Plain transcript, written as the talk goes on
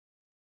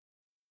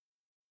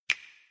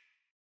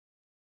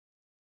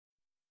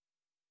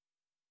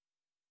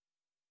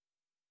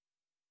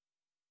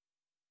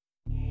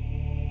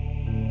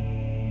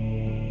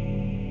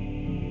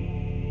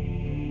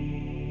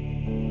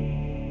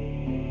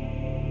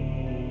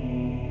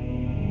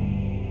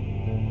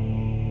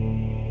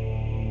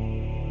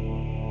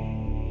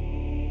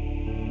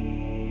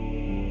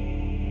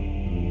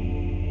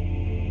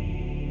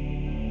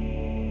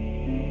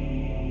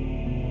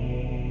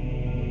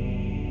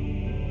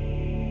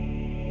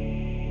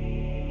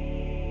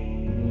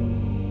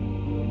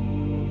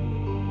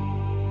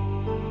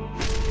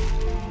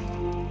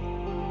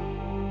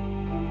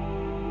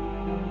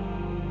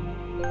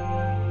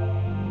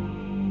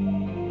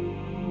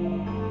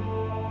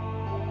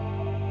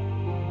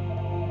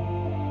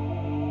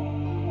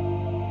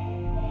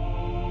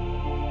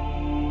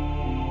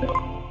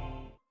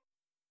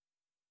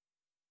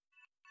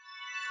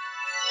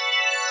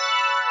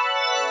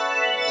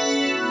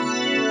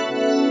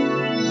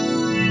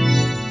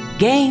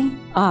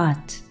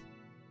art.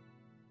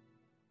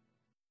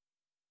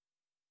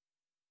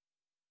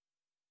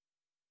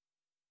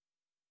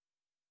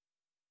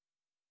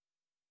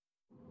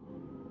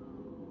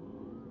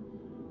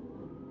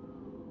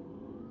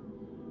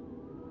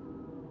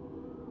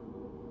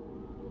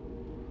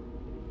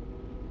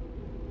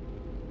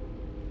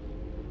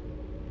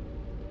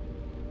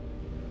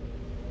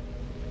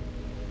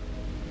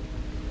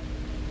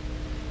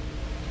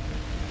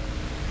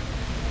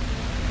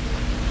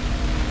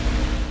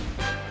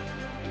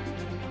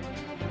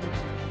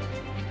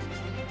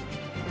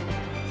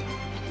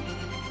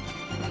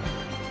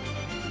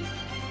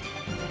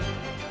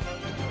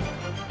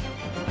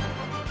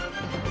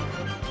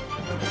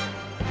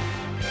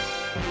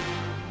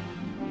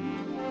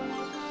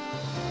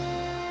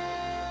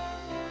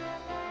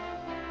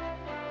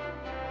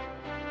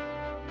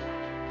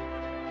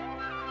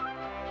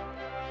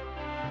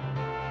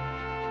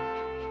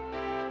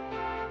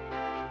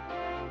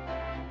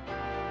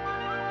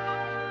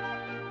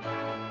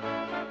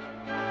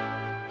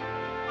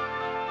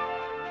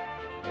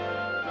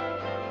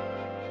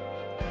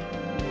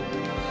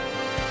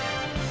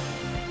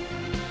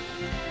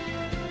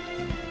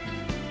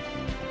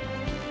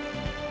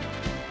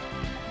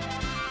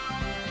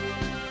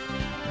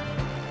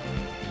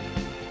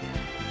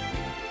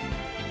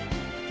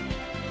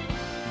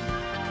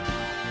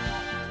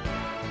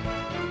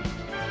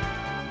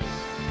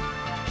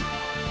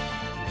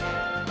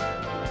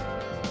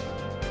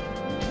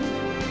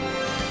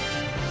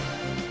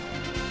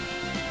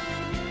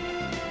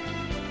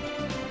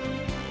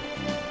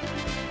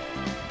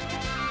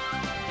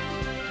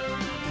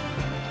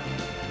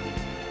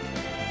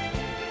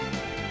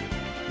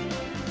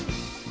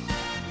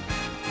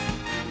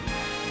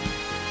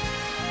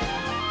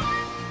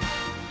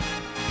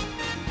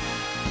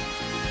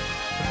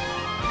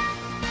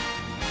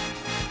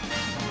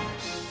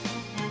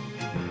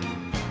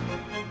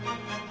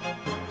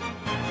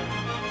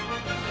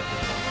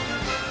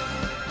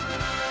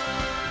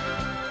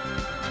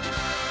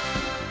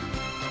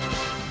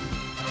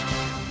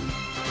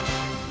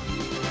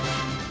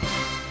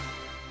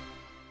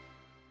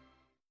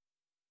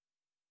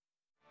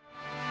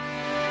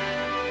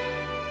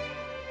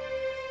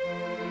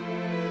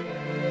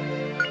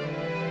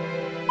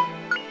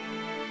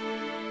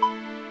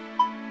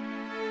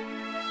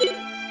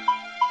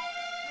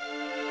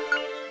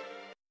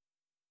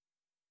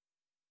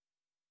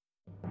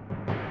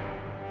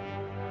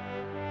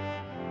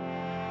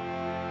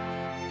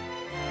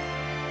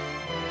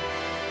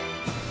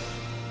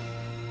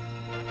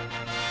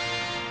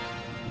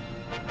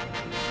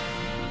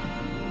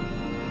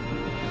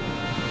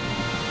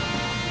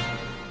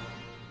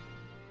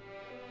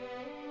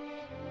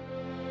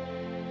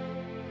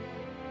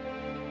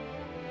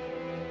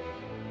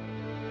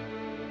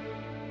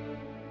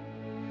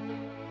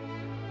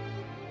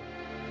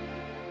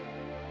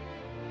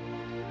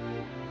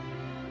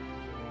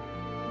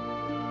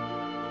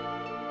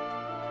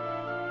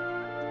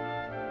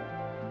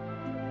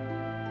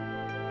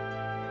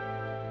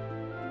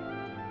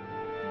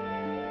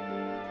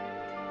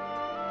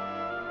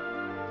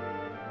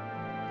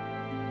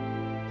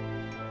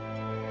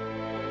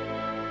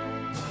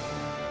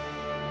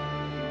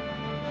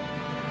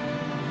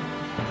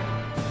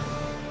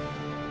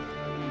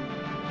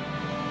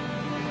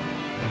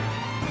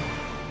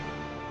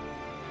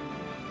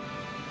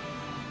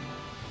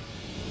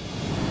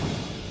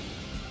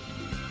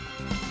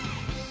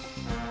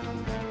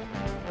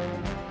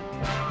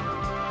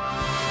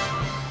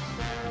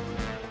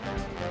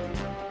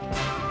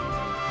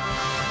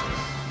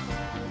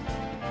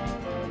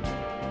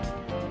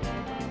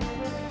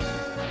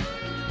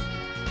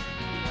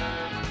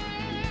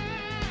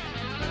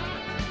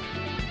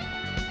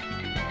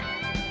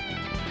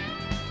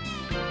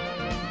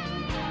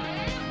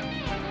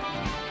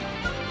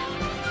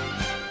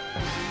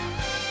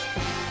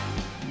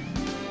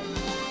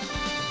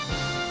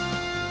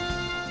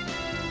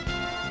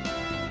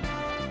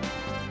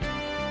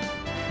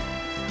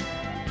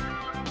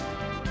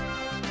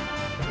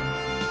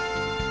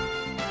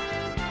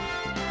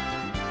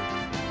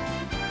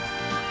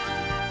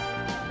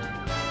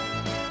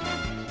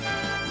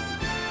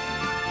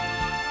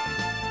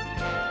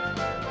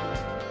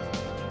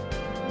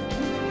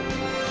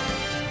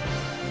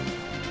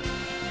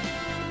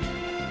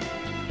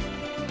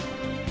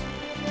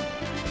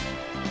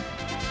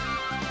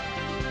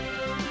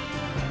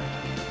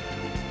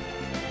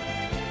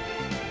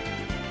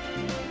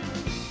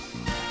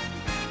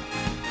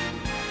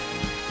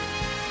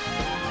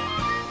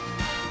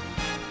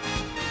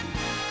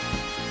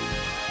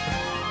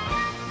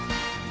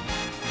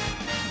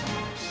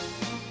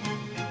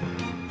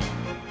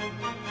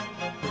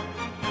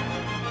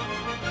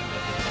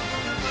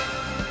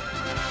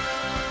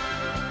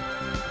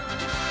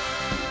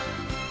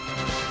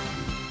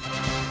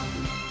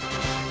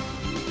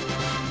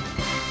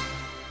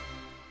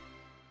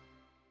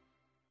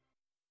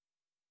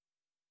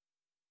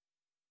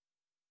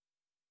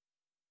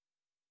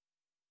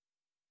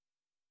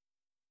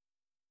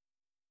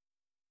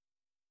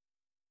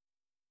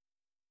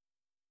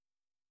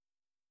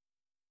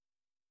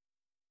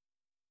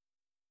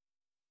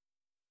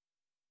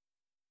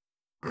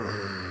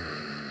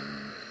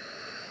 I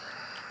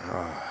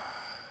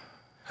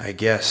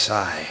guess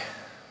I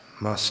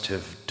must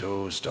have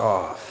dozed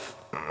off.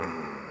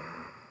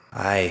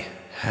 I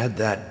had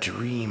that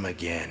dream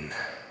again.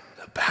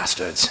 The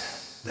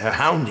bastards, they're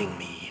hounding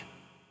me.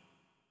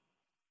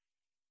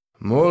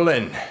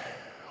 Mullen,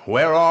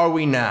 where are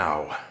we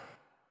now?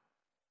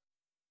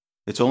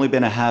 It's only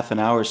been a half an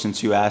hour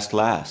since you asked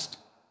last.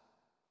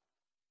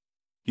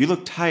 You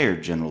look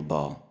tired, General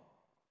Ball.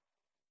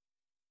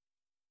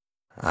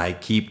 I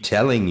keep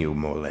telling you,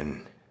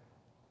 Mullen.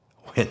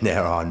 When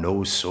there are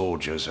no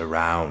soldiers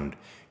around,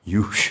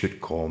 you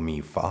should call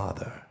me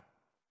father.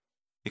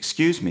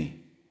 Excuse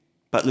me,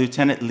 but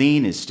Lieutenant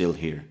Lean is still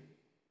here.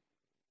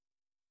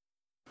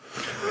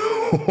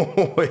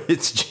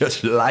 It's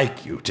just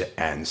like you to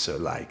answer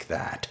like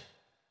that.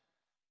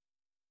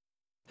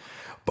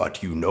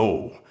 But you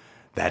know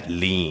that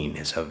Lean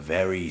is a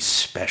very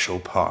special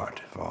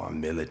part of our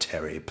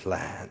military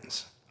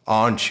plans.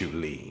 Aren't you,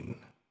 Lean?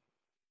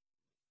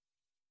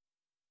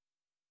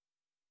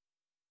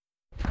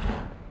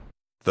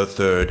 The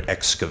third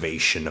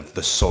excavation of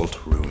the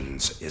Salt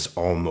Ruins is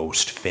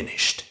almost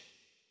finished.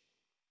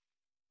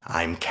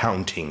 I'm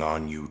counting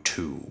on you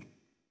too.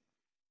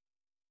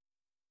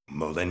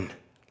 Mullen,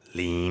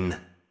 Lean.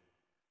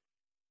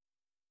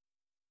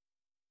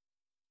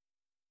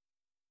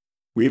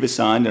 We've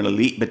assigned an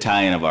elite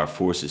battalion of our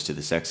forces to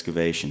this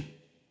excavation.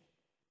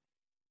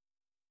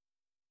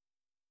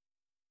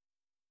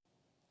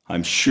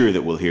 I'm sure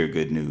that we'll hear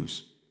good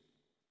news.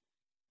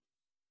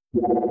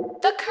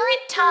 The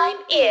current time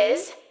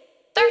is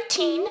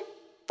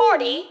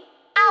 13:40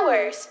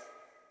 hours.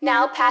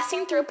 Now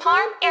passing through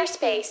Parm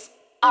airspace.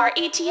 Our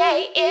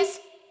ETA is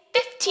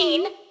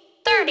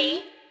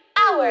 15:30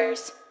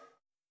 hours.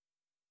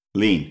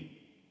 Lean,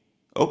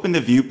 open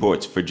the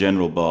viewports for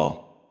General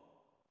Ball.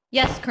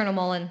 Yes, Colonel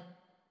Mullen.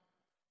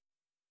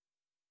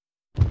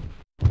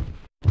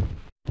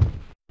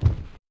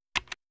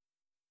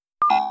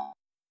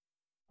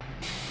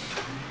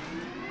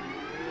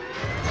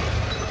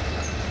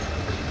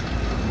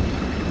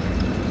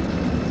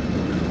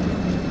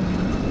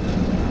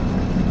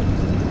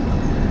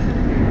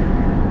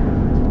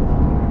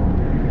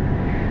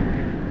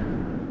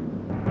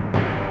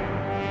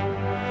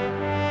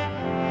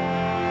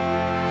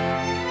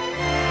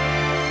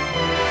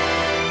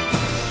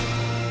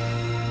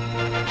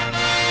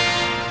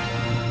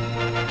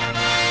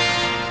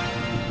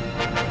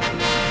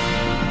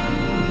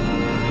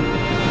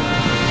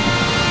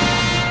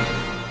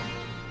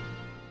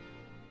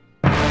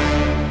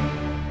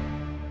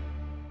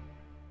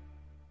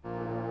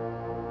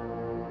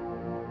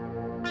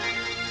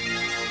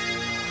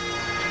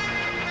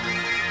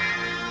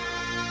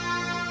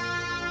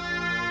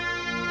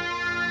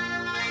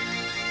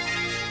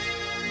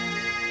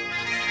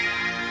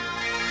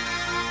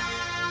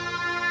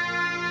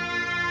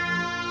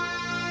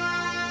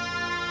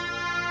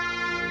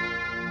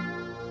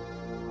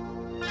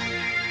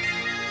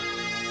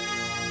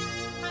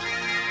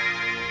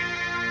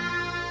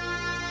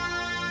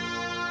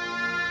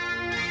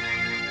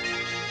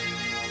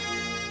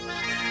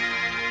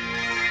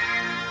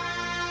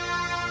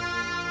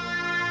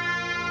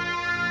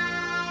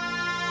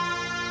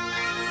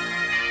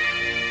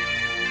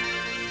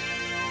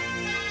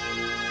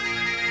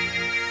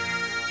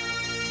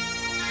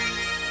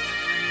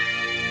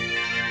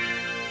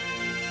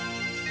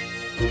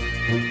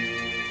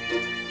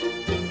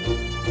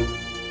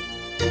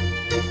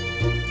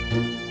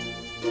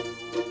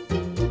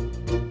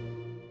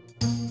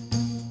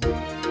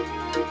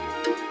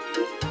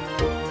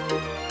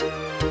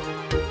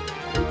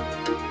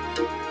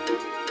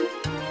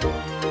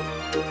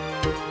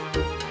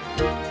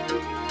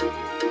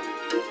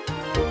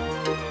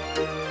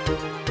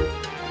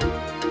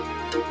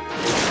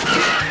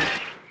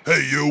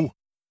 Hey, you!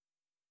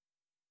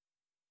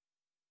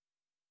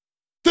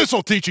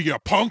 This'll teach you, you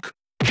punk!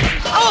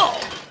 Oh!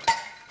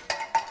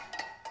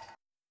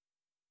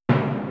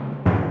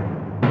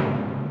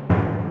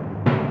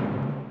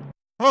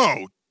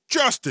 Oh,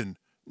 Justin!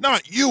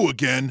 Not you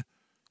again!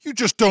 You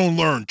just don't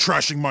learn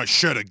trashing my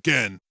shed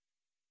again!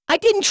 I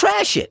didn't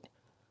trash it!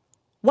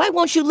 Why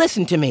won't you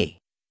listen to me?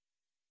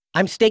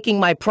 I'm staking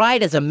my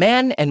pride as a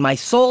man and my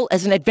soul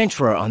as an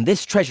adventurer on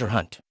this treasure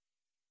hunt.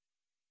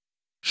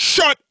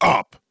 Shut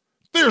up!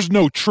 There's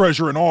no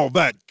treasure in all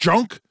that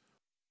junk!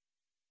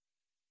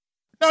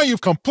 Now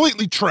you've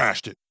completely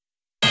trashed it!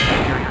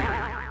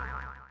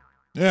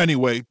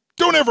 Anyway,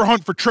 don't ever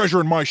hunt for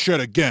treasure in my shed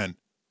again!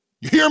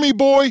 You hear me,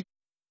 boy?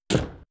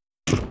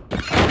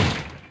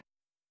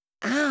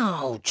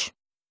 Ouch!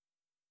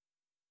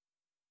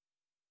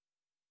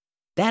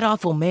 That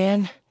awful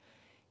man,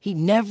 he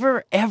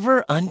never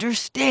ever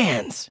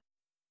understands.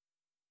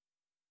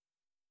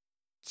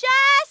 Justin!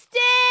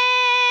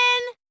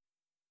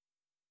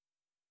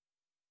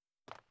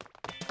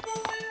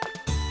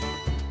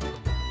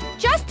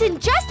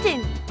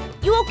 Justin!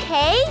 You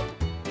okay?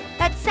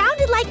 That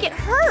sounded like it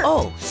hurt.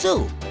 Oh,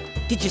 Sue,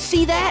 did you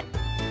see that?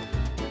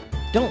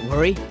 Don't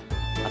worry.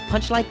 A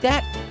punch like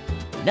that,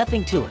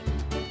 nothing to it.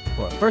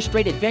 For a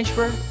first-rate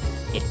adventurer,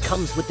 It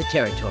comes with the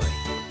territory.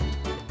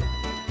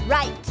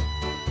 Right.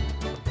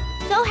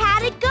 So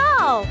how'd it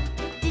go?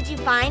 Did you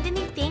find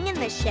anything in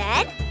the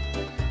shed?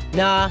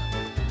 Nah,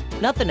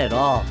 nothing at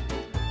all.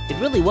 It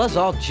really was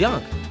all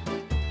junk.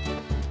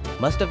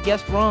 Must have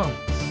guessed wrong.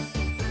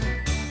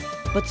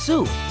 But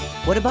Sue,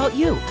 what about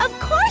you? Of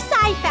course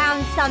I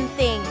found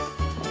something.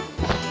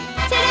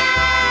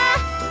 Ta-da!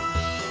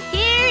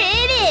 Here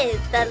it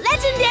is, the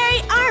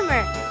legendary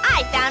armor.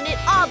 I found it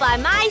all by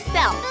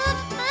myself.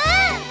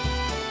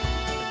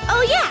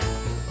 Oh yeah,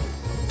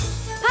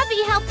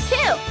 Puffy helped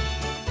too.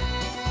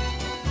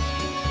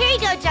 Here you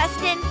go,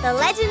 Justin, the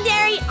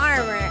legendary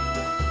armor.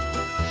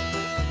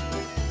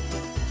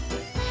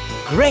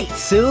 Great,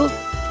 Sue!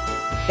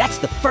 That's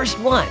the first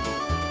one.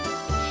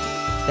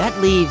 That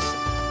leaves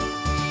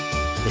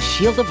the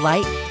Shield of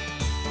Light,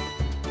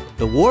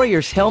 the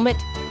Warrior's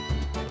Helmet,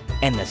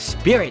 and the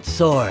Spirit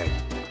Sword.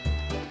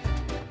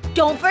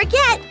 Don't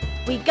forget,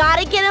 we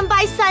gotta get him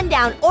by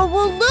sundown or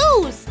we'll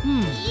lose.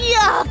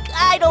 Yuck,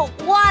 I don't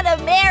want to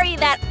marry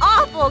that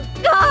awful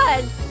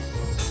Gons.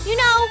 You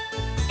know,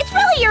 it's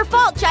really your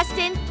fault,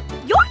 Justin.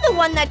 You're the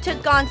one that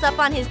took Gons up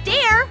on his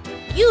dare.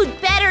 You'd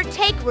better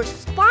take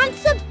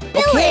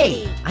responsibility.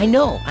 Okay, I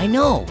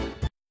know.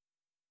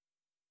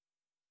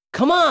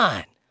 Come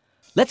on,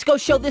 let's go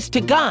show this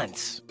to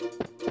Gons.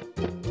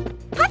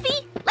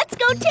 Puffy, let's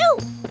go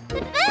too.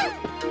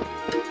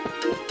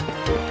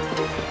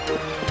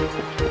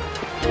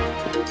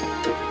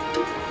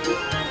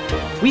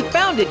 We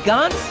found it,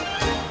 Gons.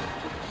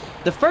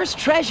 The first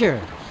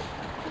treasure.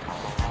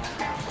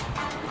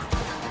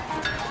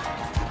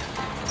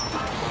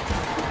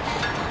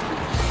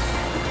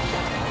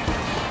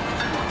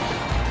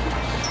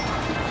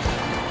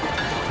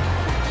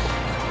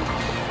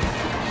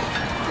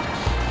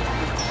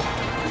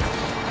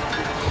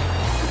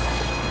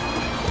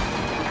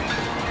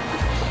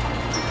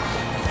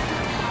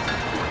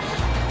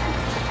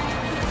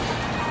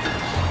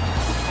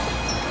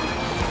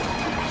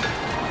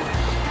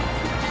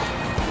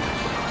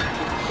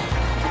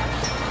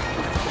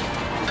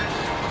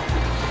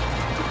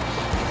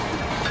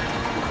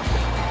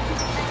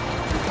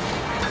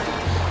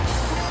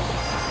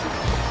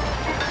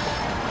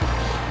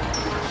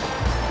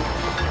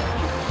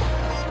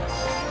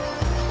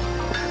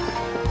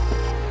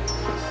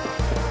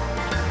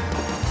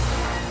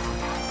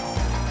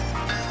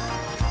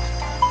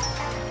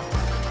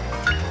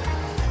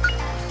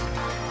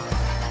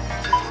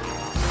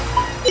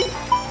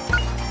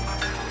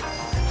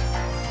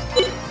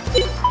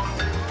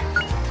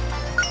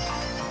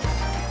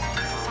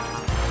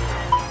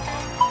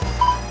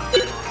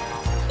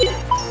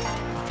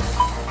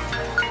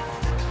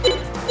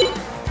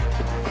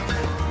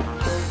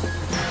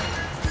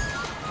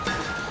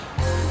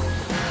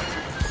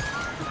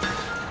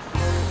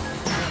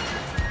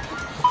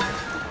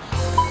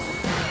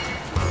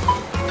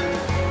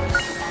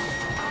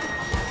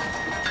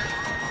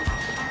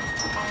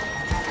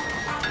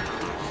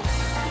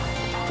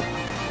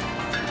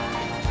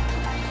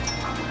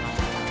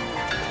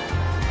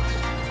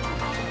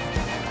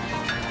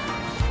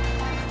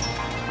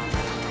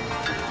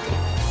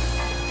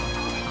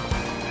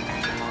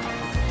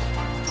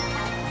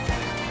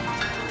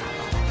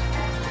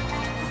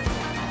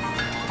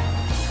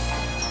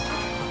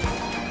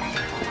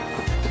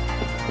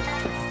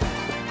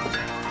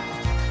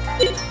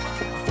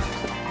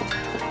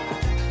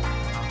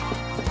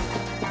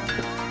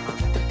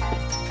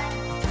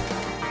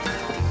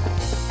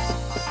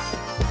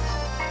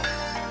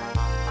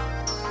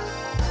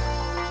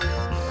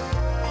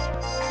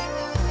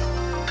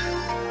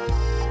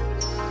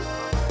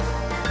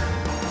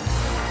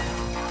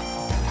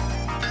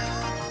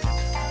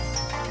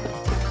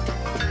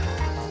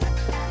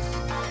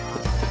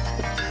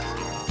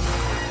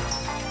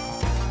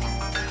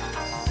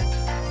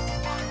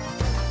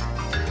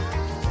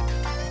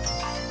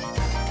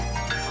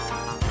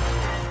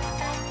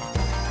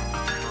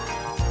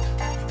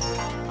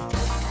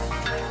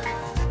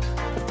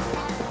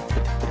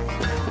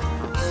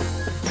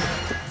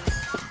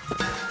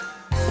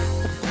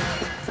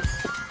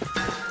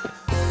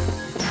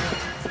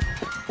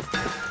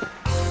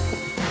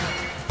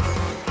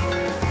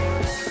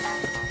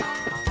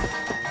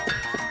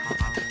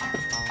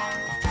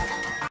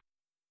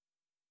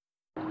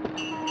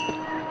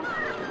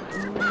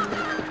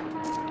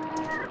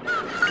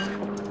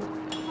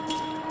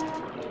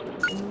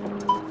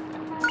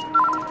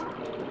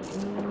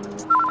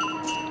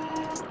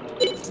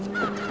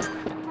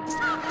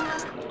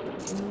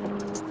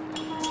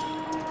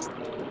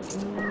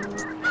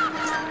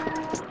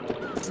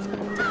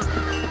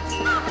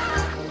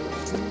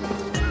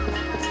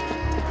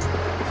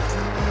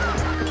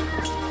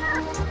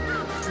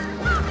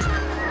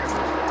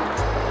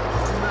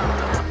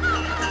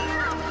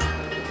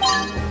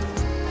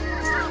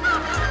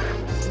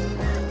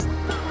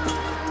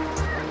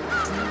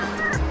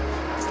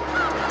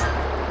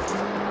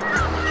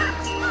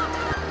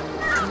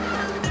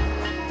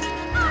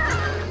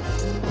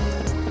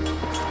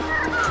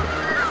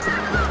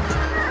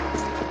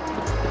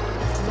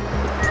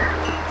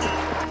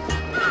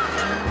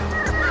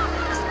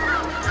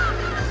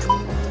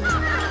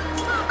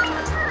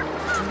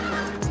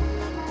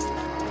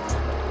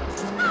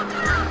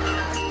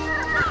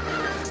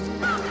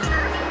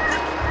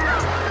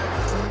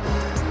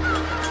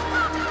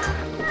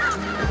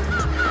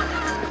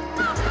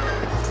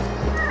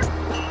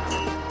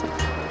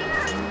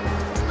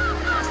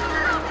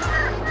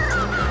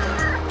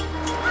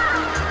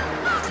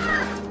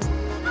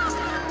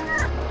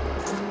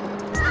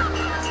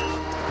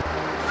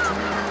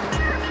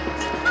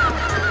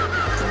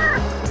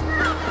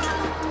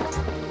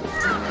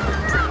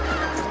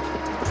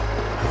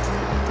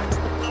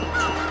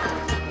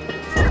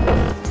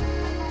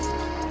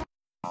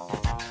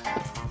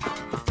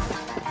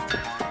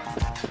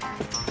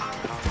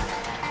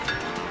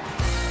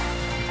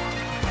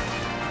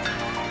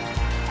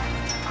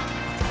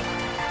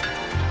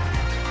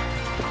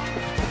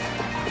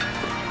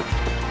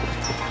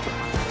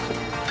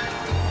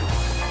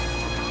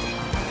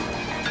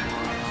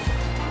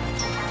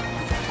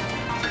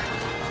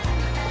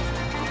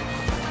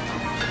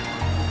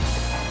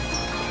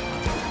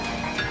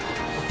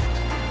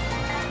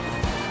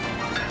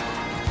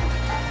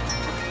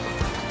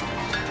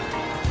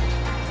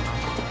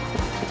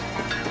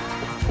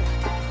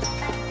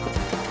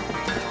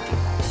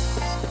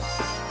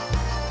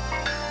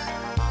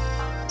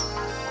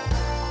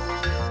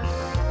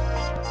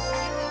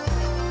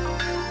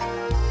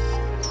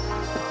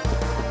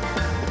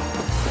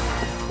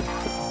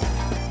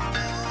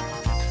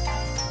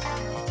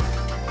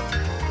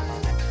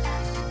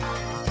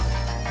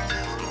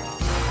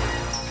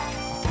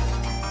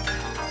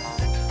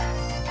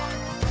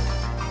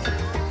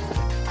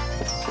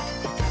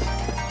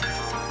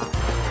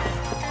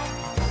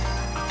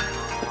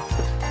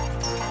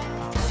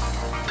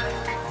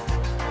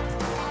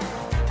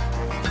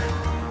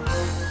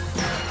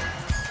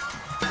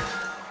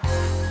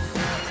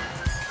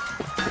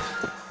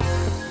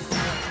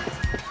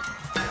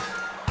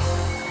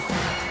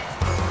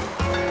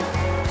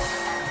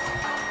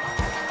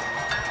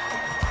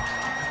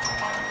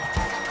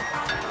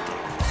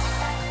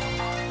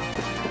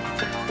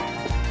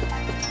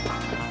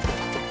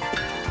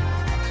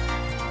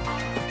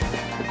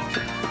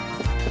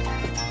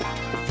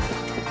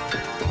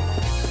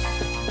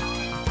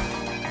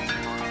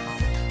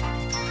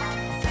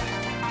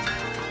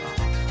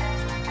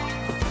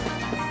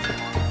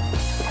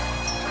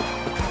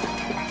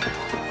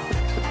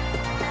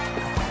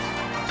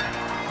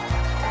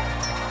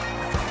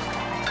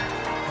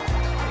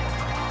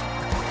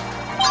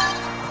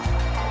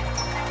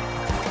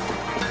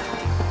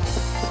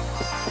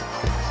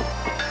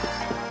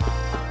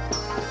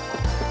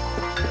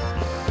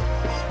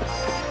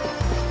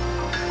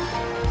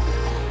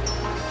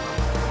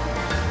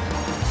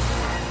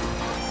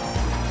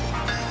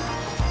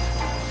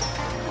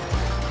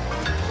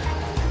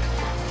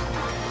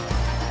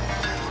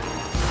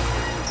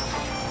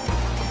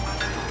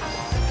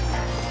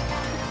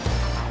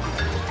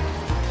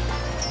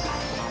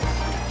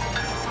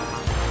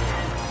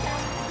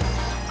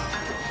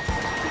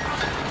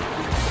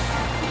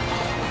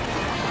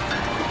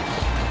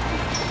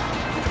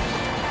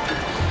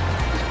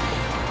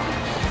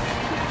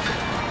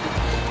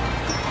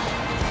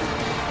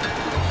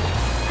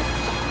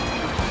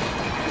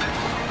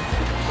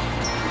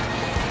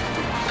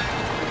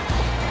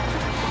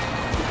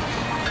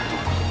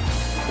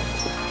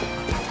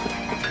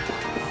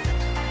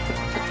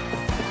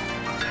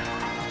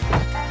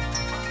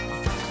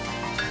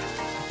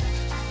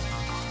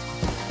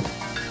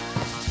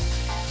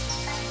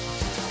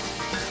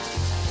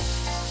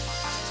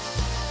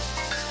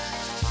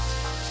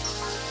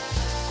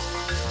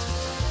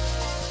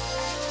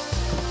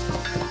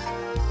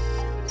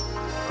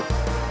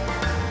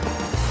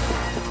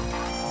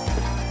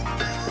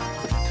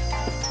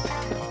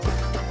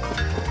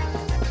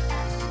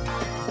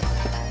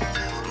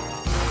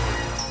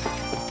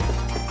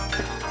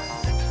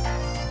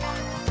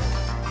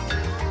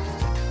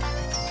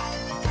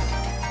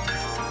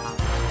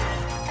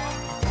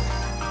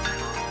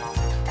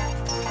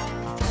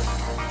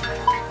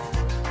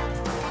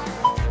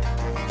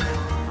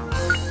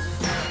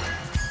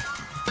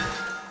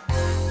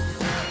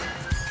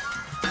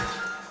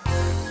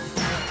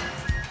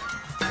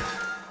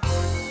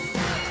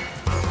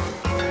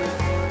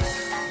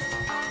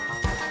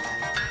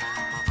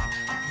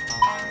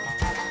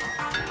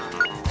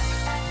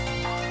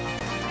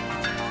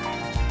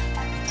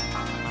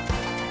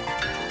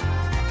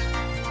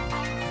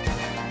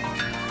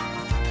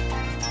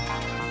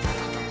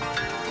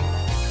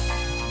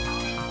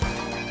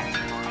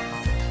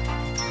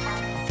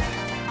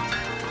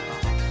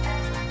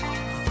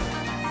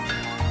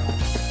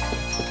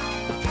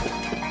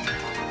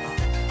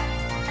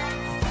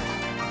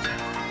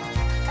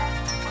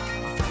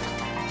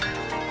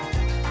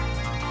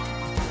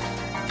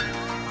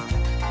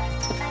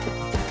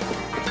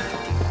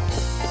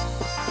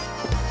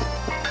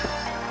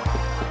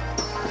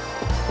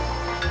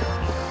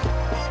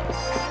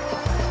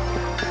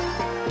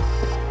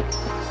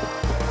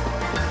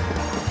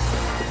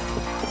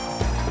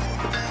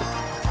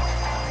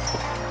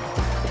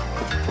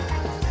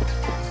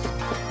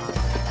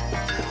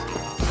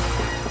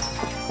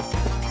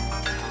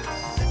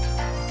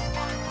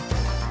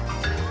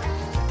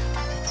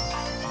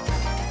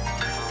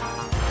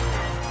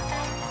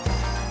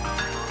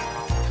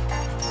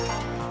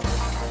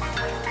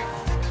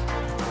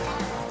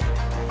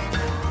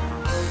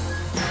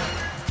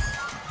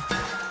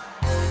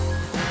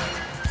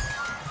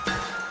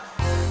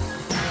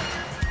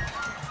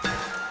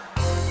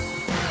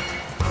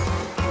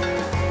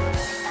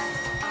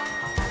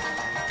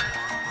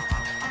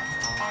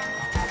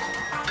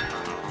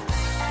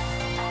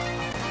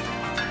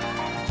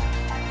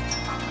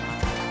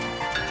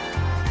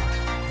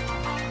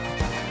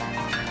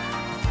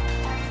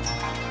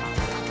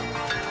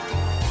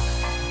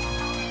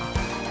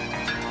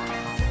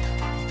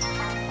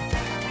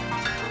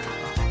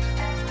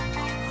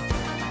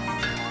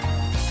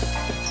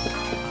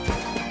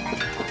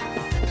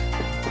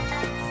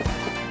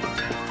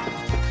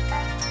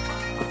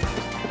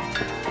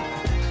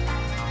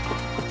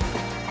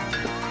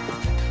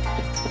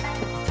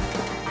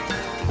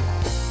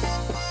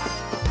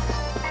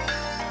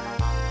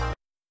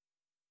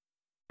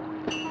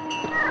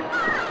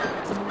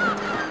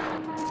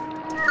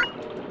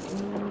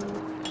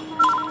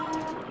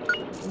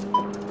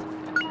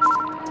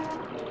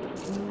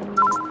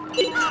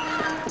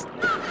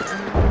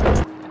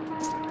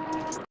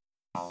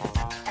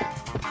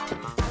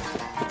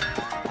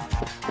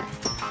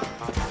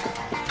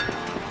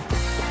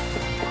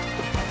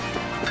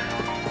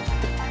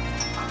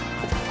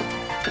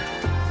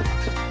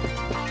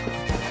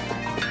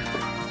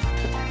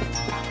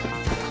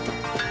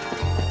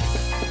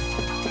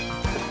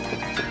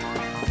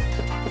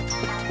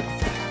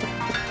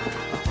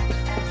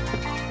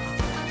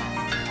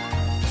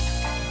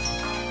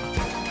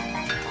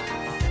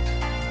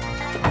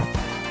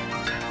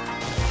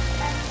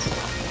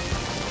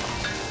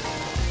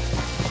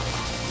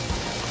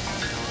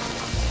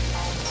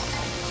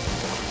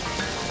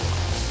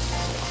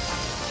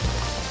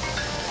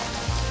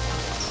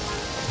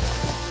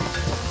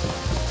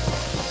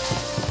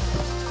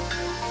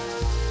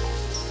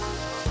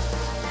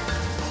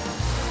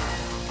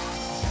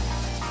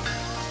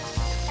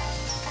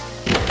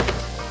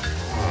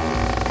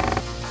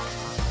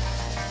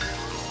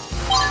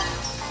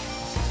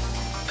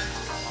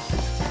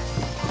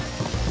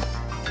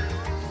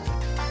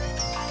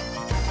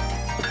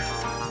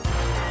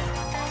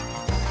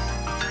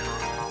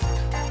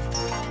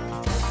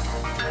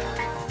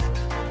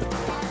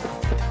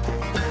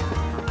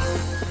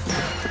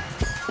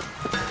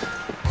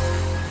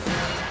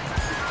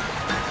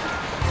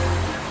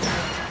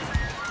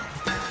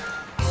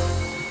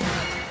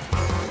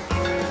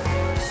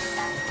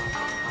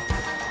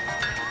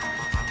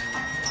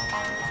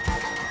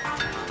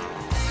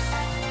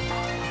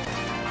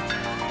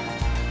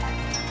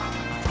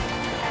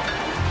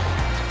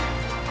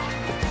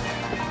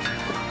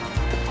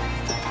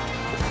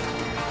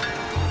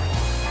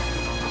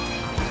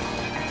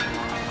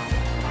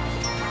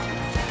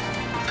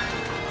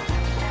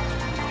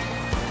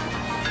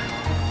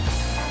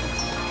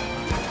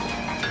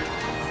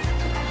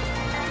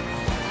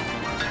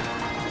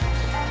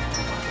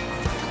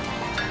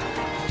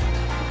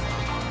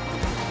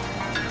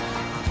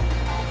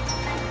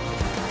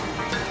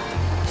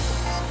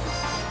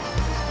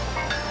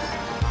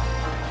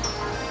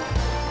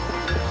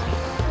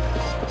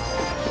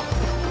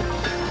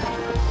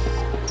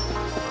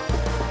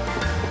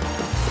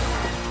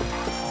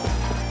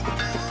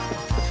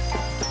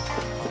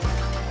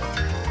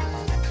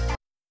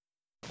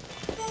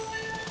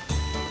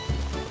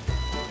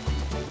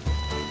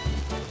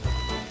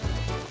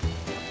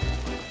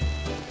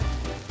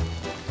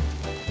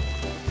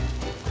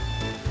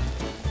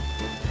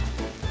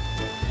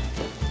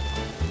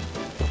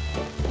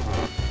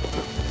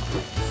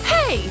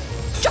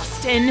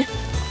 Justin!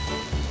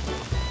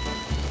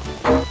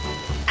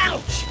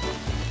 Ouch!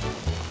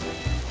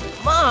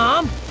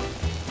 Mom!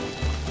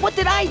 What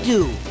did I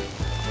do?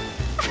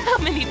 How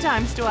many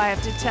times do I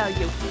have to tell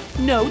you?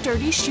 No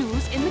dirty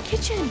shoes in the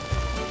kitchen.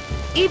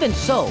 Even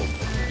so,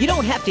 you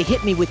don't have to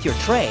hit me with your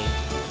tray.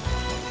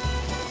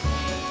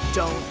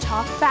 Don't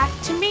talk back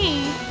to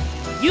me.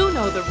 You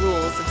know the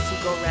rules of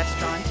Seagull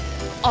Restaurant.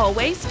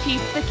 Always keep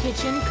the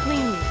kitchen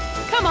clean.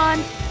 Come on,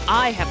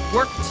 I have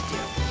work to do.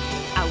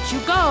 Out you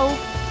go.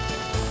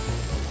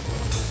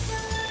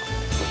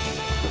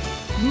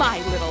 My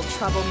little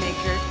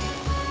troublemaker.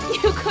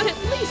 You could at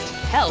least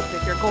help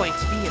if you're going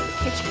to be in the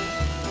kitchen.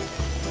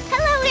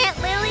 Hello, Aunt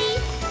Lily.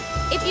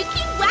 If you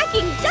keep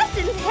whacking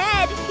Justin's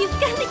head, he's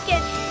gonna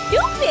get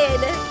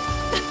stupid.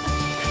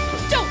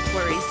 Don't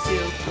worry,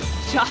 Sue.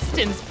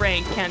 Justin's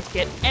brain can't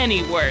get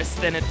any worse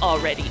than it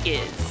already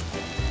is.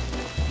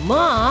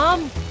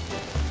 Mom!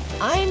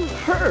 I'm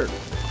hurt.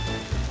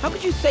 How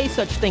could you say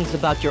such things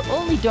about your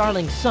only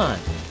darling son?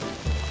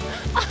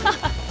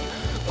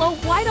 Well,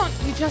 why don't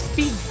you just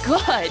be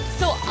good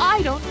so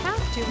I don't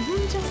have to,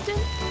 Justin?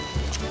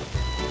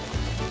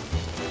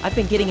 I've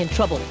been getting in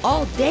trouble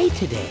all day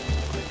today.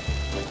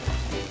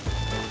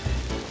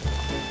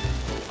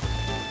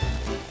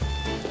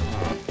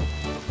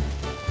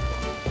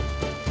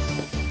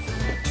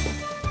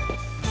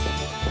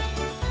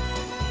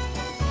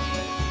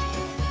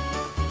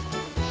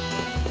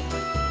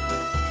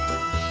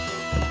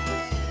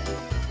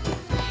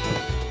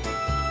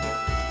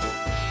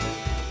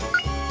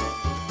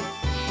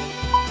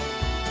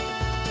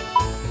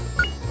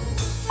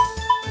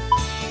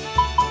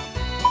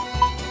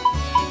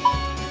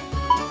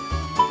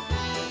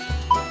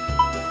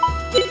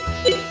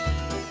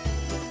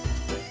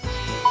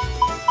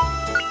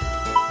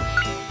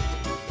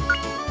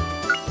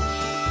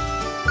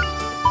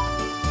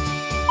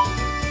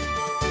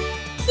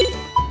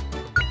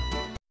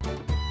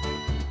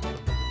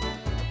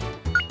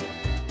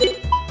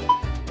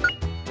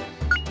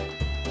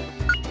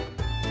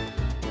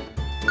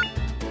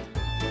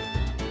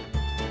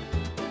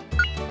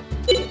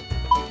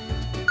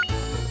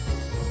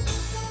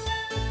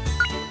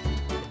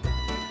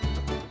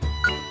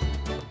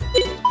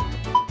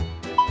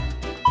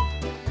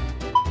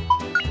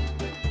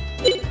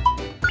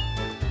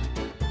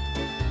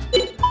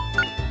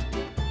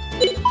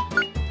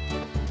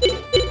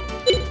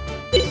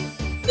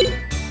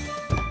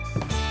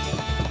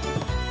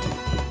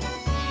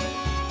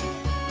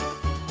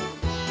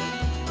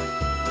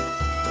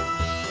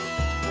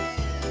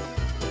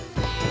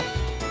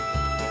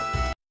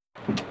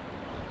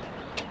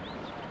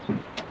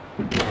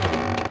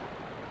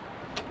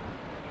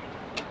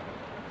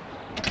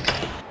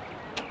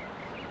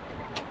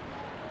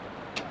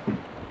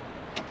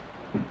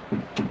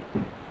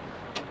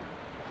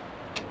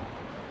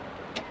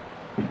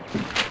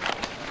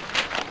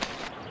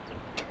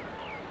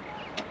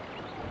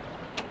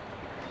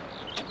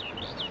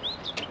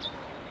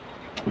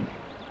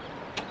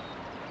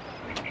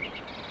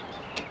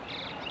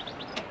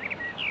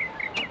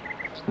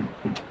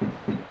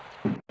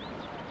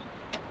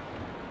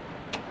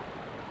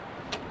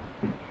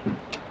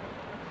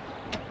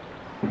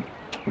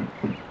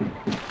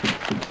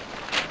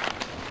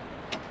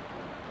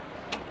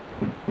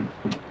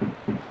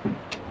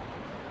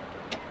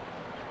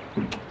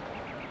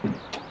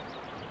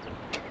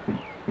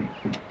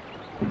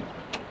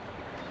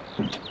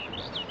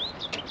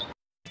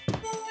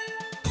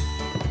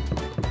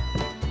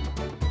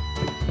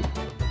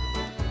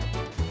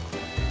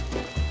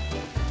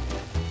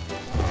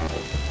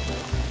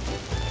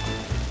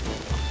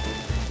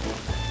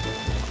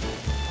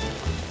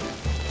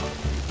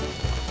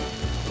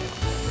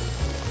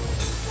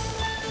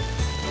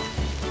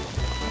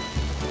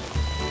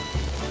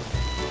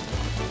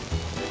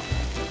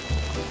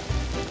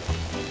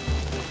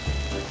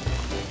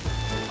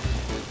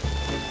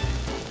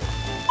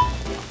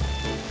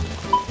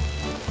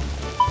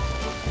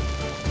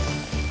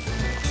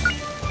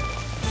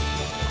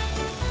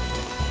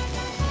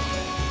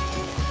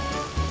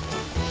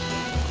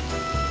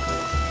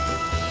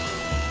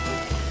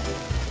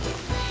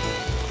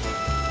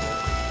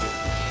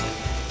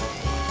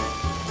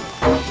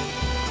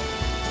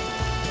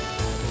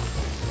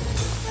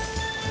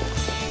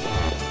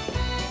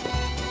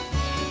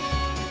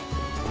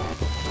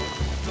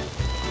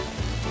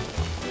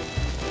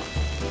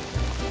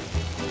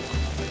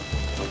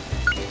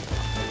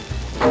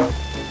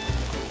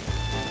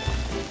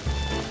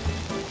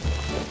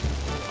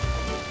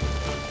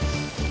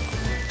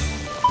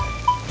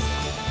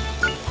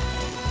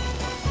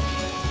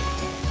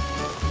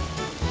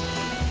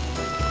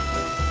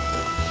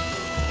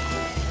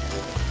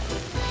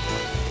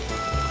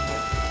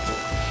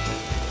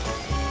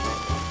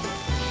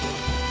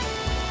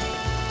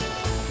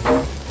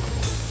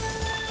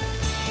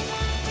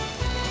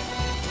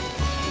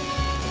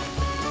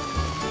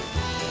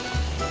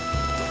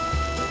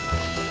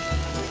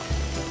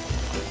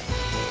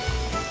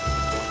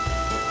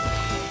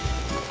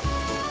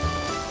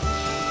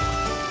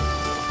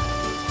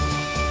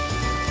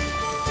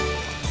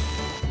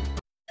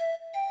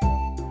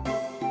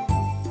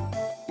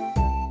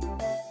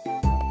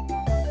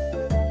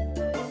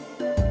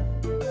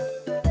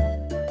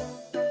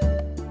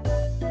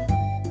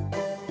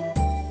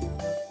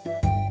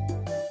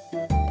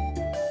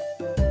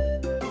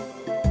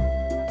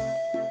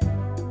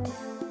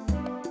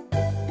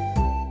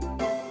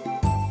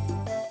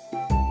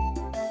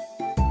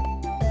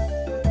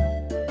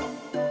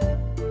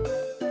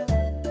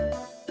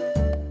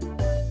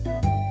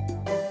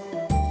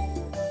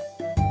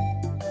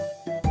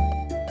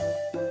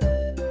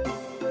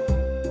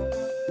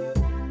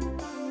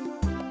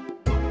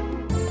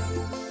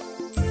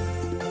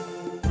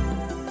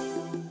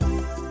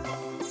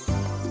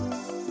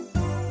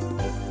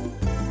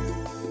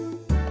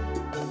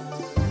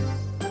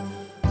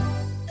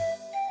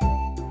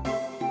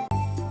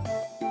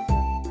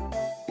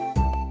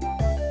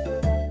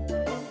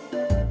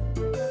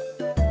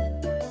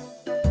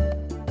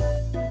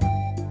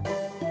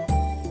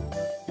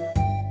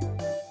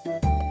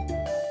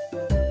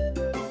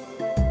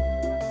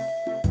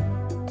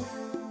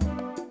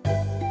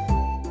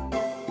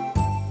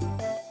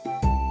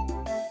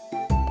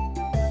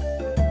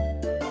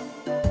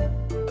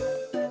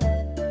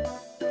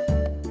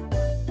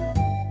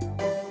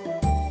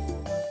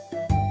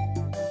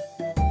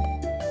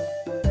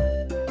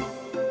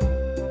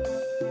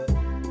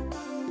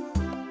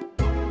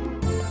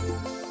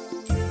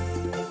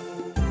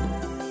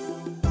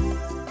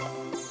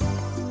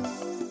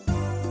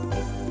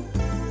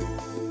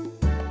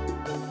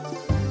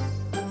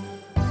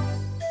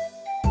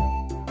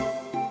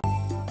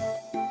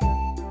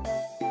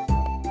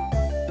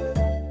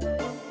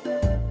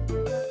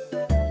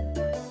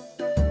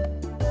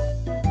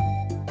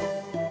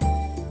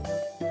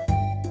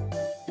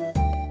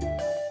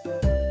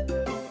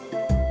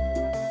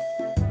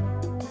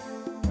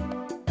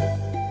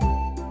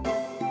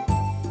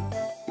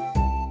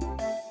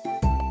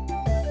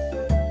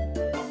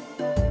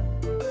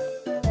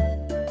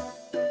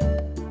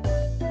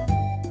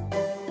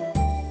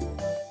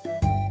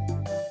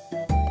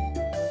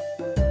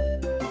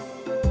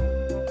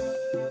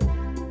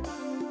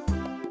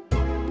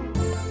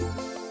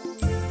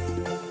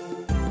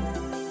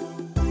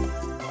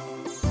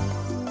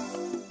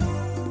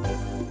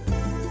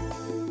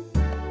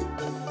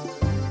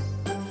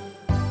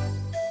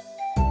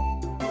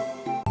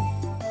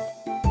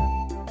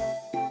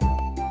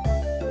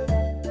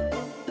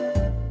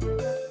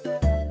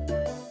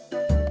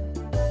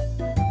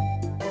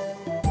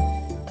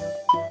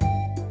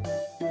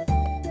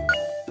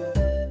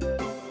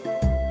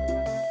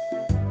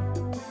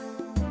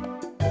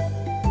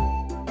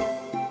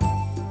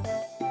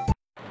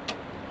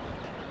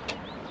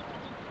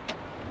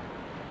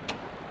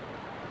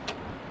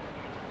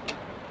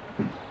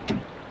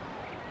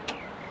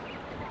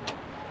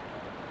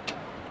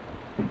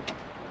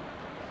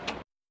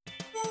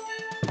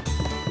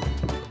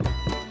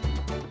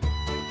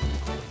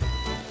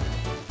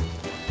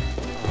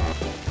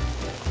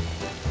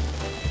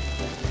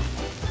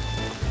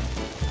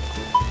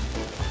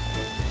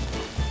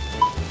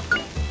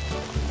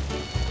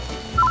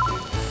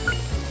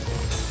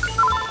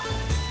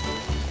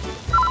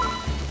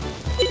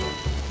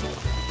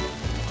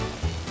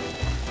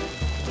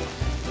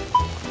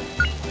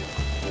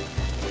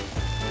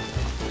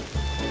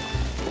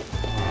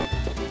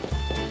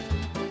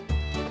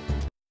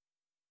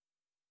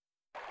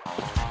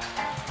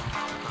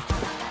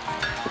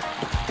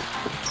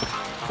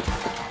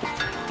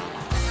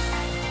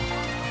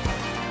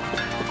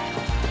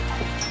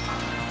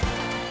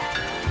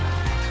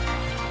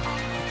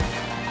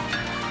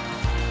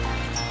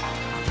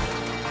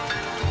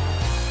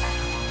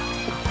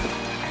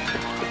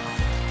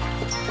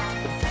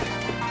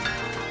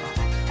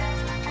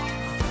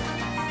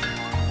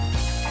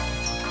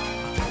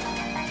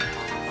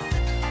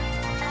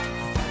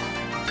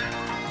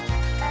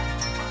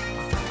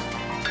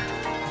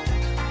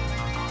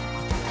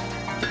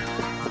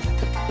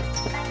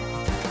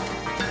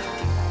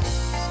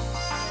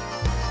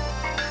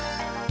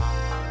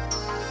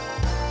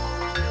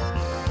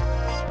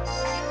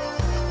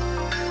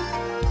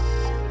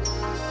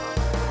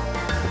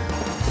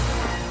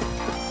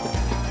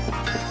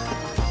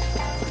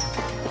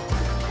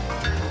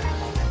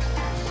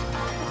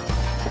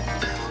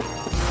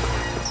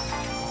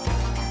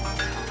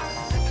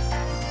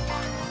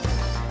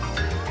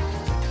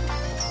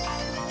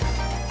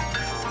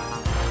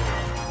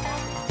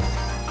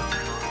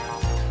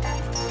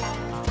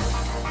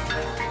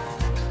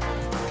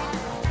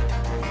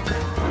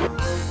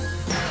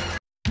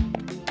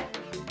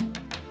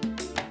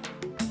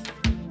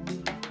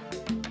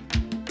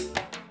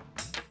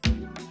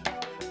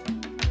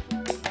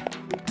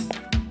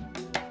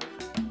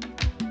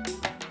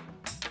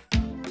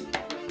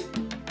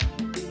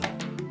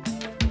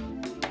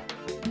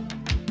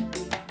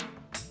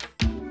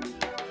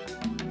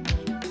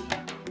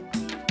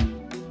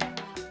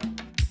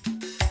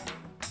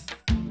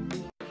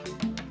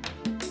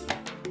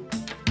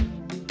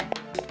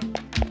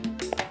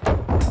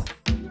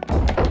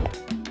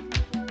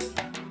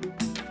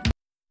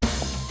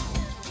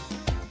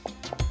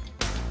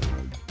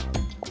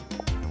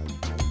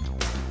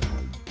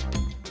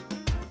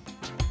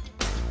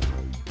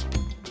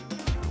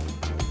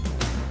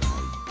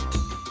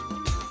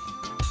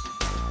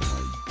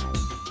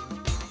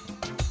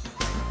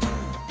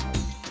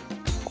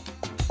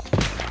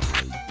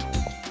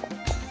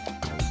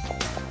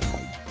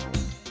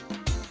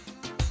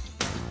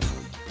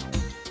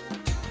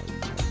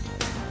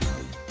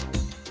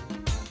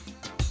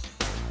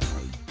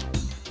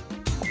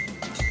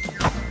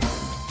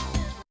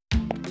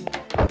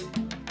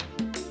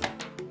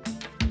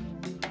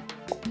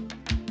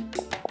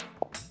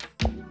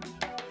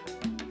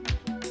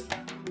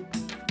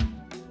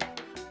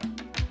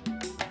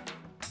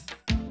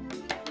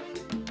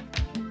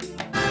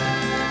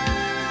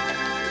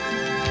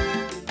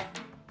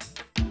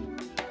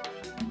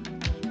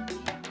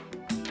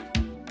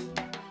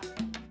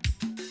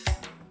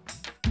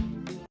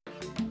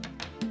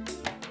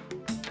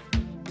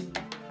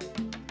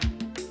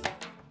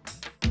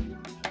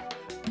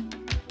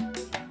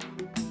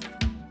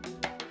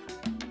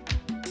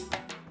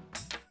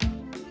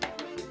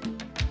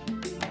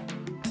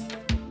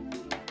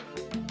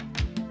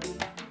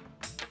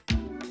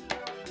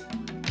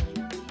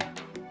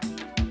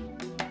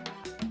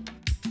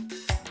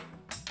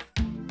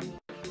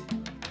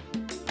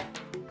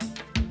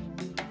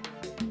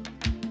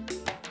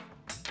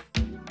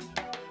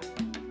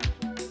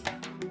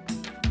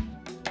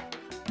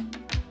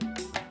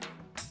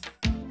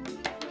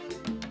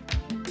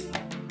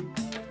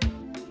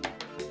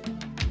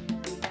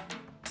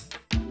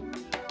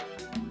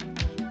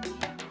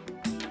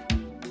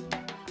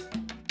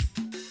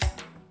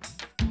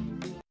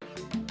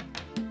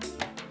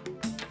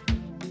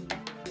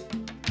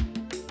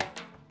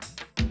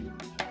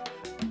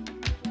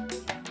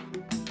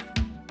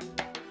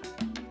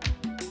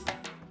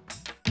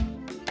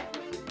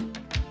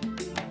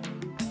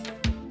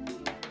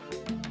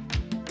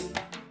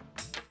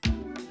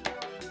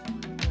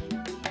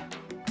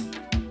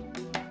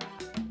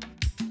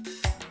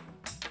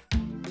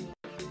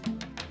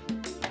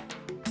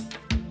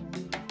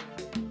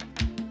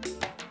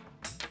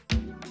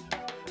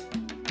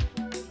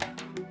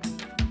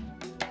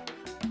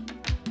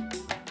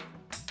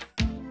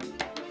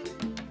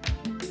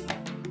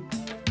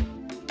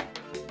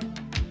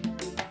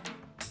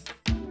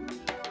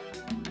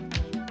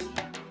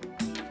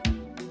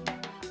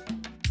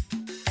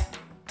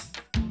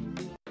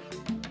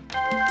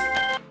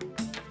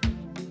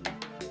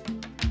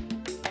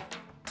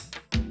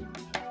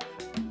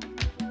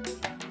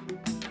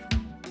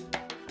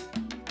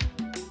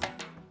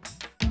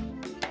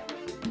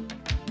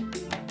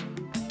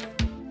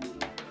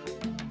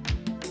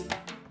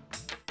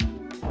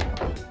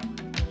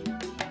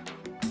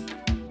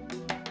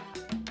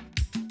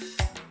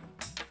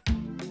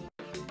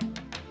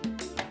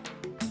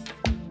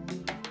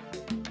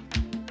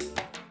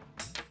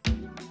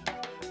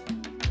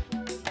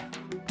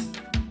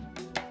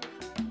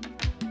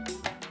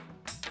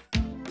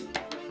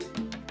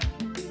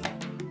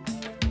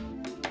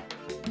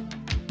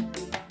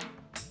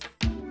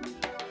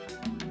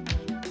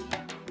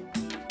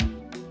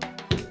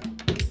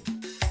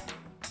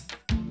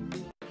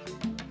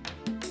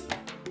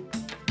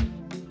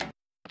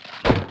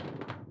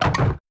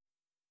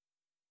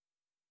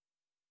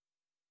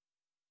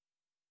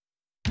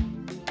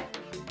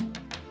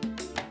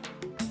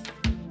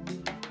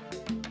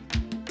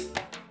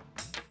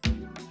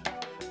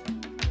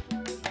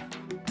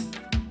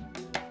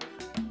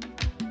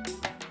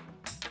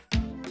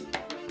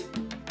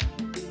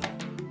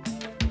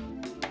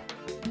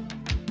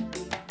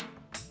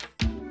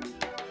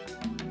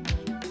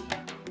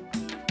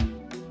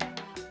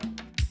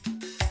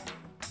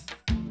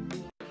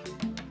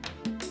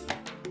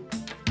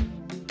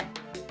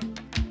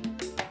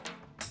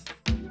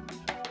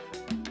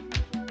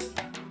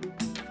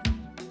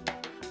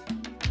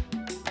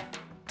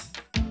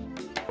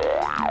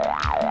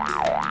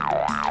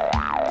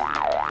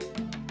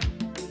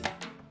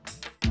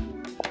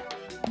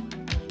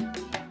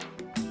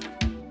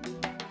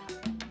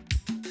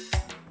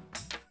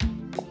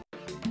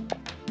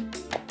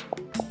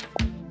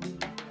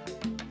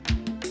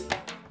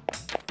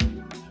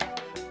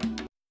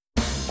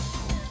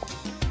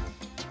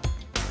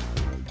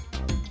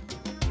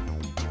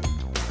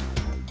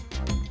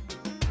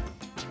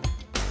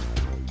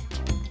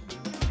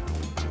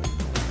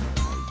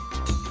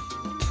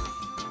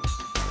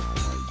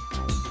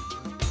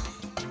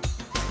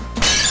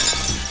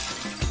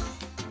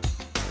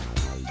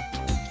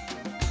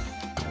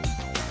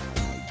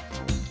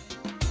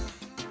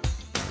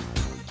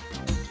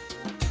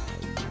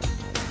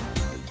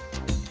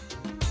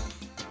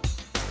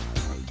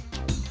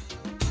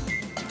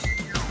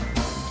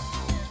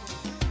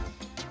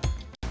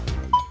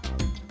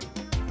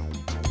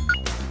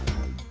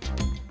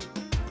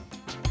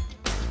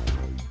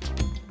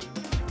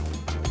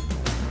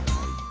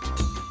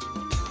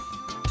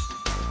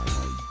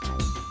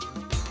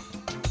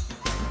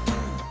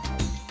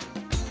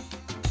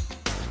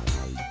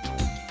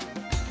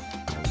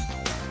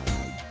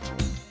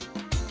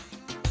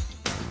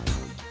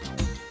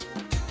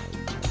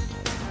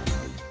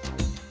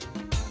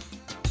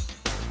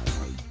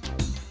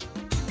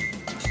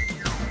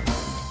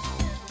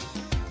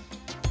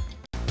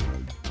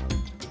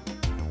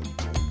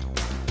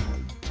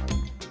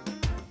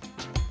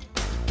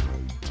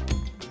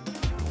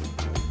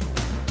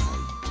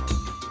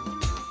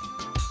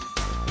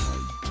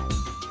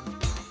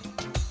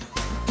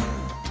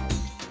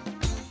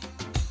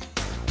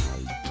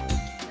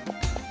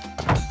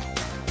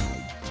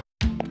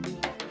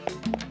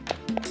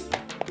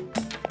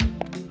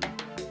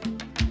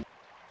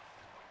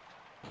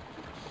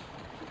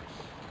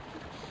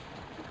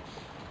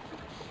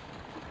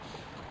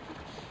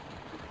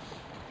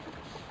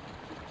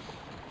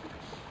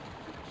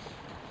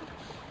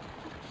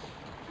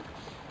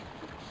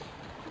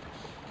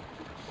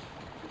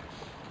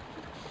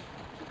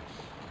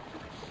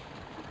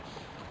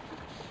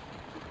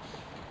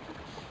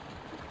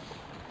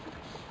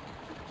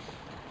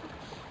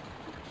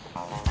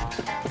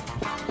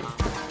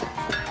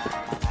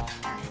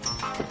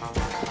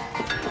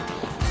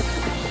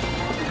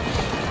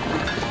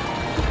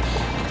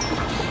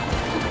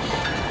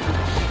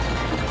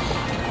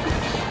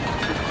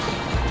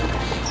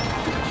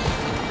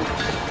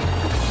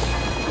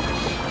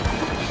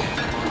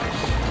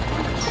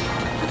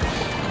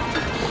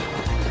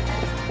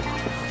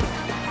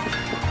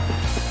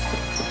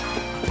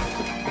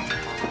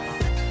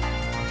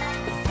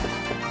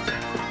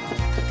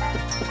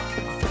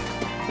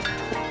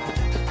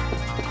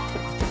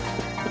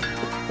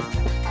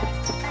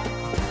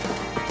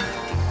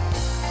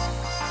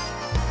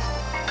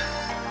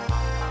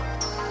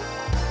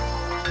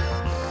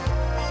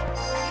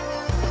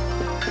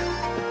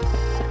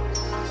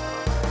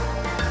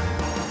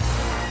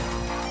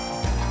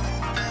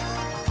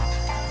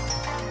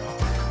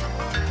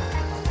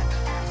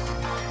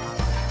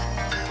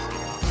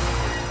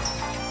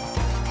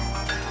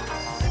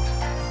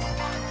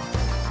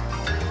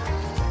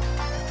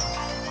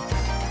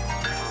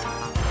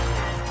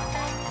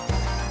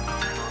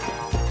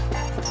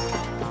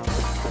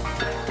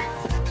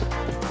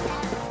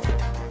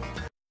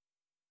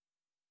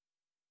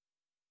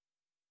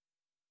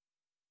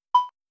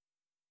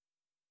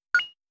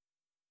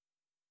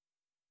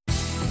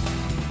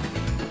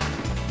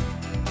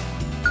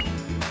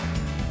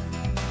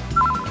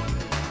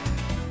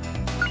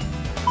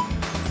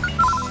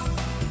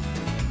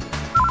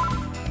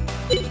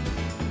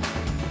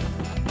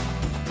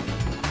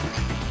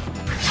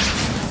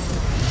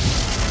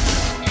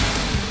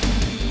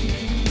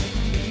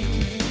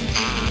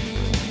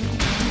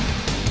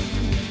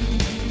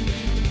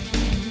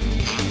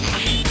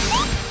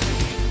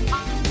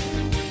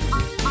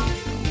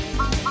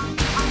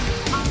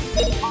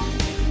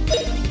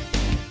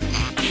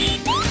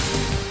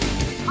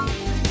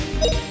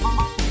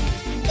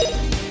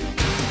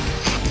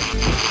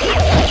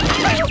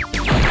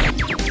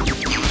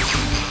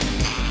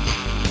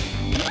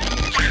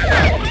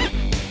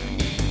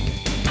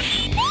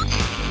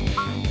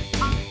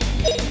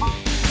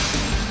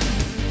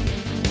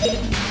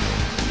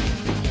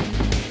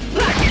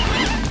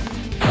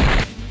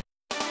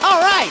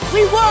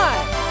 We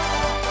won!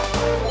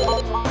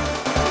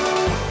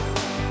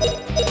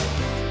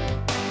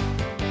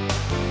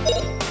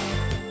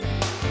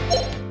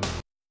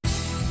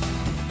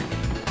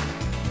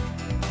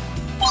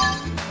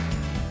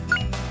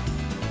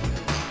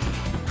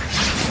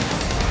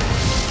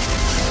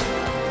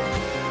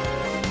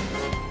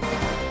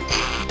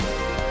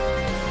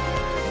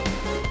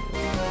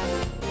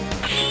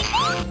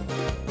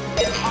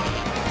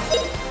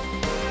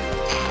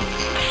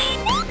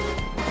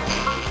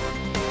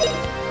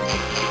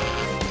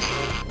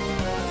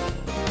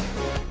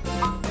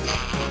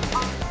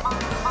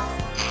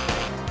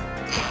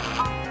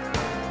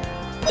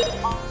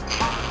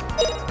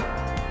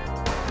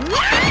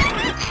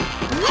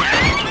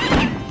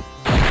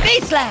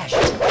 Slash!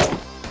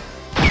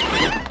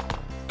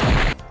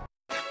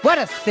 What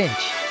a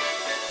cinch!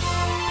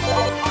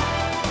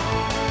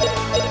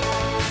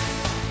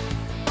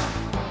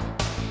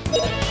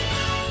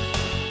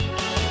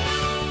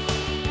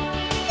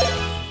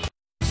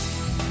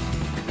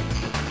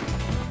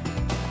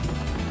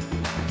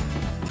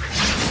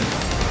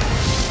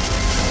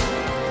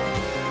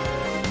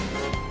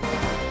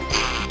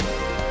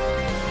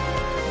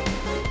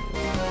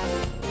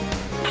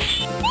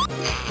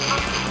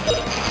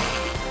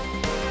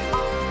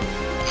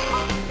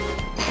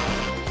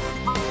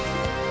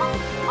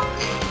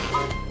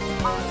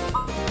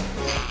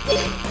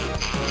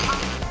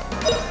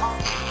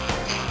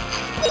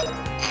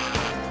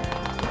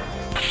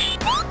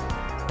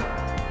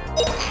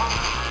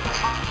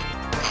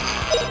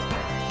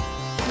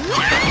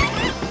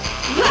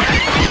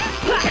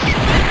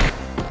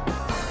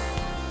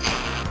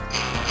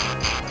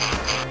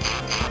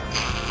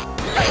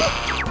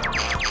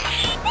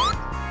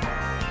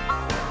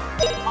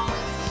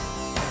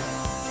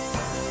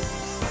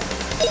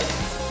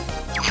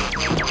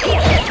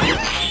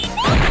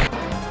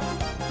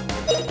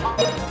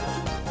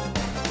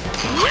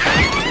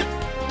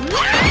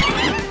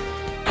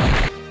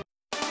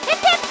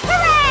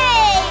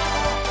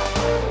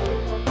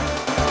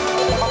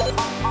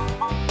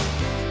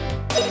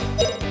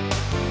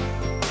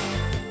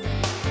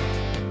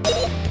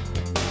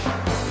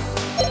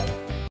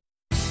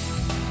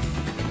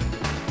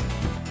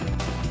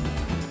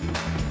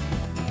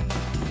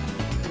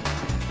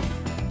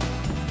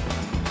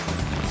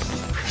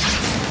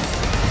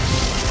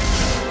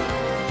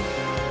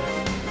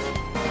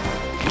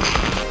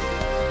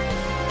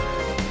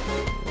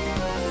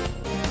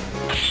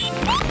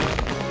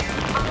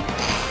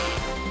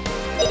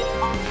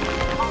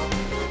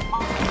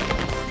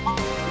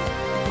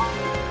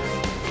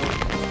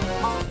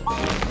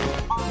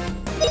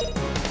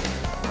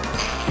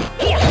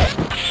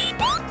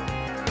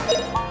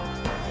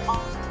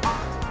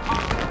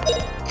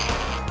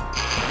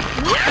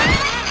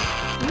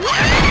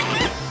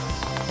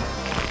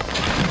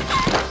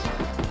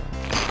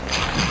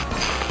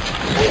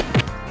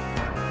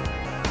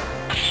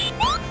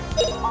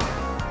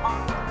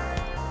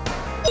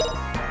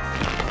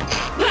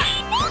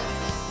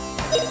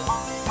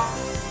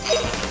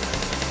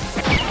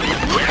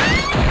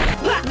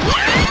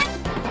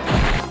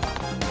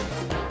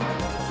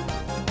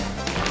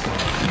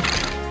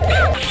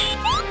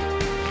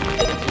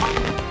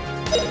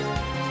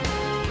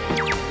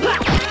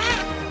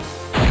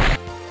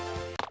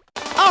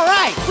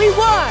 right, we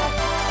won!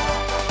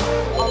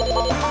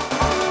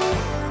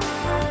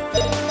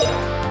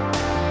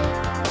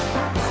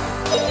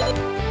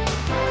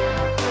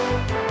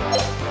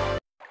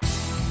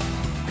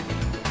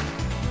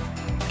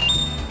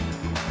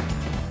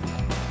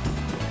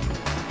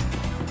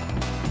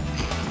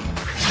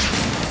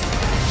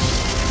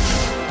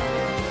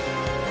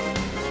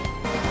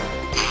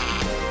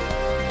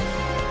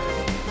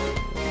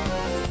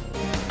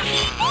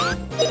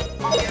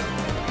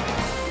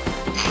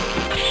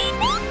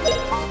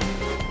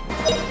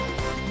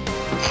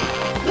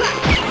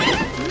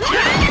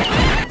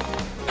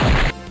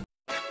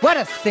 What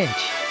a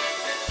cinch!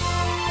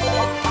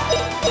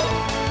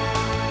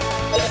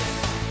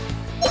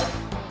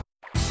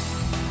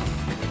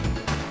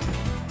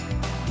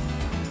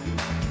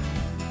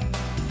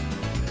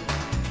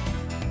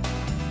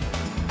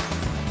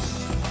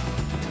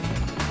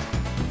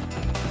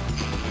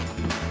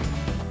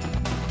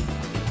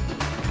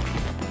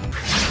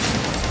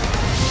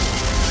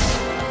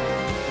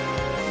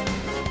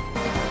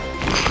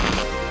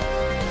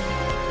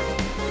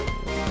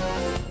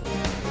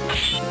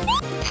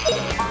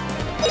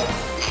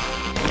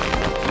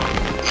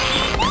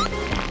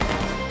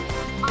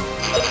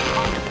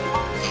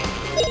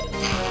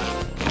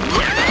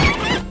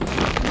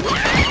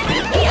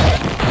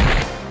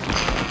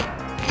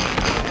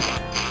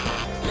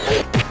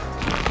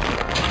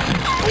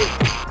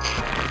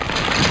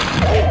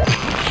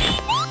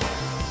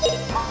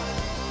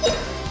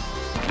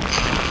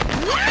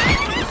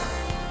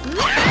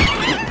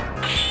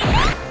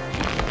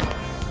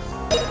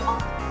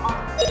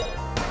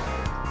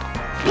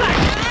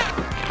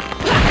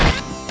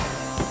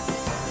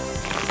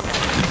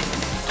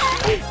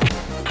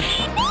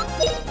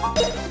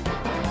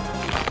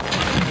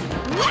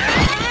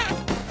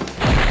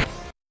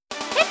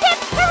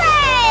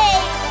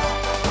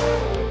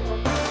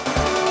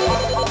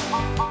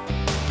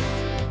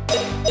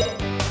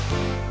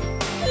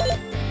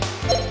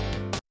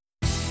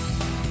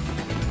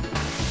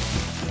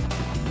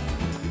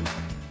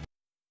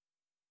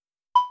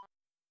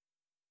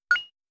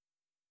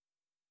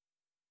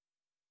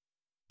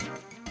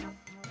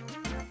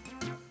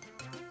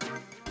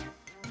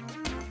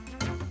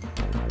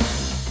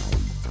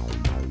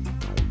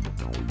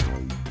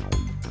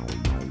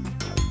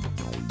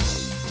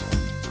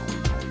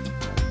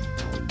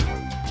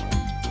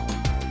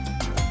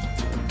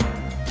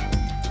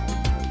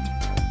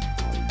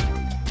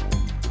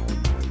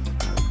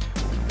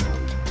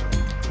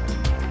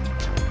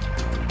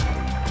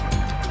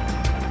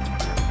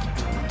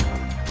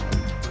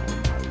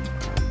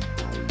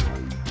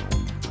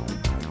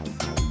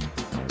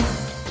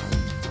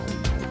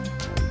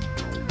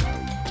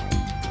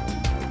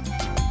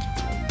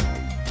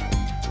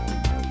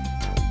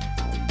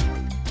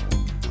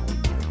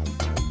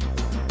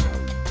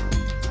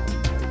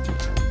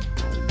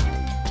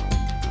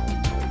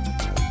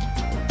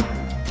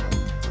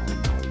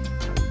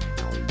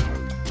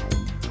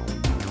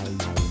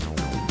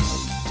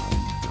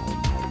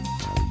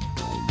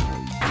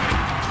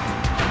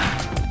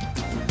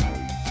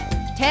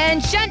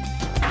 Attention!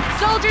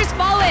 Soldiers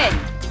fall in!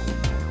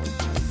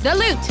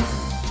 Salute!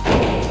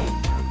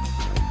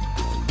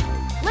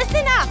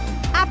 Listen up!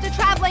 After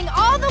traveling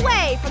all the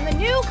way from the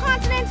new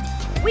continent,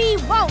 we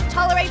won't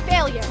tolerate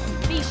failure.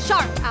 Be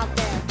sharp out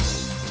there.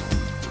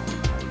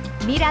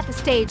 Meet at the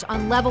stage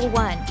on level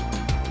 1.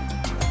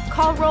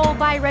 Call roll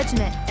by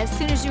regiment as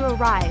soon as you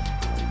arrive,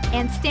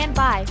 and stand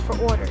by for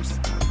orders.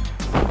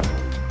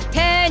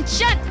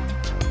 Attention!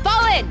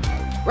 Fall in!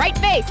 Right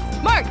base,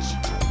 march!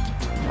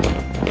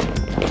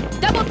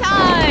 Double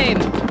time!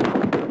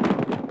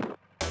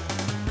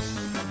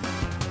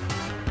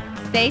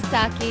 Say,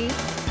 Saki,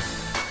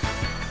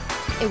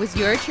 it was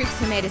your troops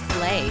who made us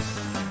late.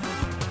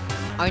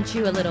 Aren't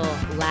you a little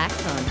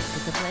lax on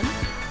discipline?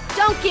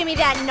 Don't give me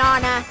that,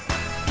 Nana.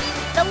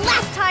 The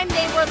last time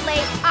they were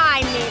late,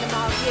 I made them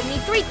all give me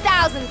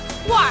 3,000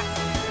 squats.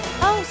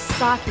 Oh,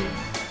 Saki.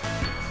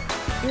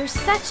 You're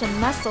such a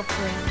muscle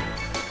freak.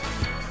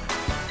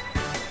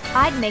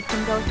 I'd make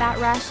them go without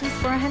rations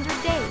for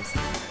 100 days.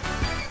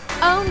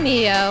 Oh,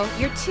 Mio,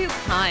 you're too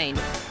kind.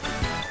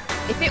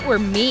 If it were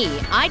me,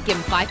 I'd give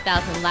him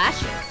 5,000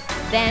 lashes.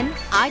 Then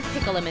I'd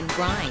pickle him in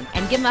brine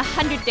and give him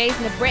 100 days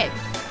in the brig.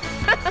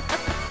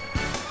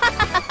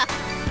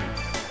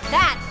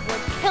 That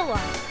would kill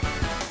him.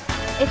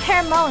 If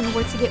Herr Mullen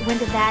were to get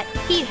wind of that,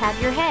 he'd have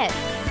your head.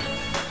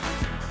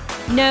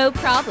 No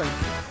problem.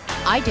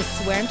 I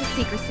just swear him to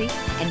secrecy,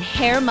 and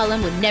Herr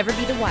Mullen would never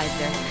be the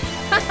wiser.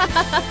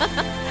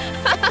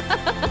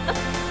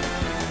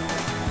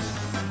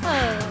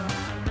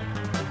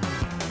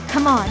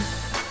 Come on.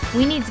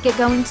 We need to get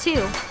going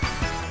too.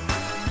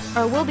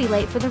 Or we'll be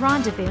late for the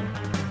rendezvous.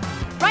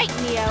 Right,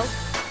 Neo.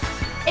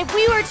 If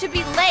we were to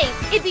be late,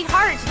 it'd be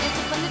harder to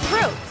discipline the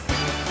troops.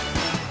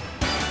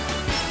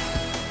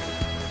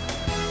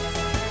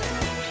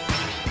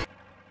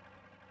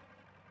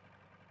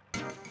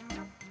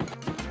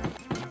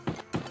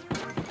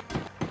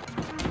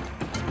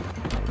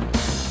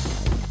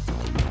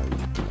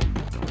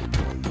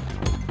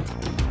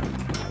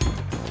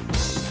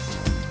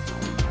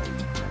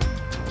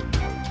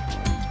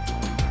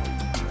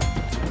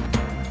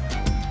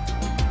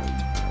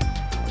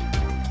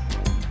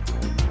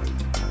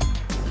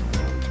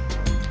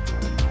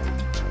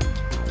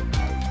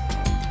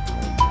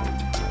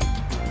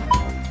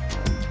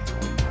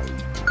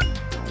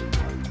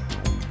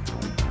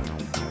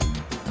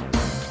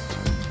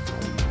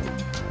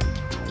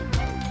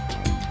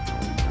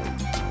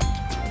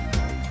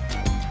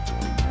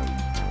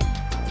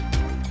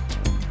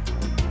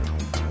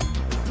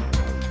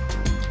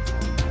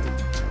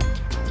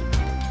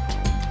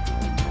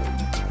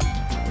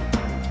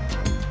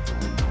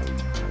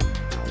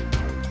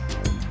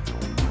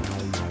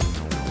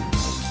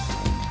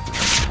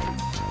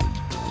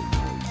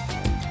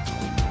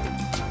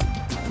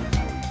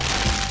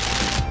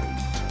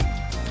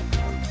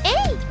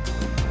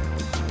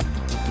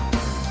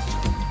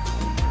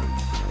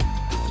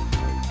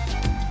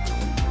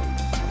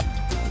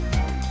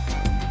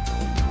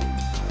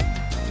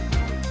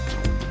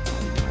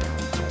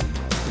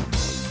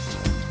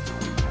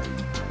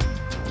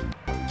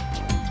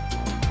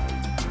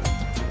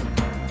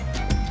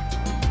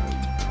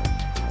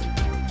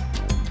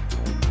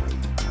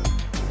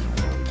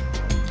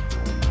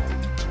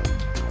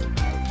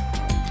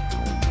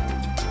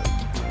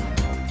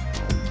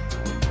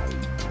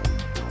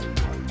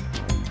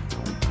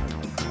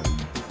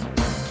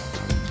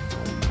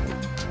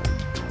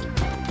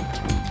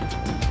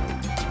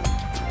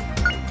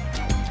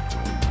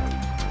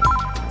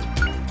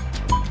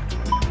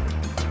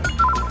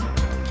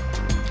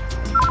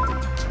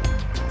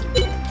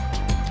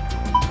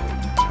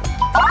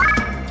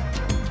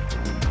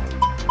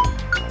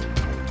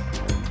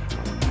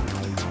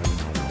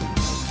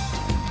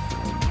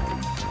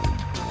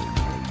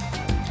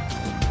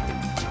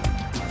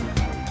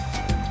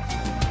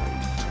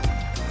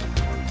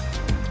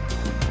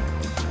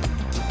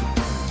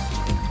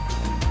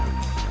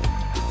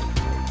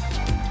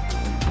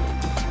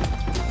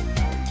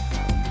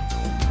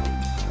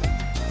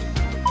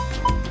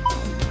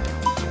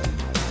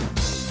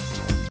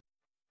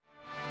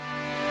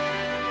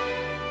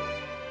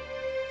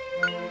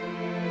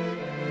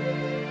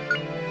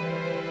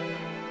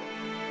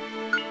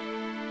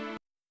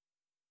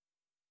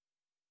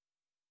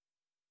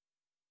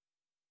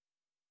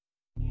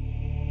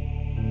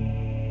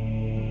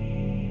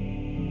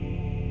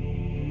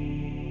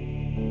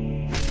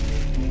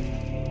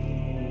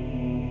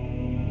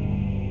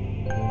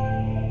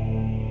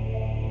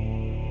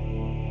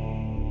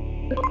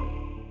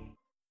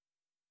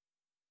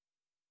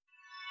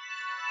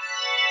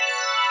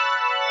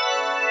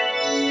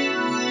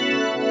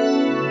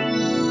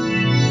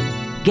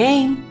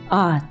 Game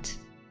Art.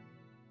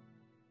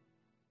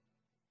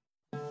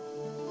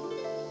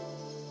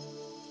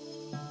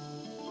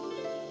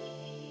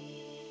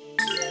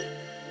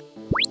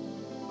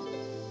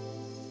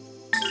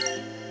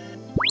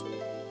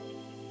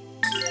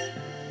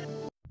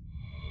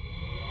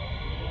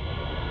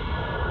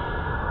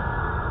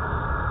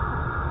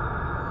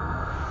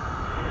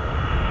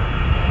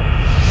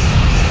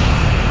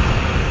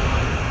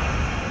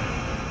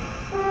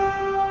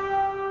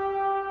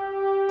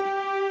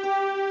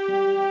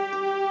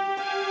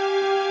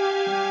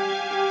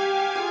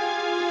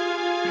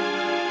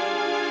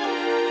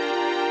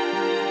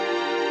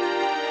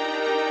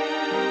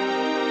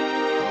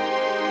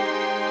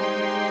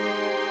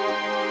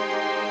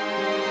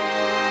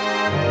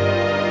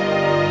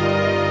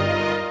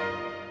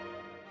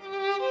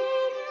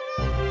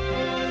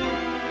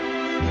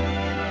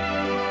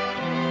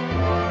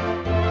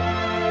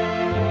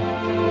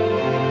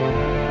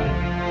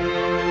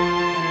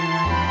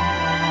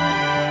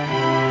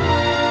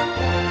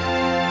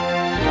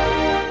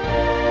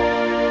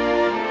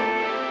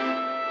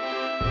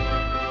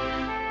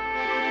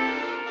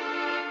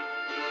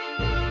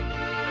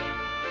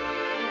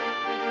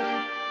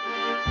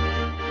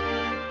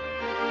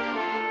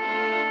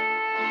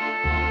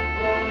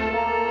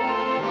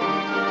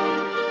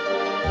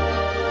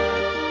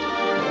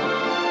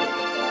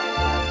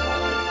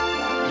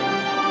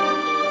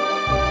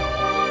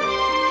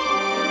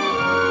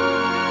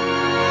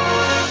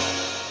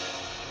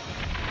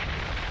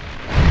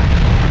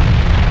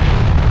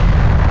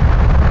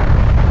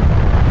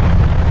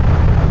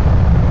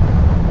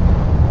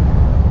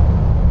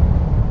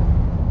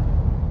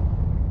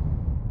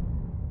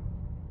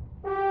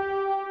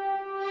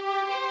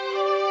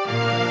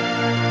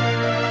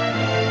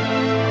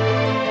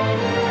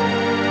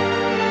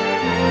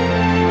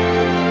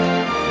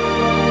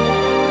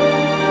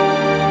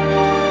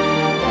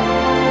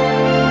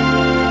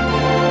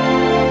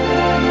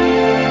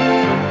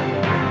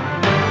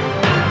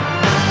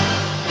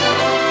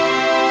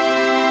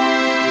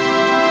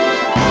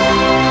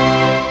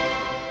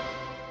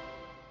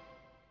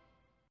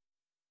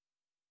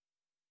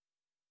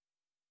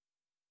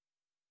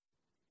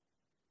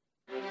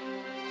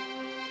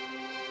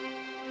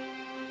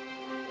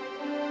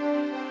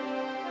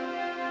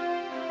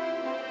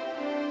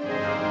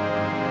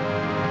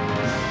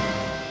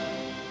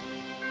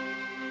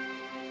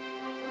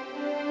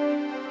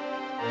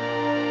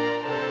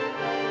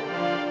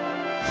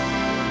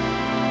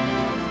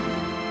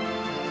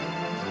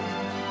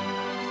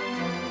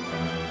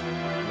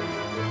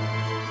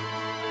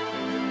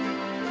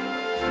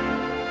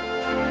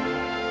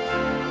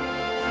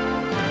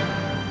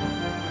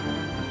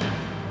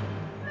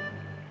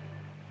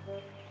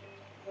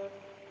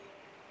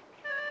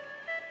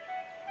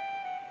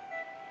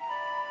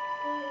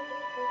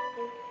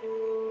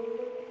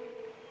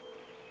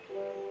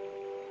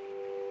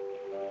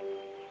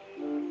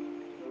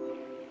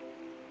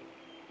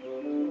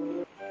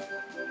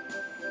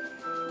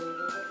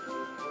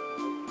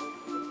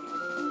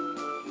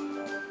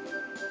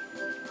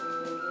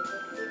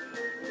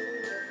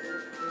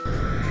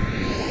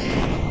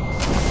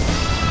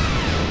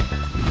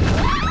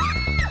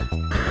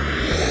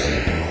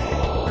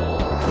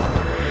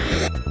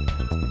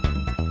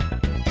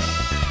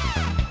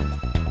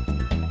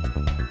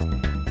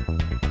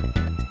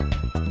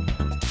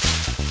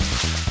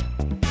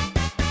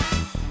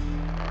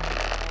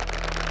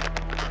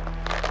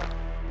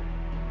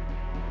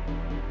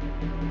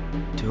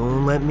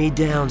 Don't let me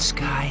down,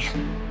 Sky.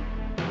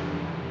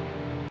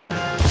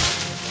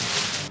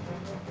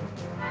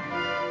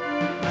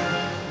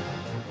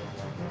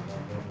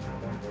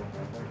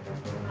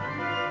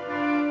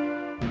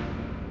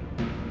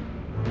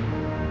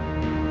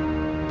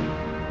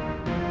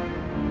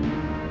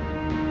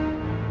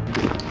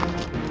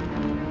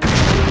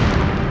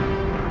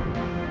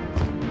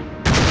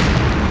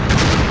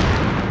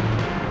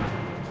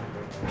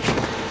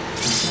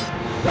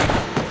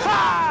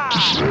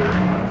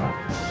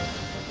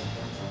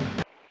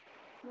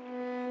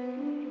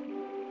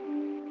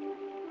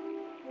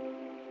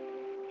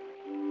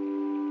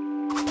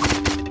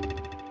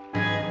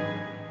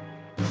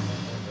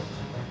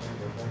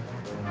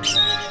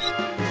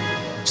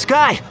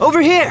 Sky,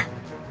 over here!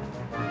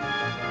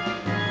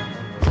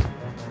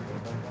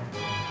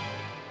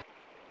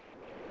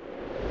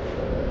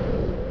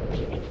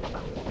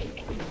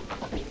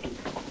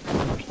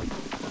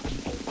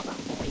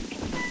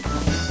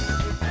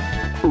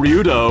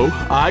 Ryudo,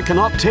 I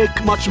cannot take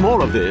much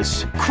more of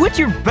this. Quit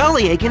your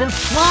belly aching and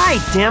fly,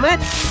 damn it!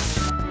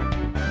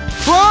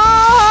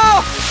 Whoa!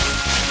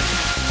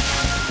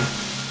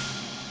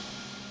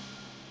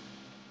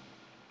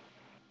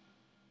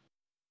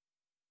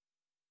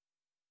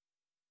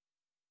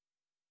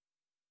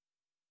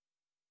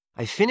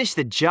 I finished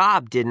the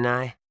job, didn't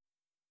I?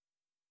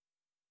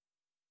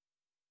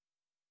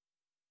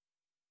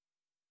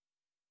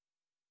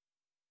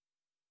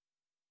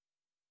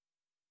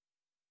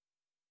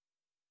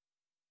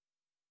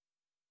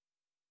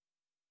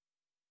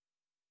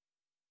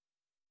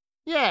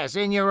 Yes,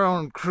 in your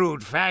own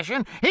crude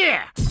fashion.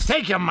 Here,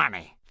 take your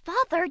money.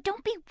 Father,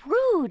 don't be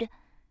rude.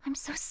 I'm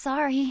so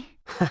sorry.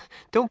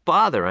 Don't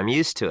bother, I'm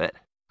used to it.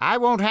 I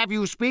won't have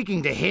you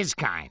speaking to his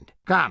kind.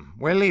 Come,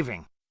 we're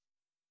leaving.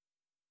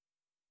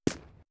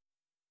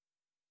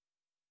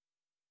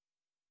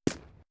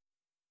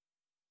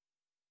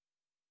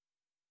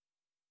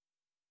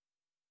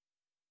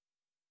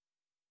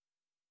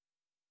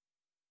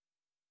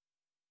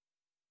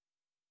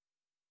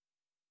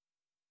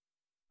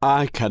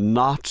 I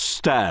cannot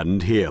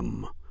stand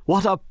him.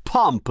 What a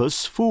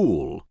pompous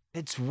fool.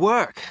 It's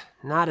work,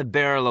 not a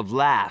barrel of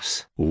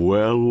laughs.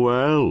 Well,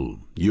 well,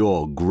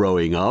 you're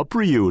growing up,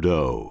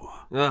 Ryudo.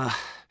 Ugh,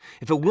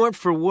 if it weren't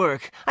for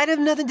work, I'd have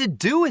nothing to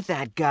do with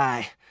that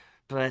guy.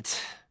 But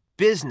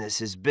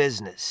business is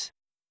business.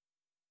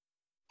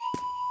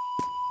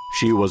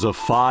 She was a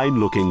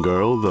fine-looking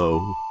girl,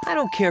 though. I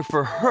don't care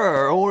for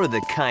her or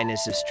the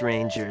kindness of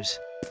strangers.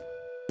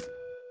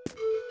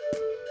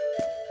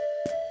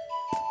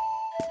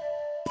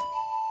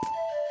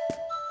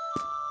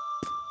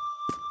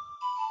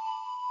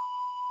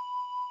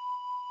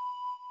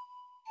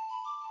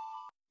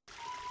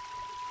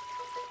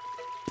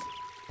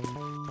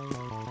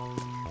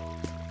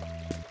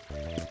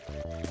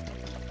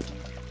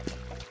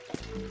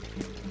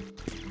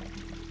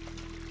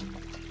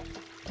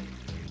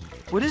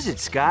 What is it,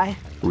 Sky?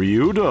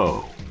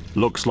 Ryudo,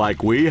 looks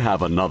like we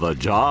have another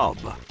job.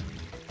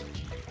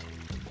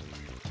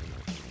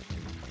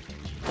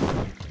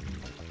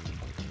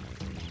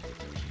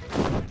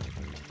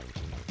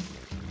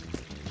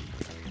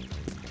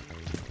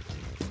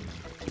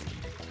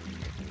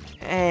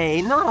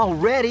 Hey, not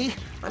already.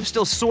 I'm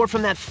still sore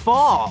from that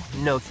fall.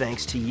 No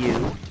thanks to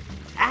you.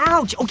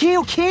 Ouch!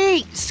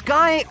 Okay.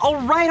 Sky,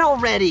 all right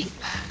already.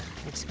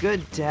 It's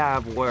good to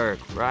have work,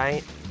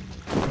 right?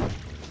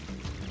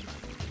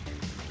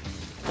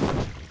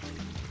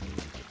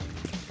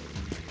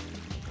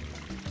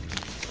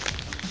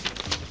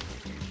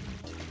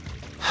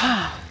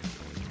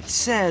 It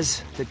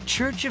says the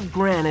Church of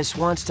Granis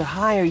wants to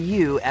hire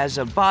you as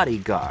a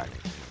bodyguard.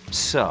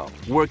 So,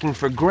 working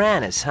for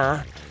Granis,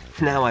 huh?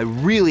 Now I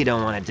really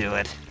don't want to do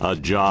it. A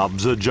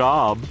job's a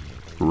job,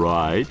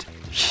 right?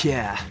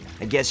 Yeah,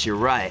 I guess you're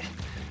right.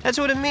 That's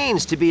what it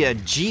means to be a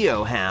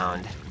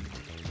geohound.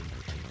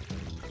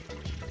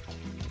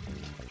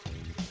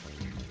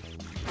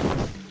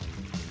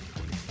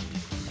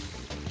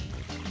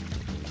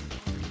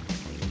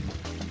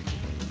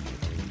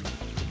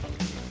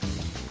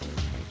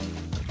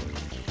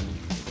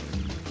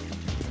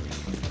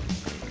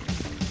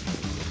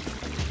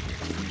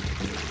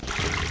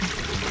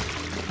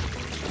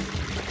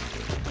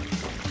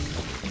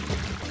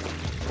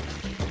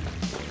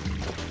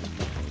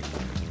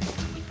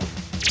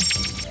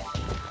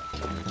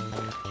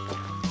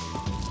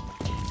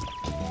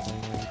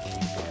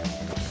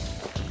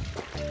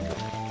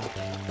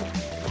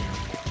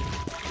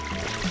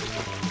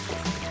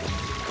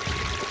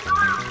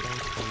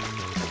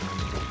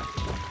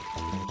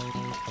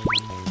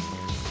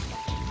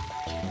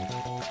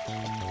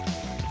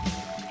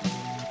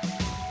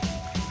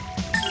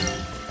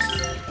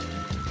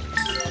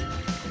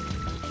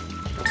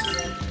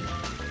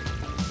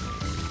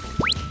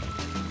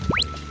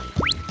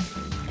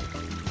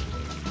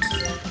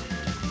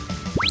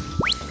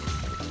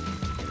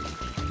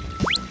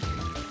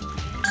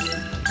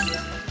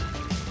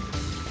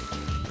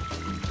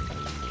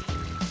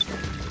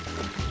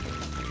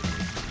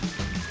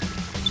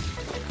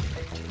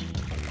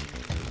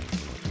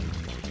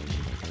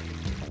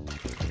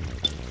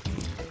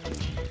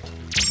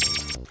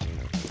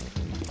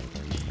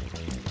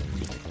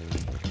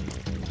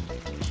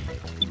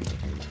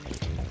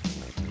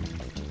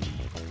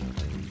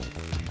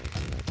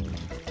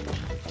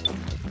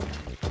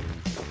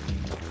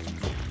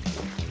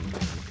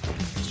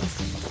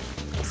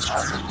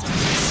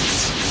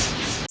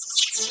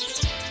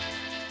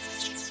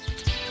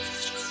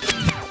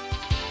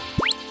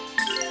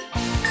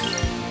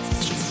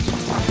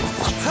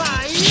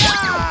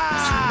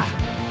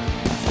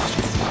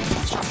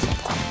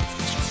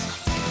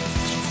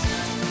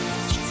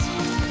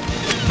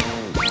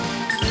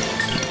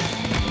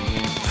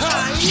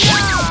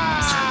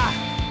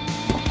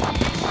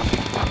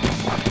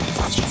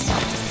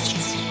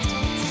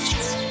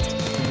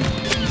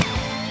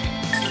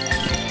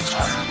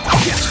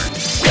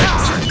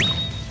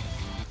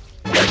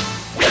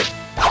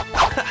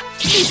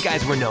 These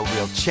guys were no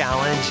real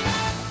challenge.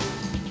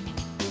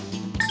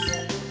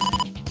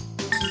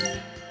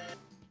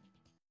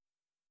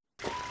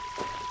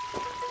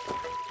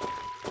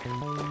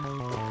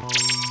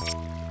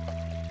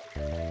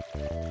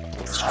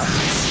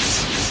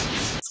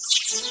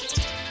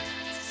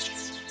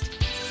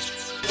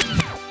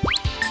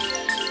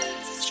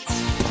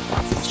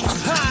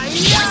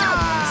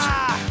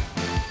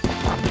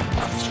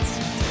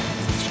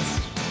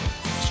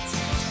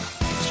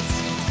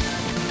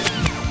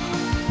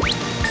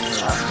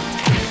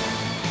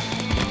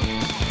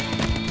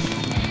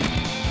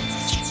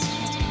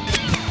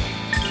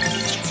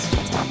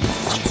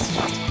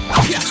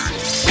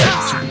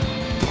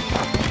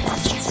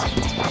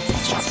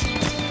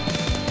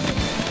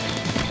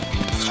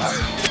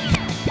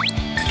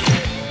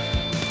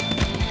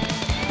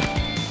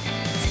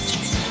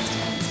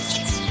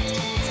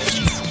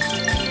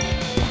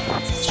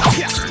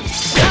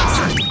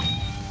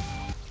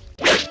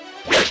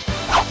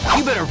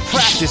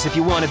 this if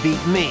you want to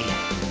beat me.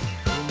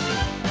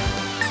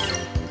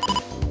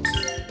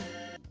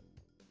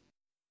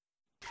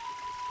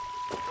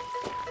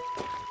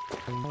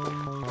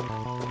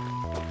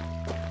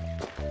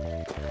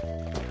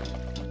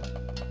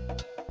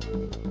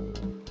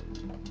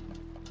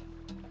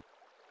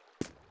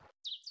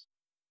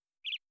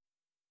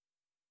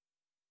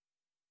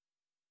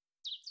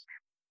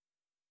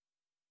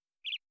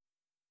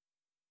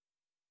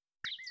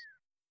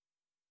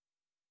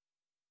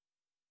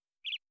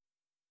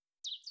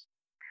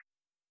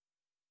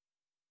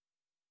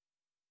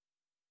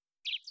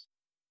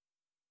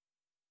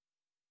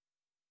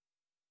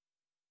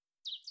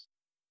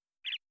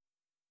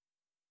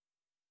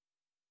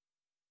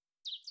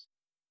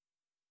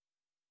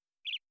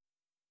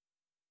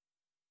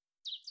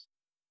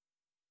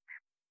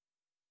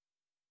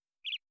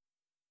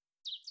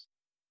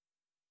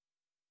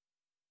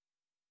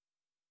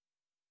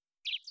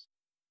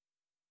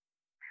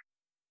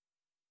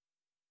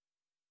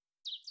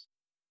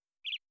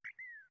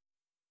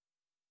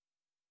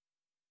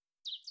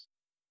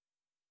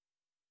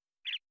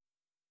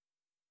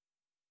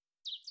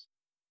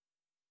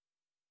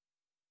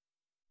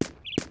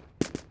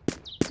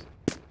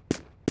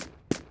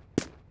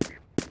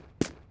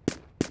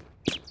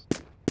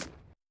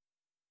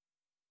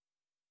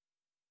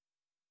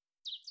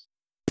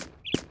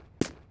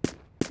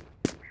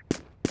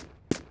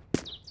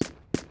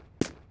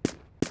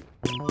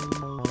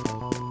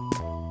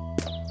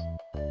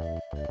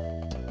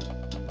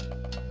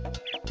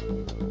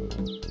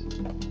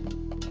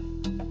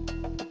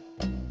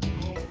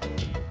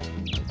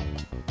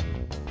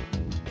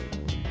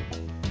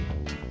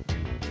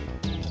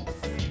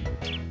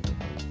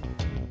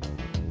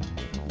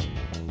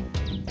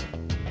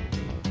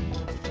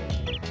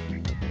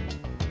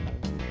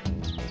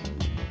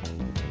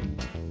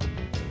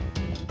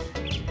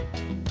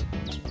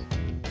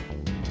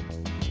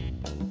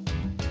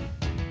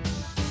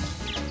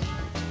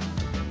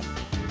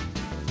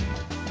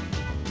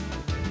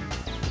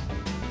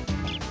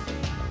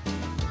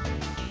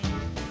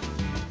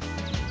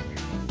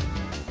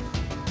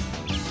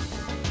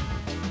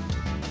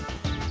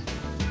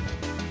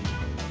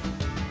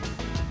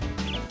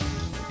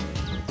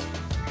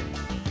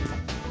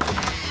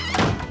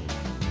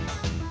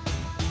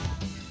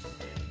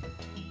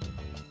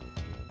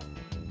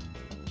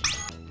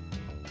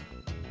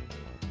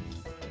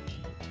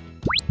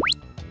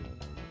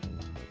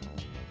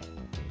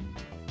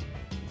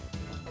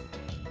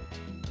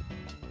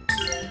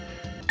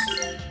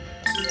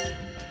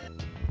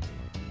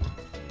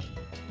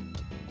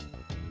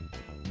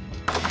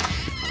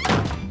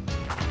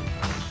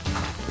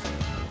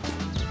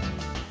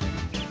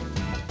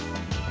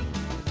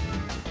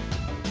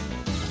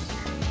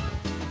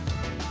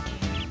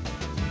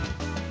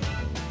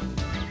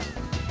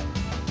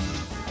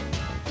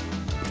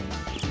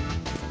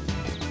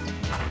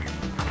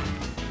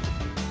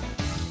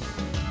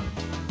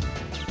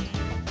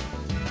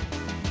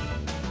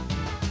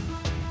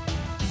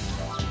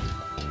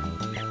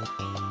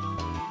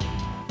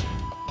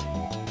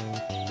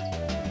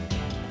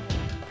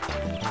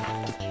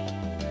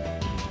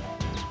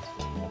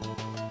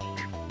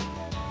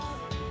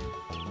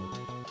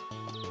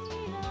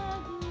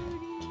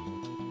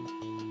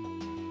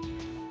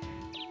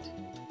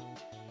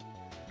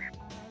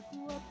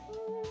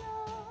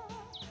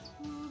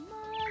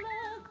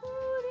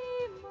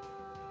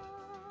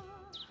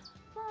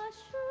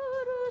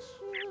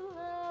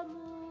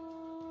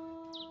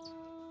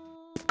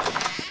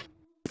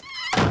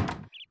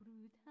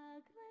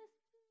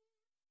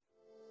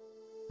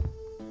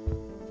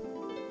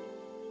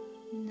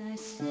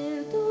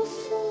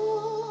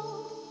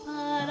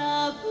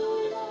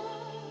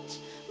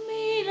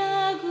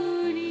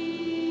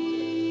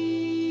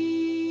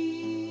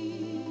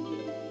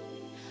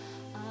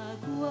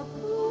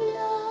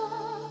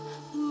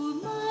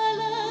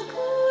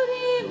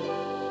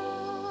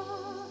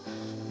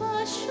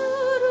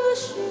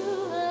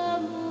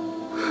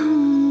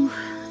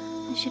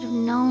 Should have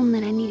known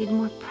that I needed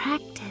more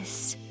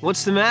practice.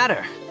 What's the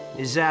matter?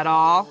 Is that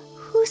all?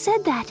 Who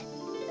said that?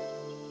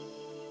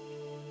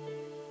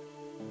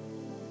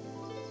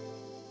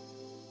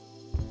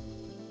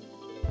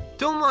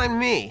 Don't mind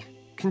me.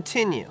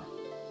 Continue.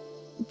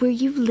 Were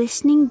you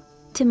listening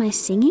to my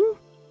singing?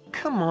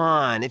 Come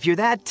on, if you're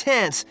that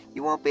tense,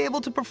 you won't be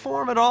able to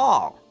perform at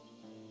all.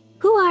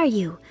 Who are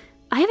you?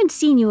 I haven't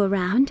seen you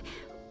around.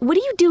 What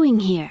are you doing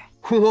here?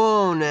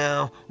 Whoa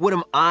now, what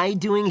am I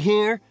doing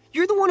here?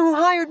 You're the one who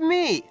hired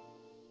me.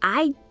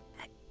 I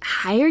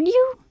hired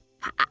you?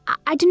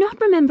 I do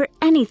not remember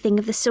anything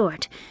of the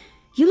sort.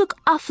 You look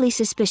awfully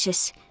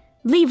suspicious.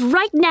 Leave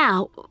right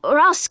now, or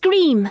I'll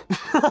scream.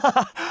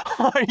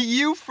 Are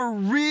you for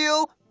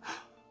real?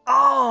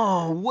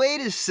 Oh, wait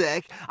a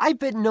sec. I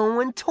bet no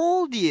one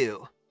told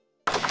you.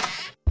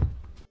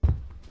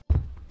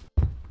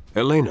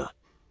 Elena,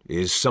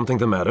 is something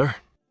the matter?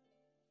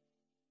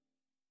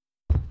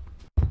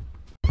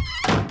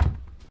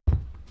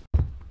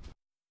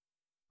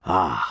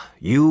 Ah,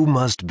 you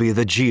must be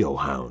the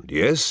Geohound,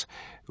 yes?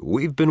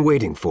 We've been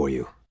waiting for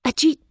you. A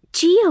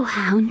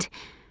geohound?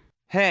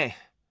 Hey,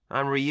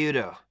 I'm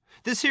Ryudo.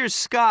 This here's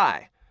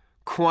Sky.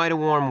 Quite a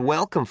warm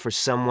welcome for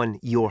someone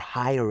you're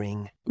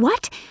hiring.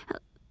 What?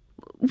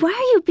 Why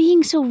are you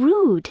being so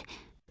rude?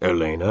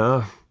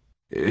 Elena,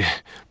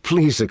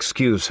 please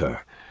excuse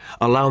her.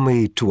 Allow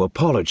me to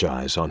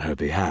apologize on her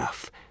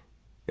behalf.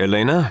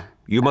 Elena,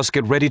 you must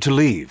get ready to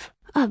leave.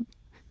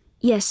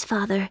 Yes,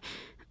 Father.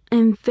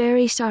 I'm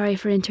very sorry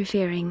for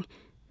interfering.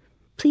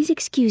 Please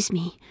excuse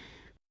me.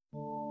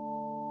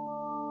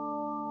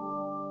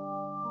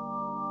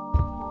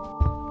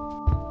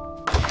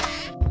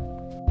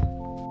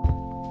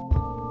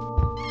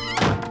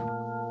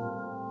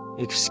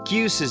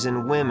 Excuses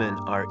in women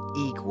are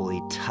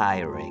equally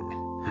tiring.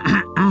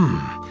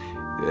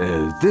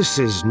 This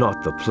is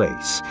not the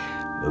place.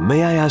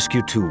 May I ask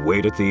you to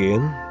wait at the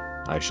inn?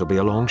 I shall be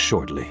along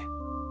shortly.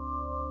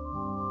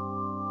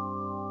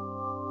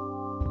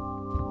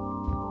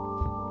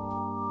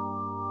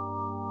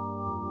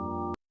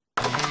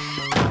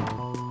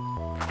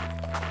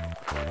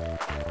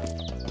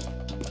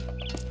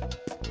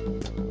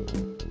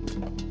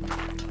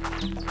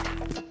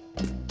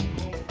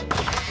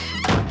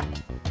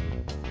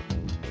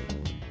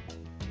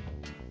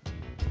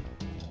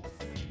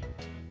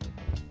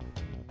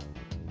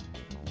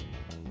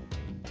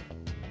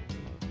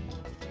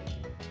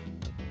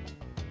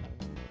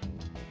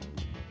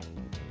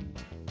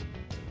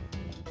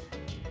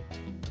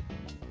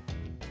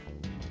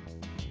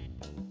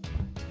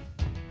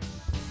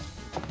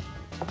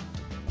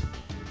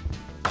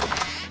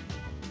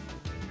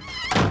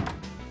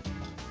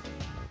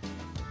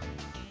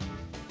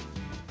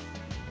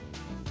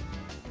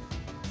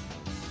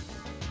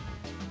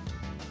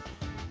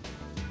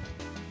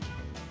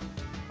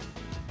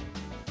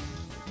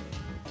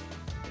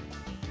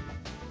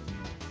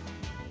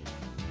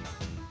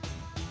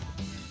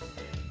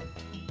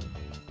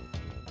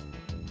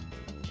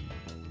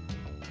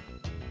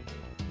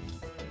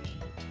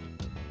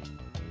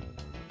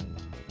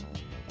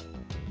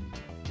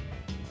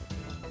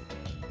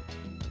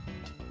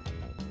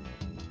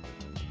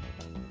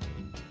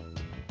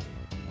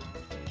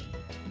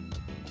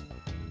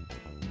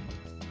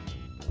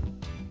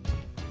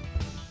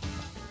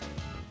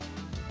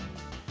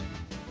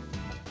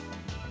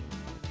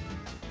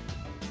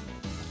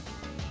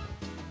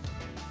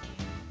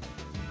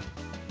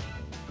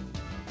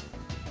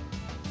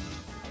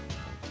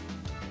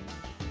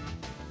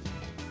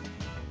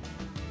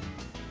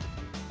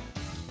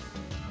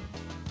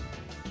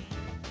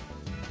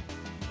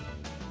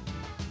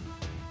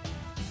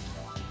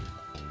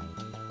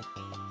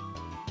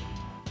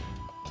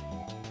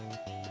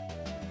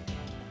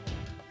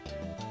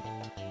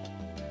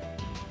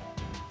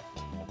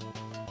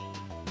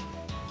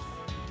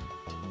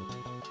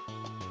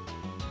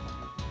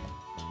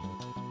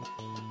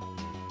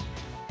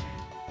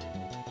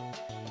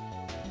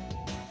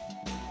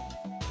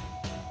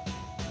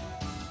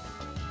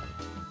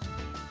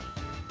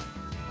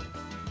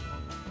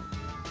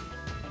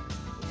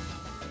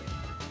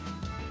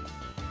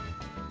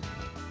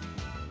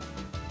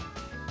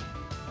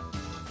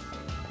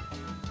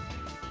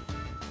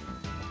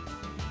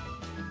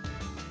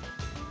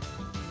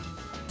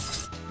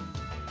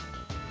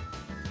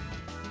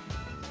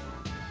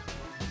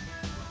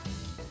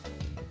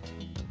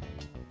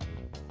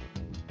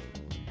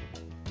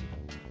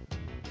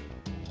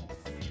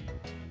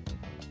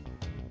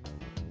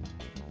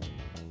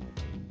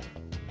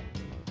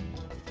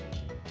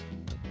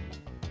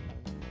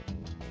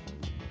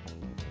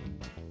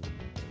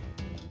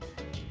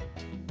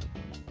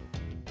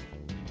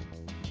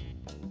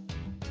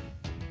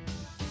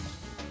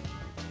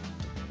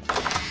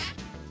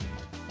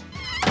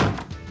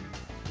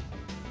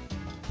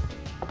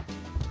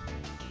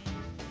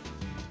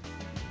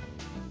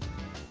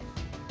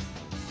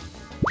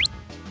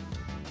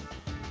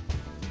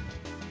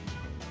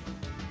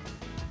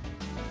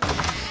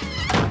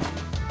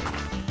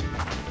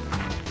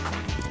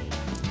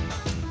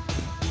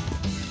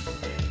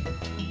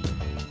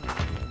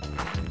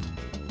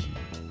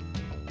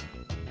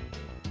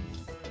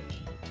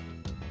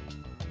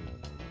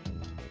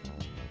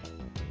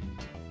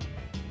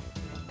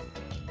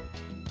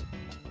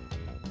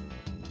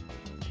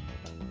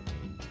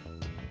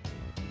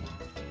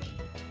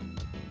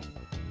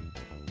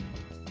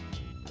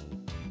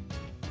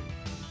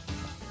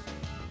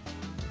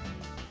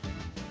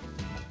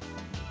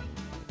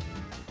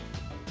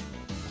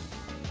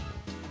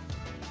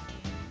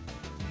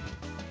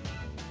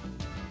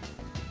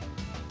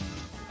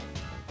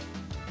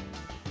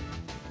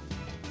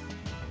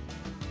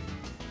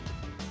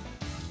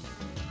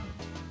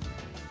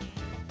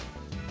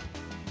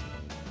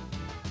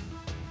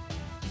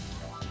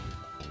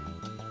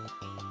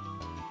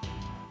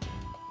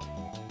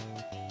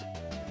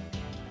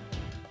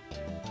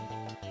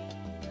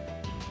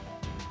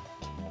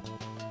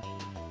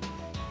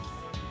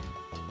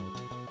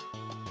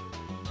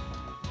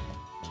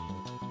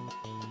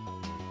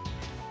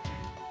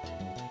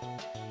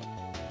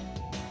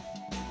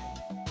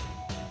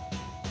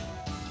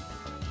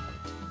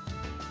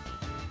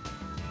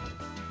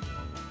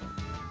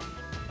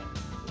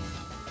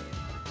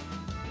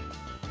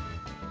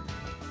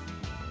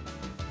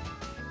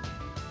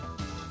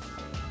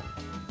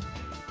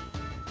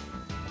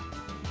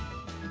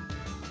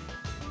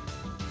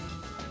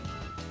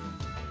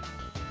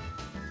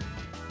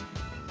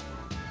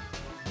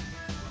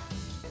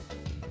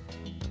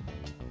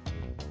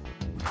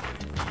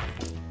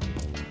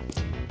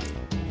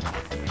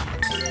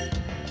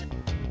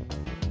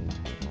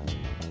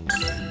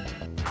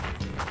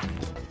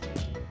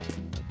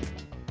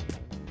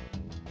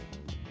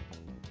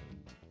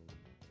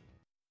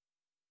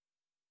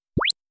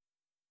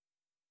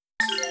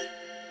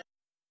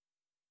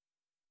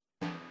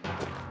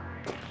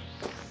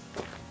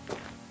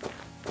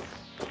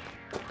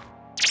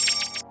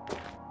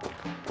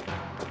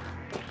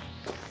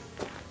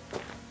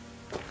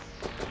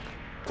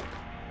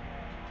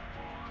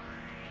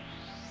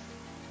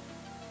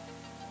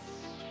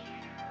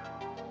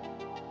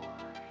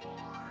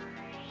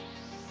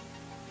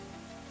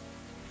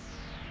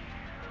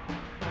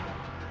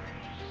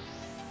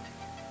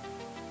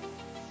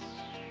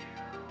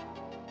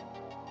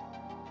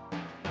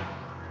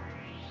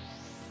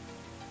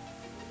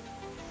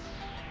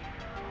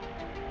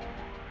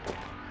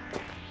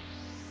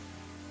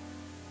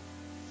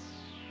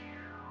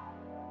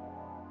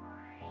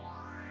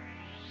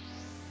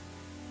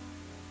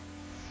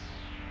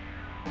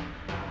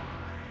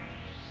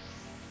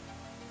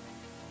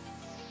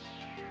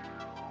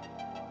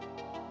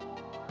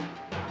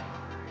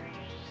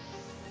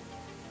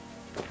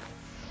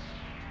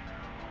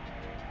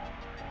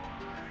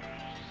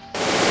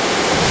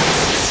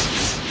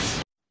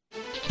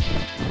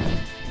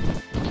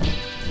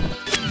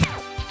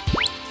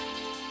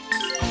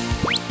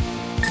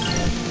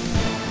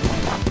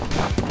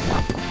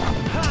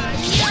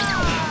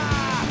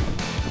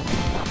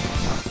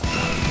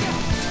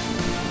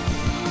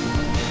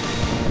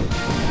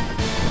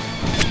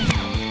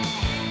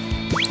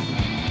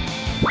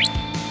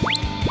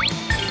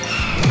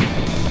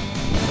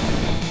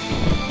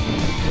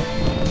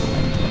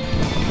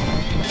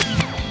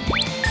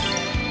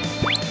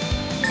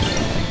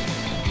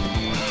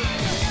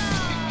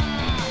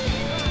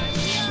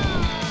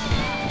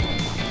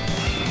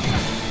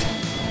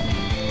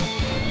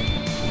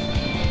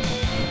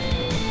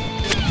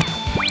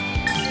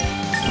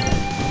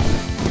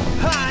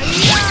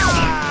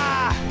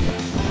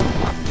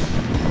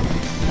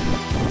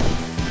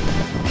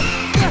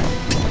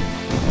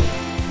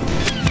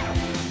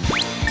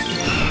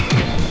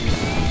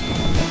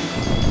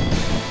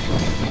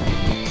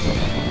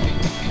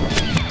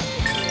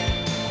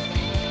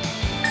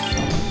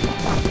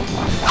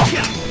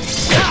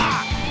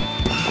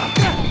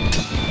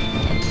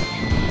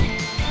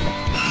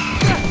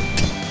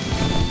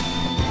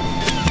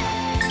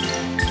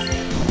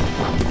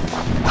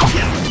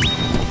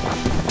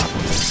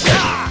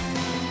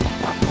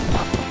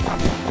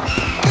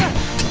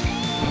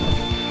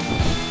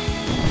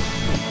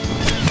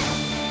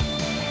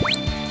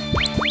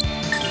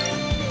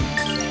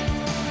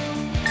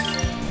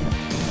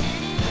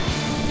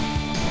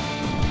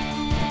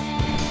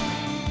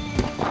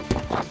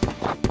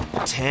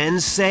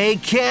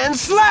 Tensei can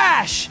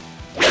slash!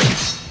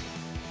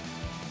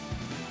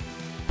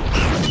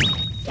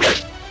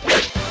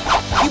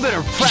 You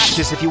better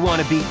practice if you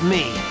want to beat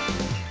me.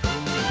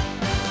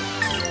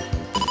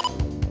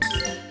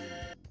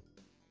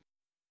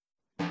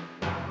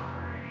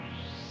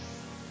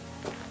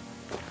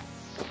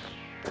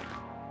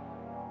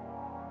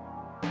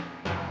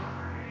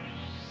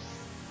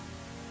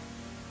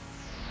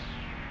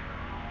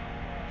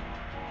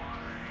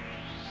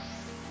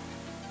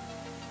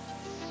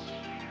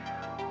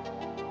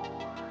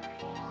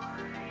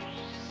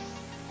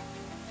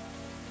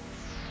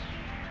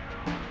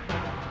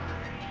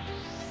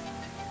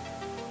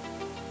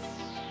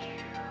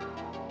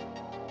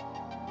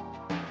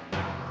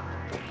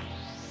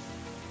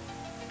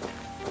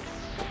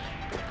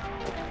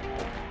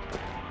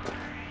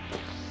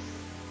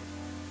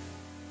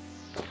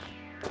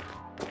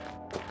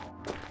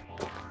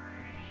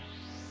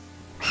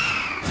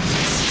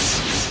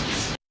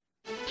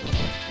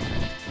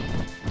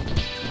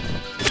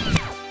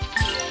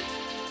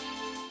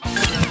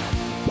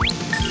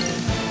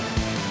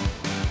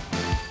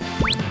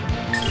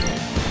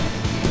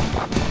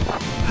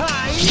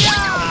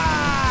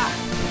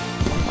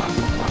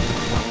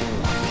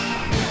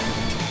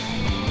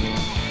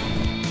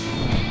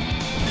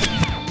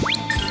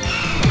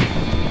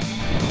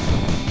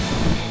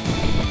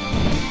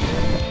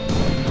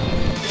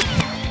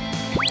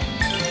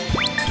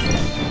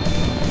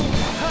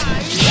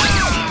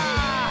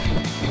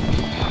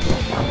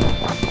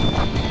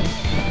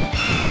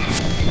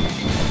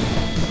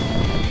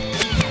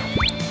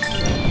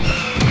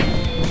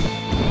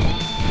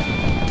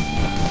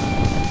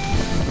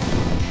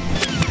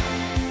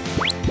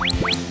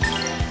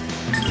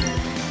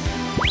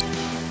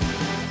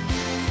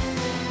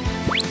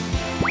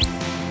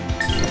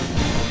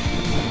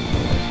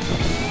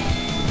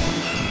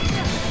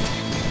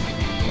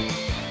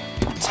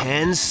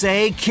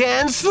 Tensei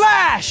can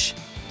slash!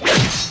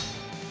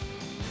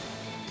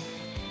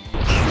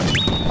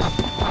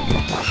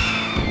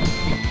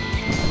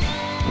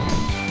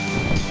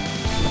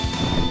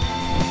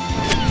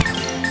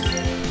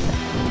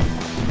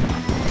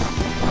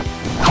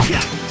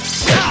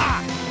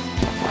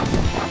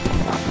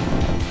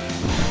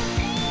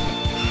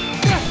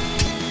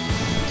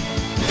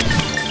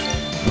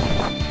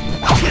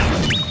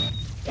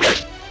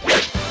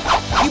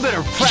 You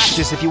better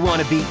practice if you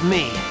want to beat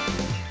me.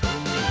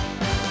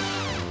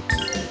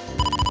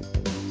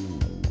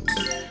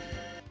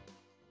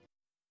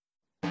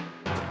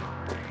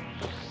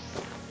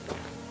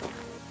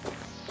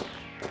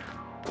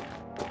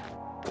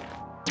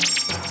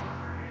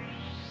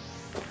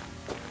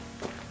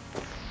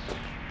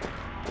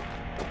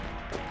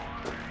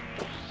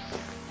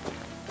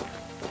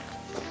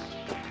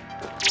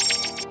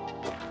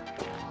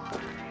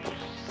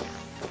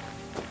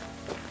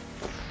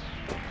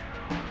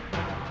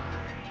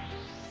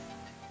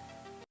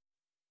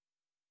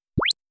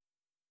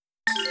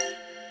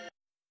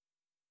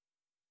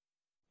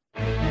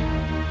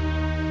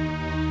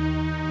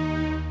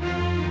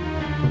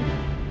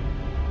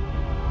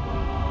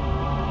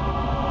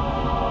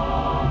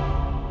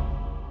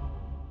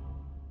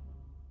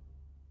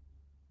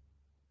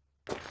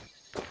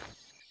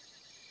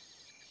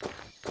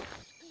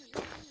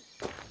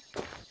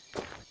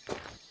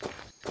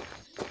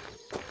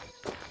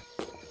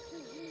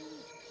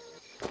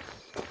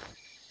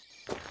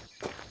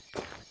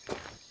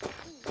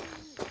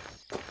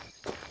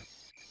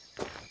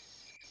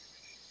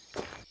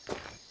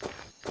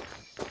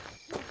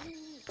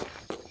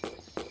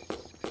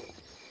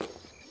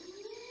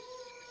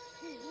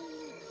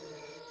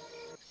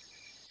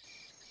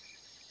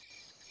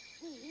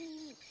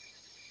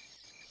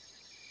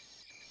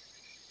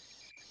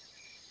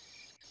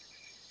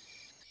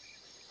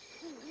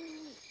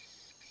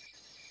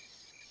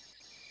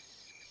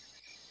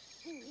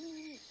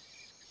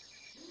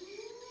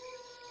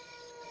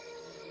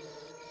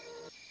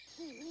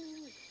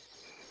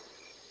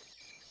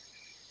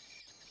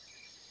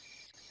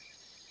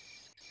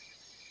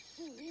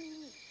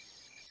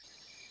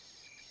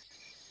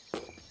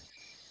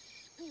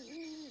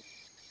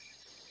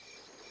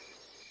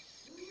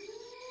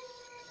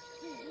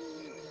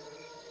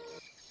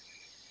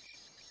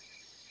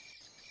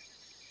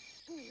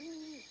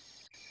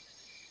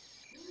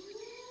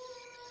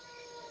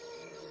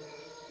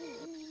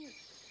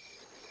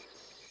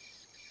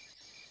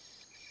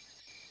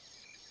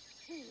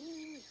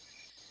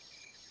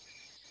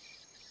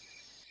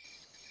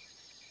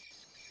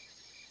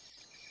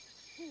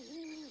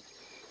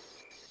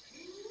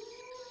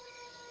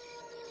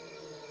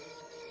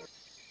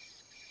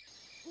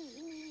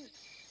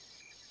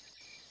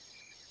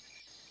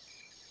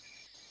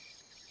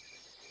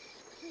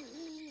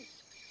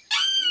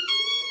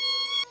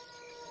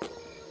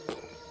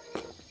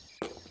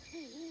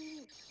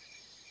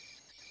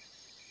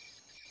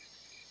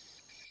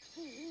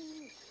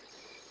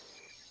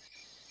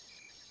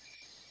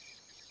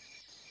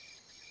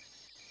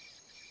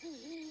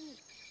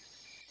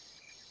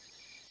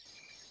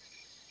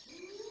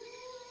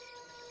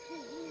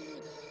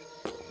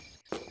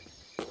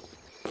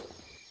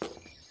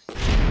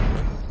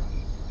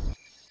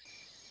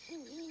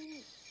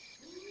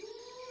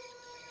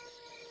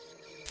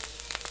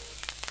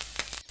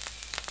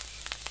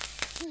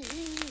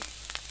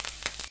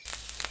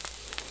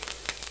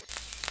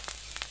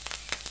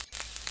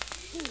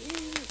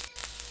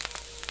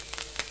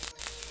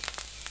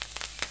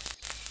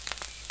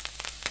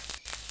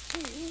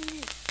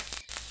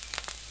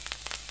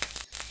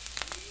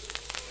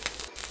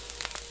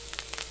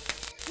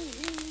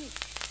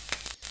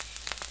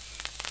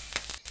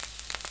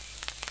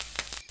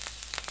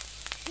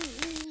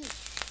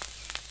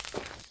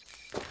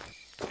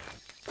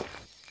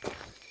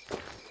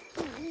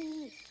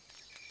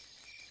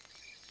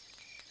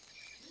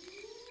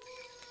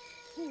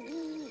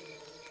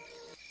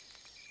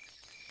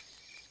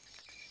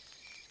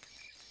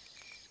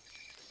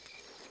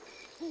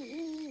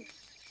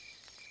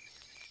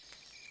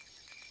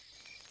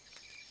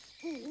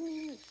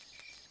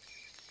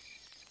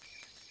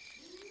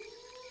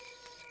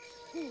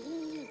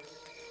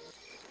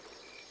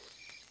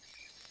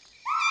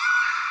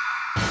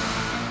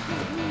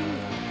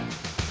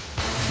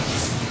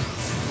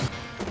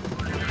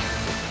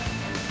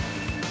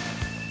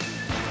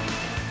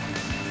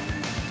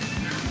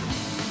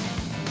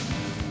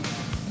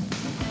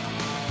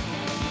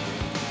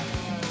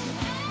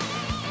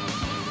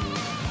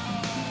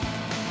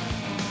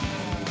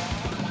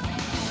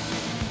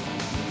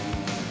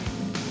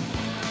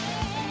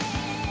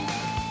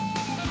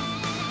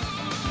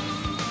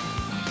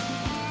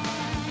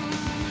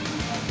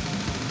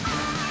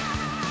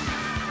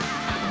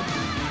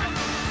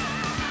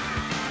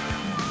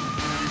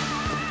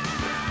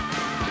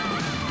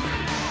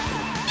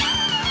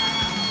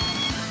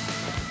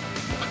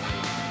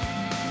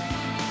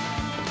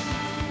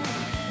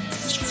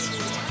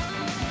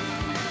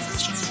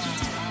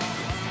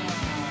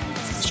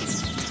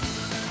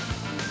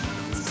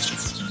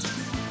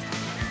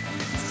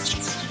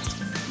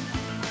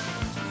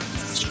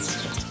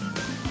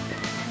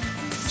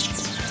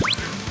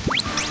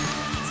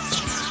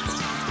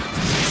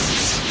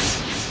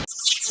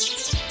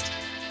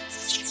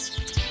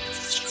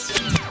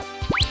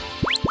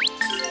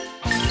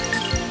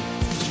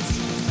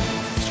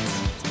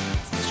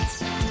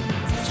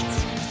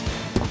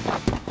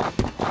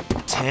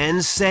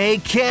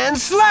 Tensei can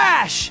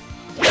slash!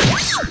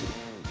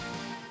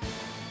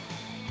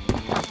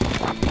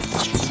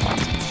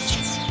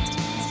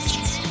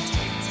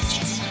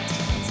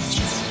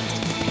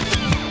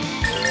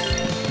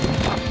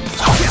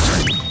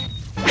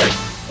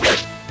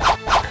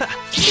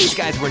 These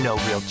guys were no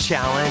real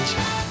challenge.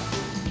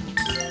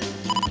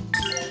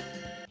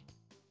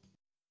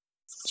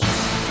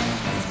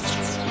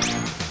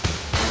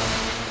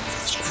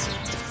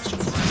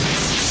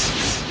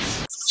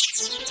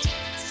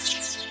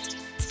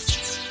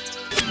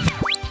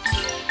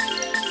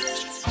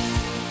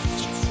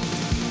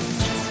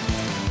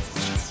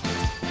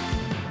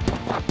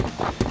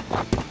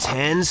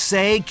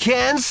 Tensei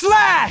can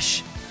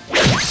slash!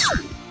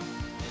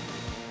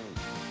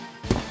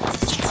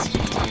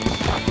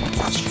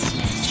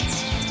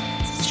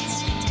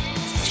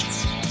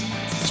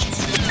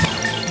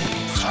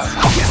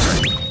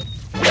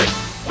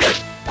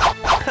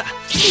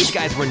 These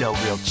guys were no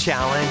real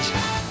challenge.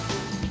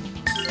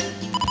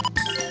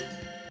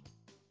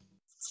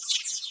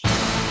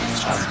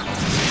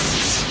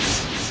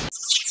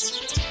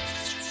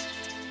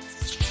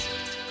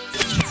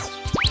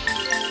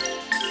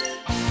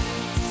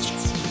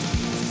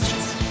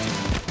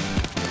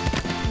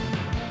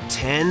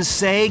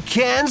 Tensei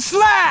can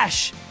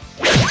slash!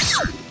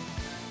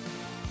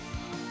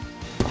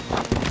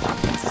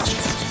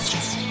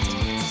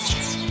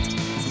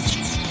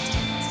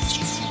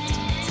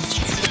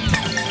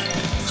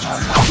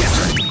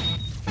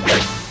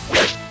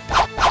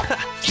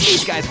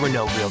 These guys were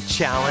no real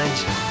challenge.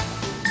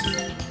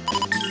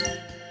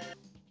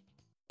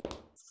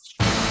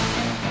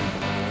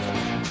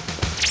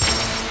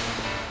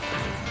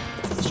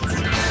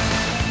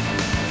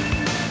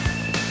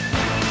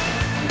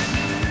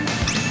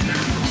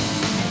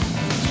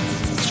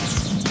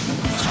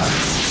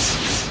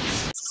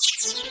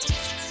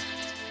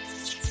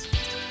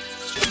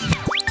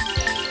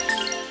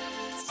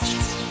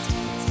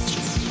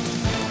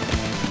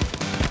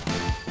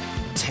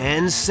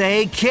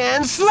 Tensei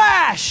can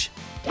slash!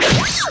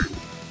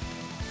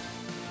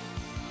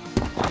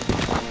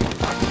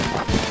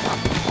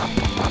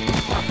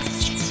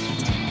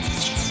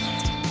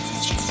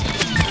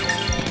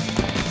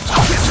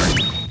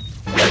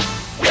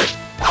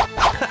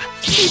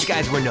 These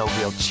guys were no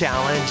real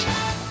challenge.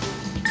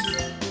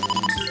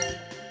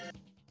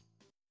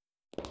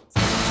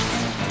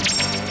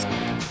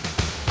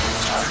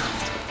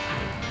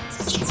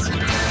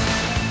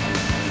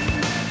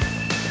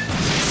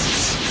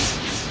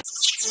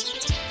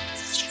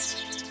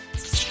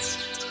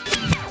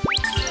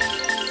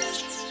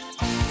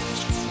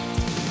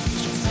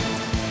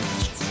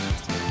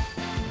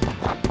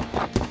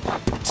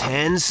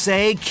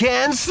 Tensei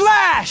can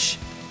slash!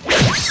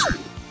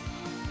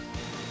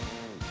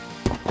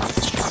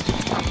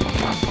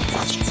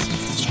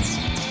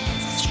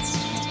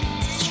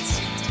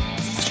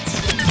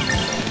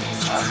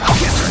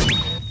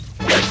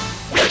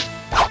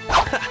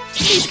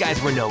 These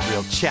guys were no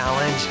real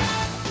challenge.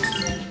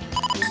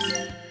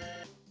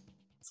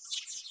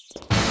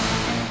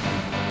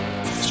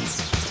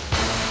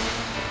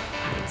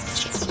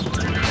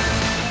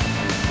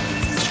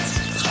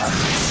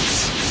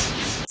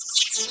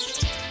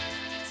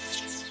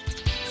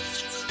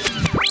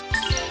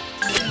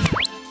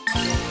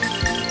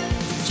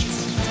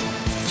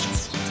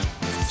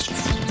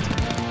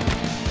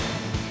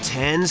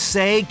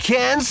 Tensei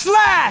can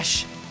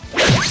slash!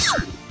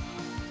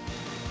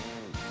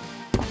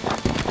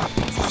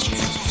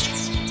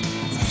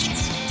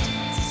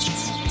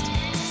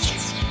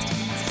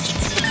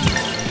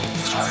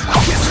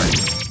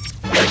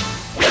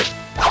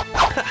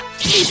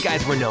 These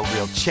guys were no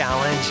real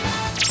challenge.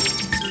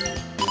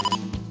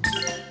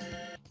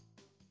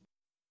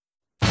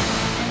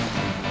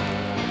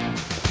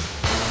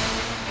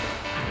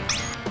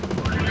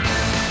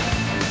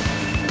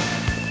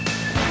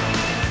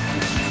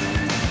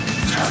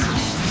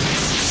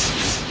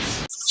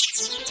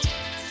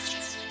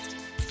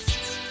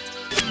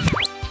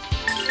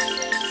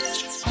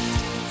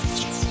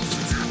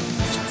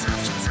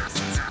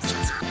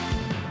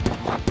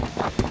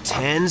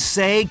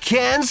 Tensei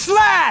can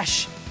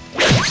slash!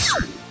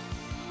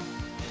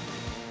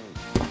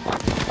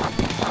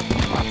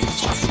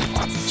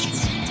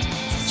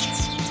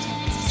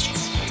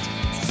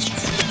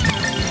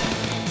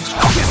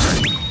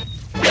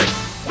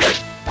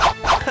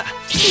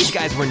 These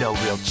guys were no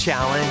real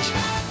challenge.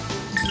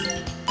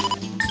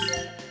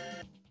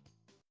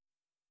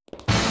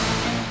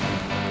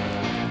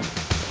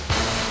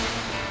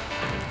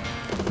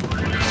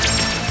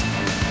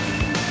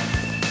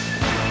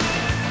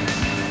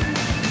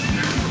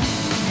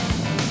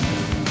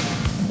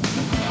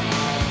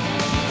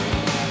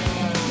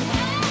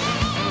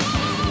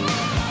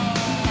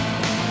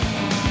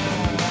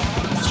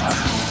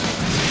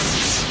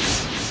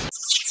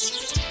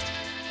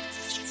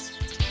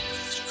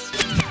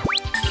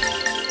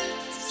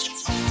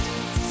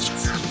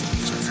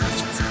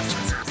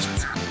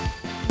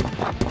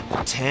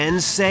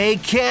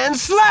 Tensei can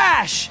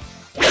slash!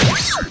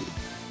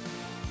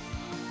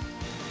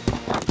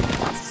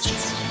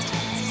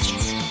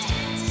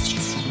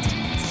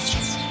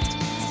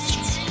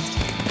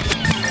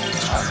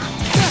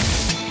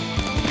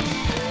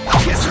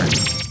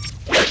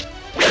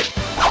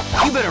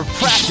 You better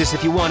practice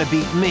if you want to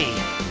beat me.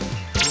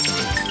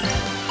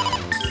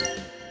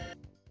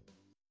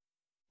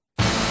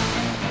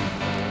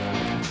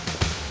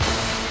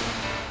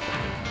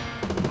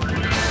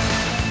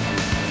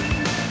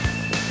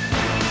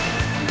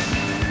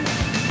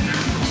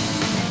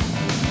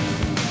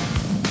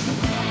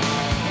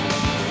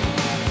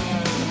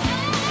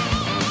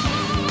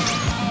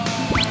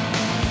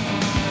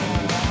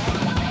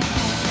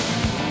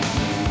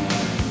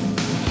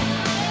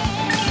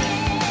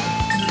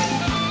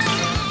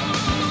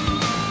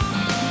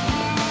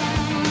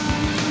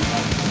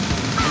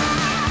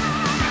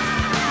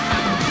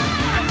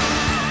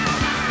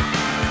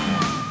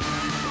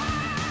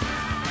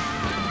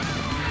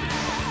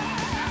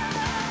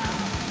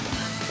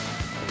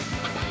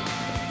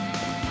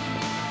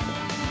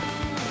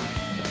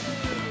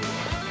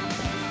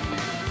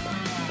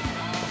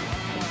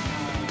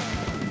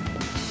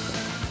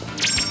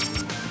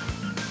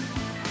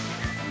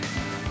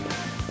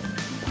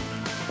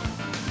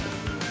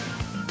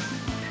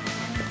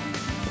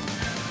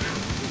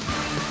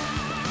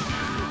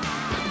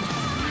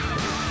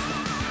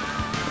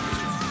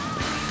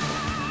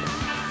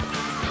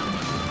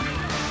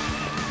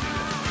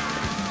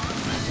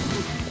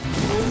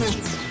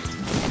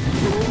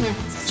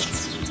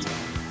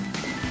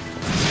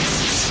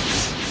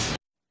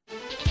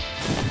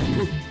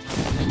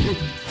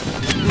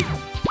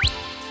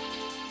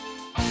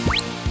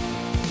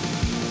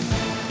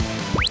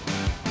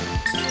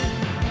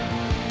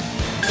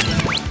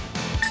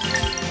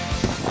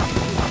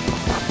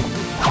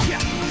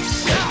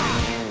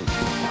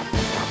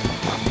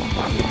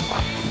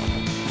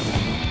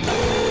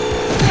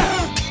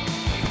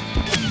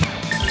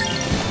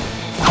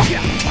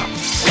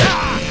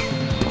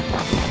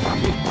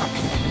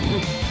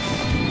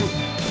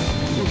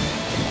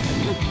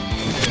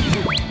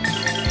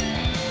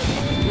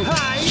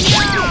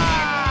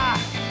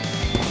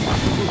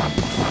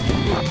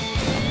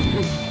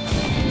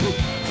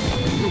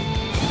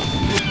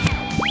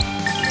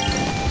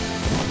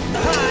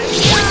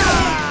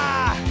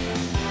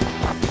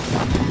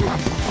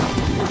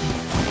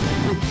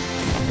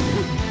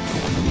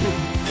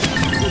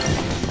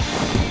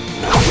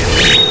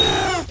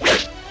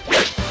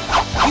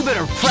 You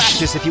better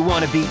practice if you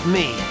want to beat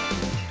me.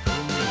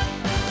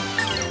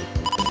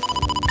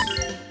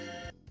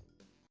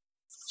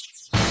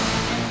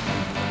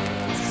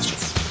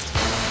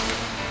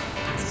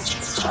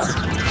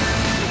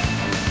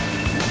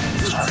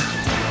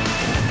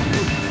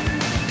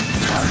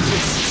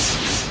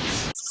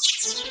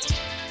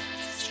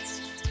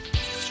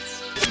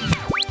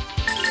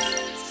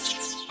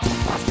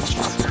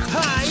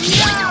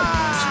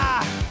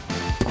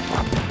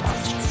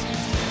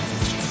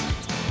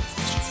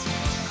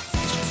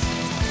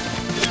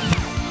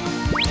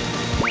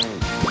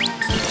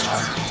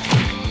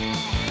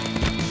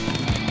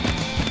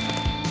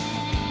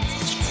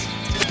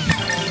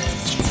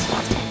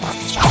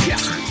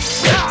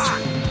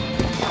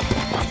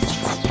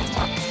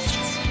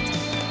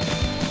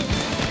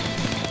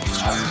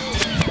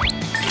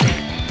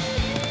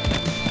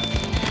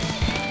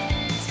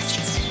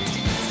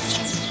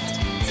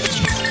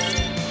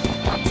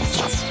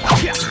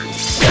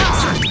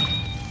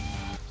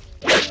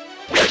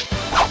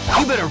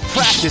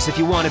 practice if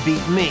you want to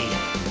beat me.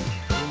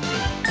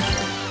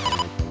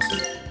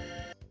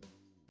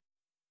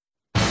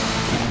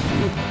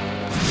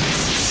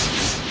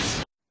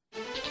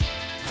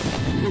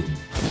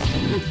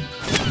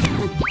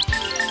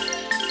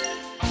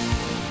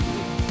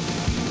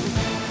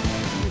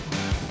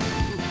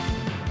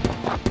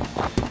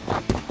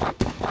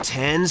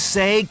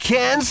 Tensei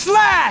can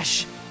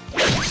slash!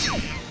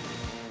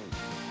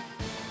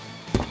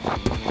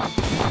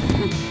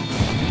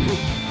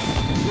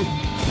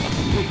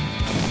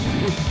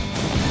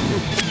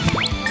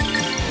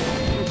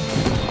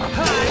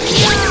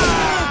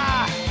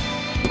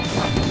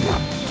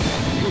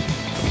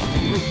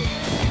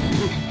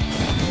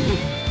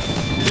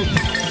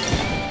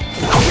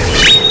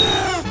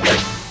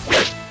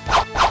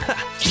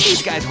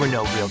 These guys were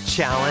no real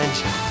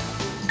challenge.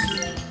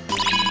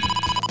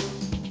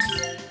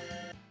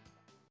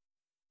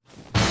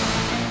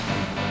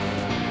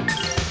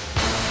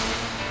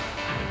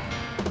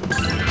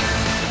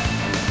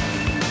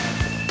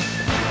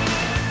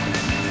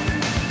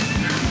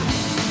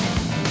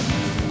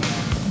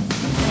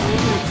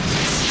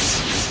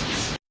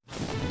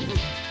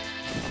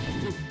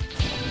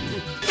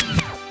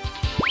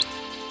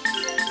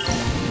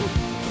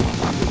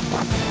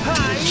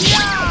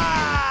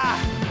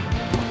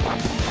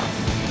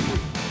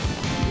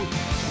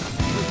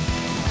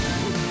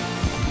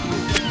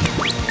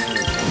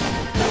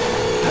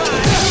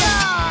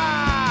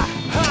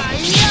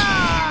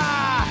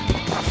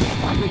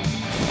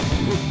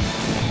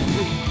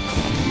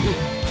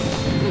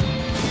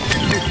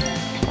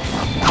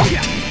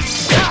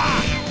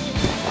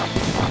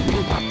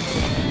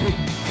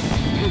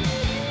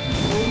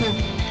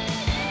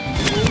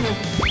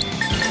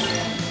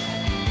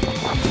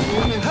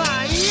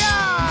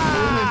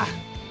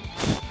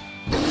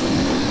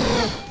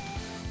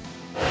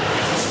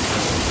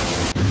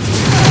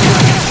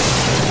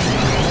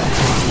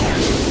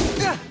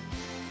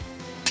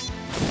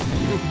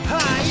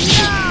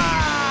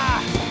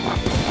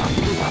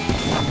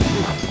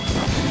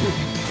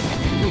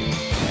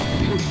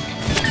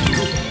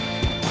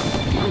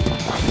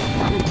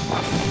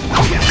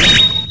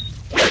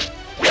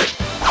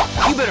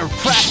 You better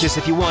practice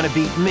if you want to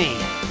beat me.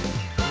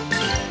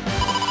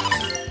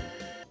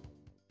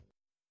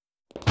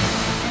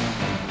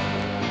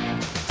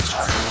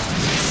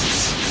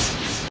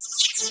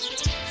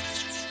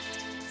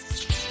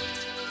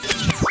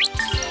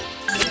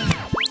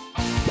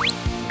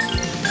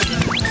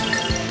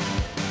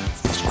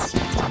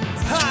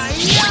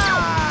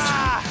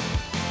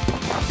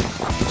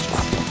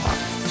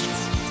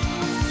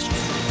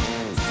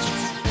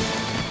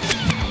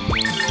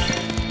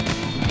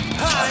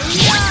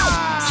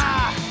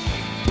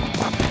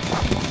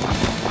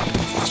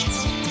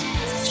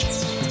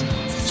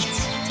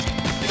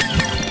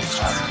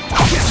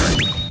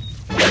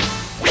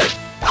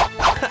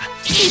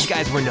 These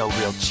guys were no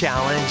real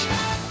challenge.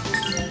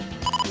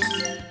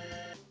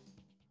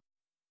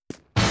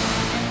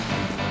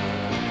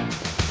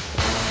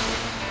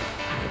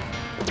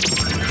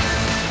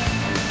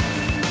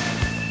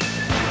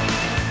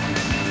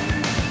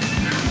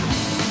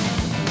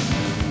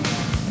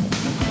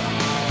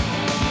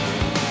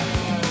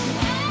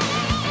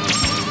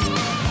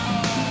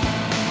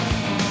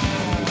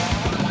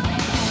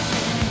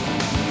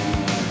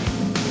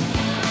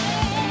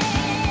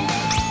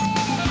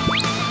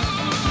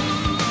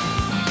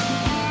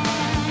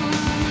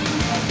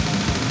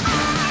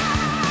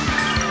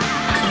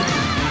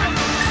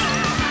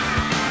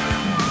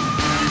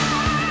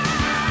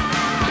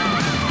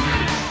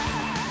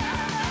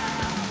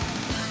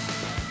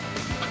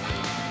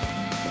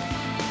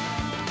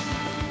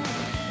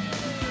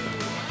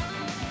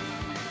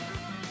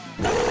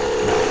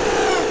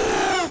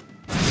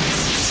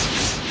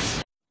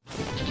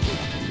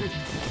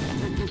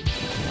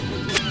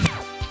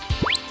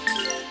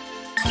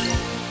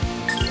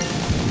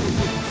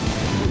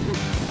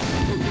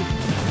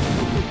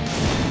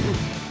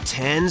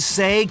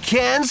 Tensei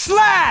can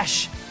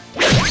slash!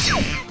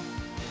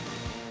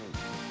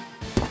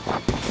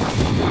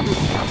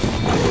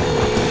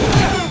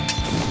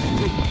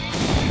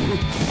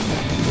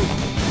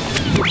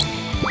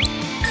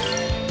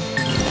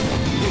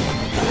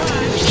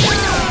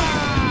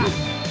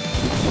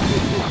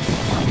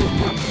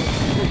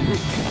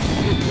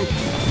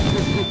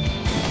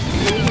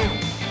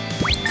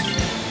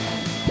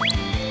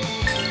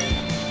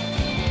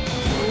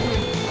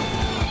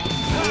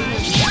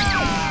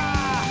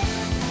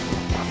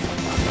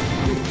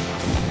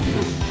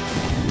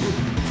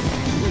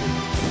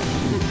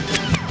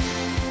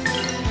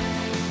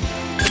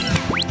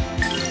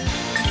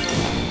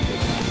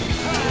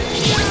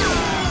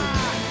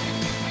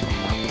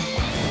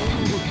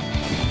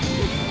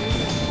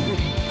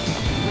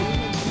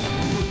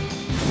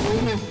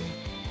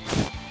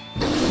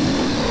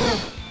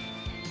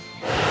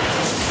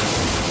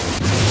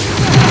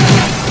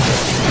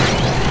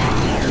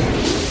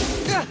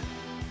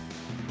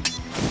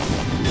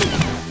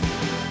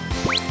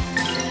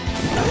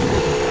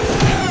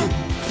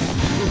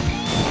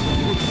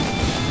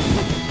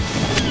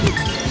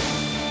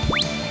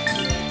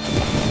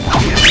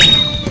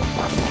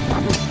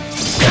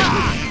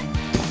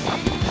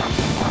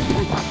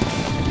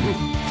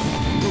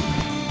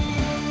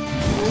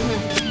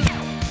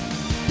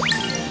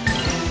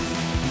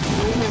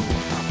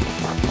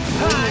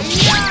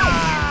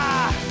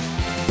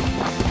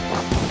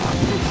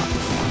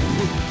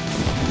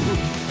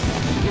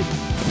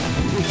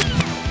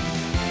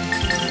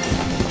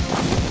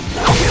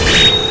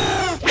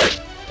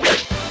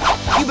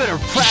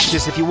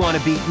 practice if you want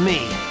to beat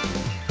me.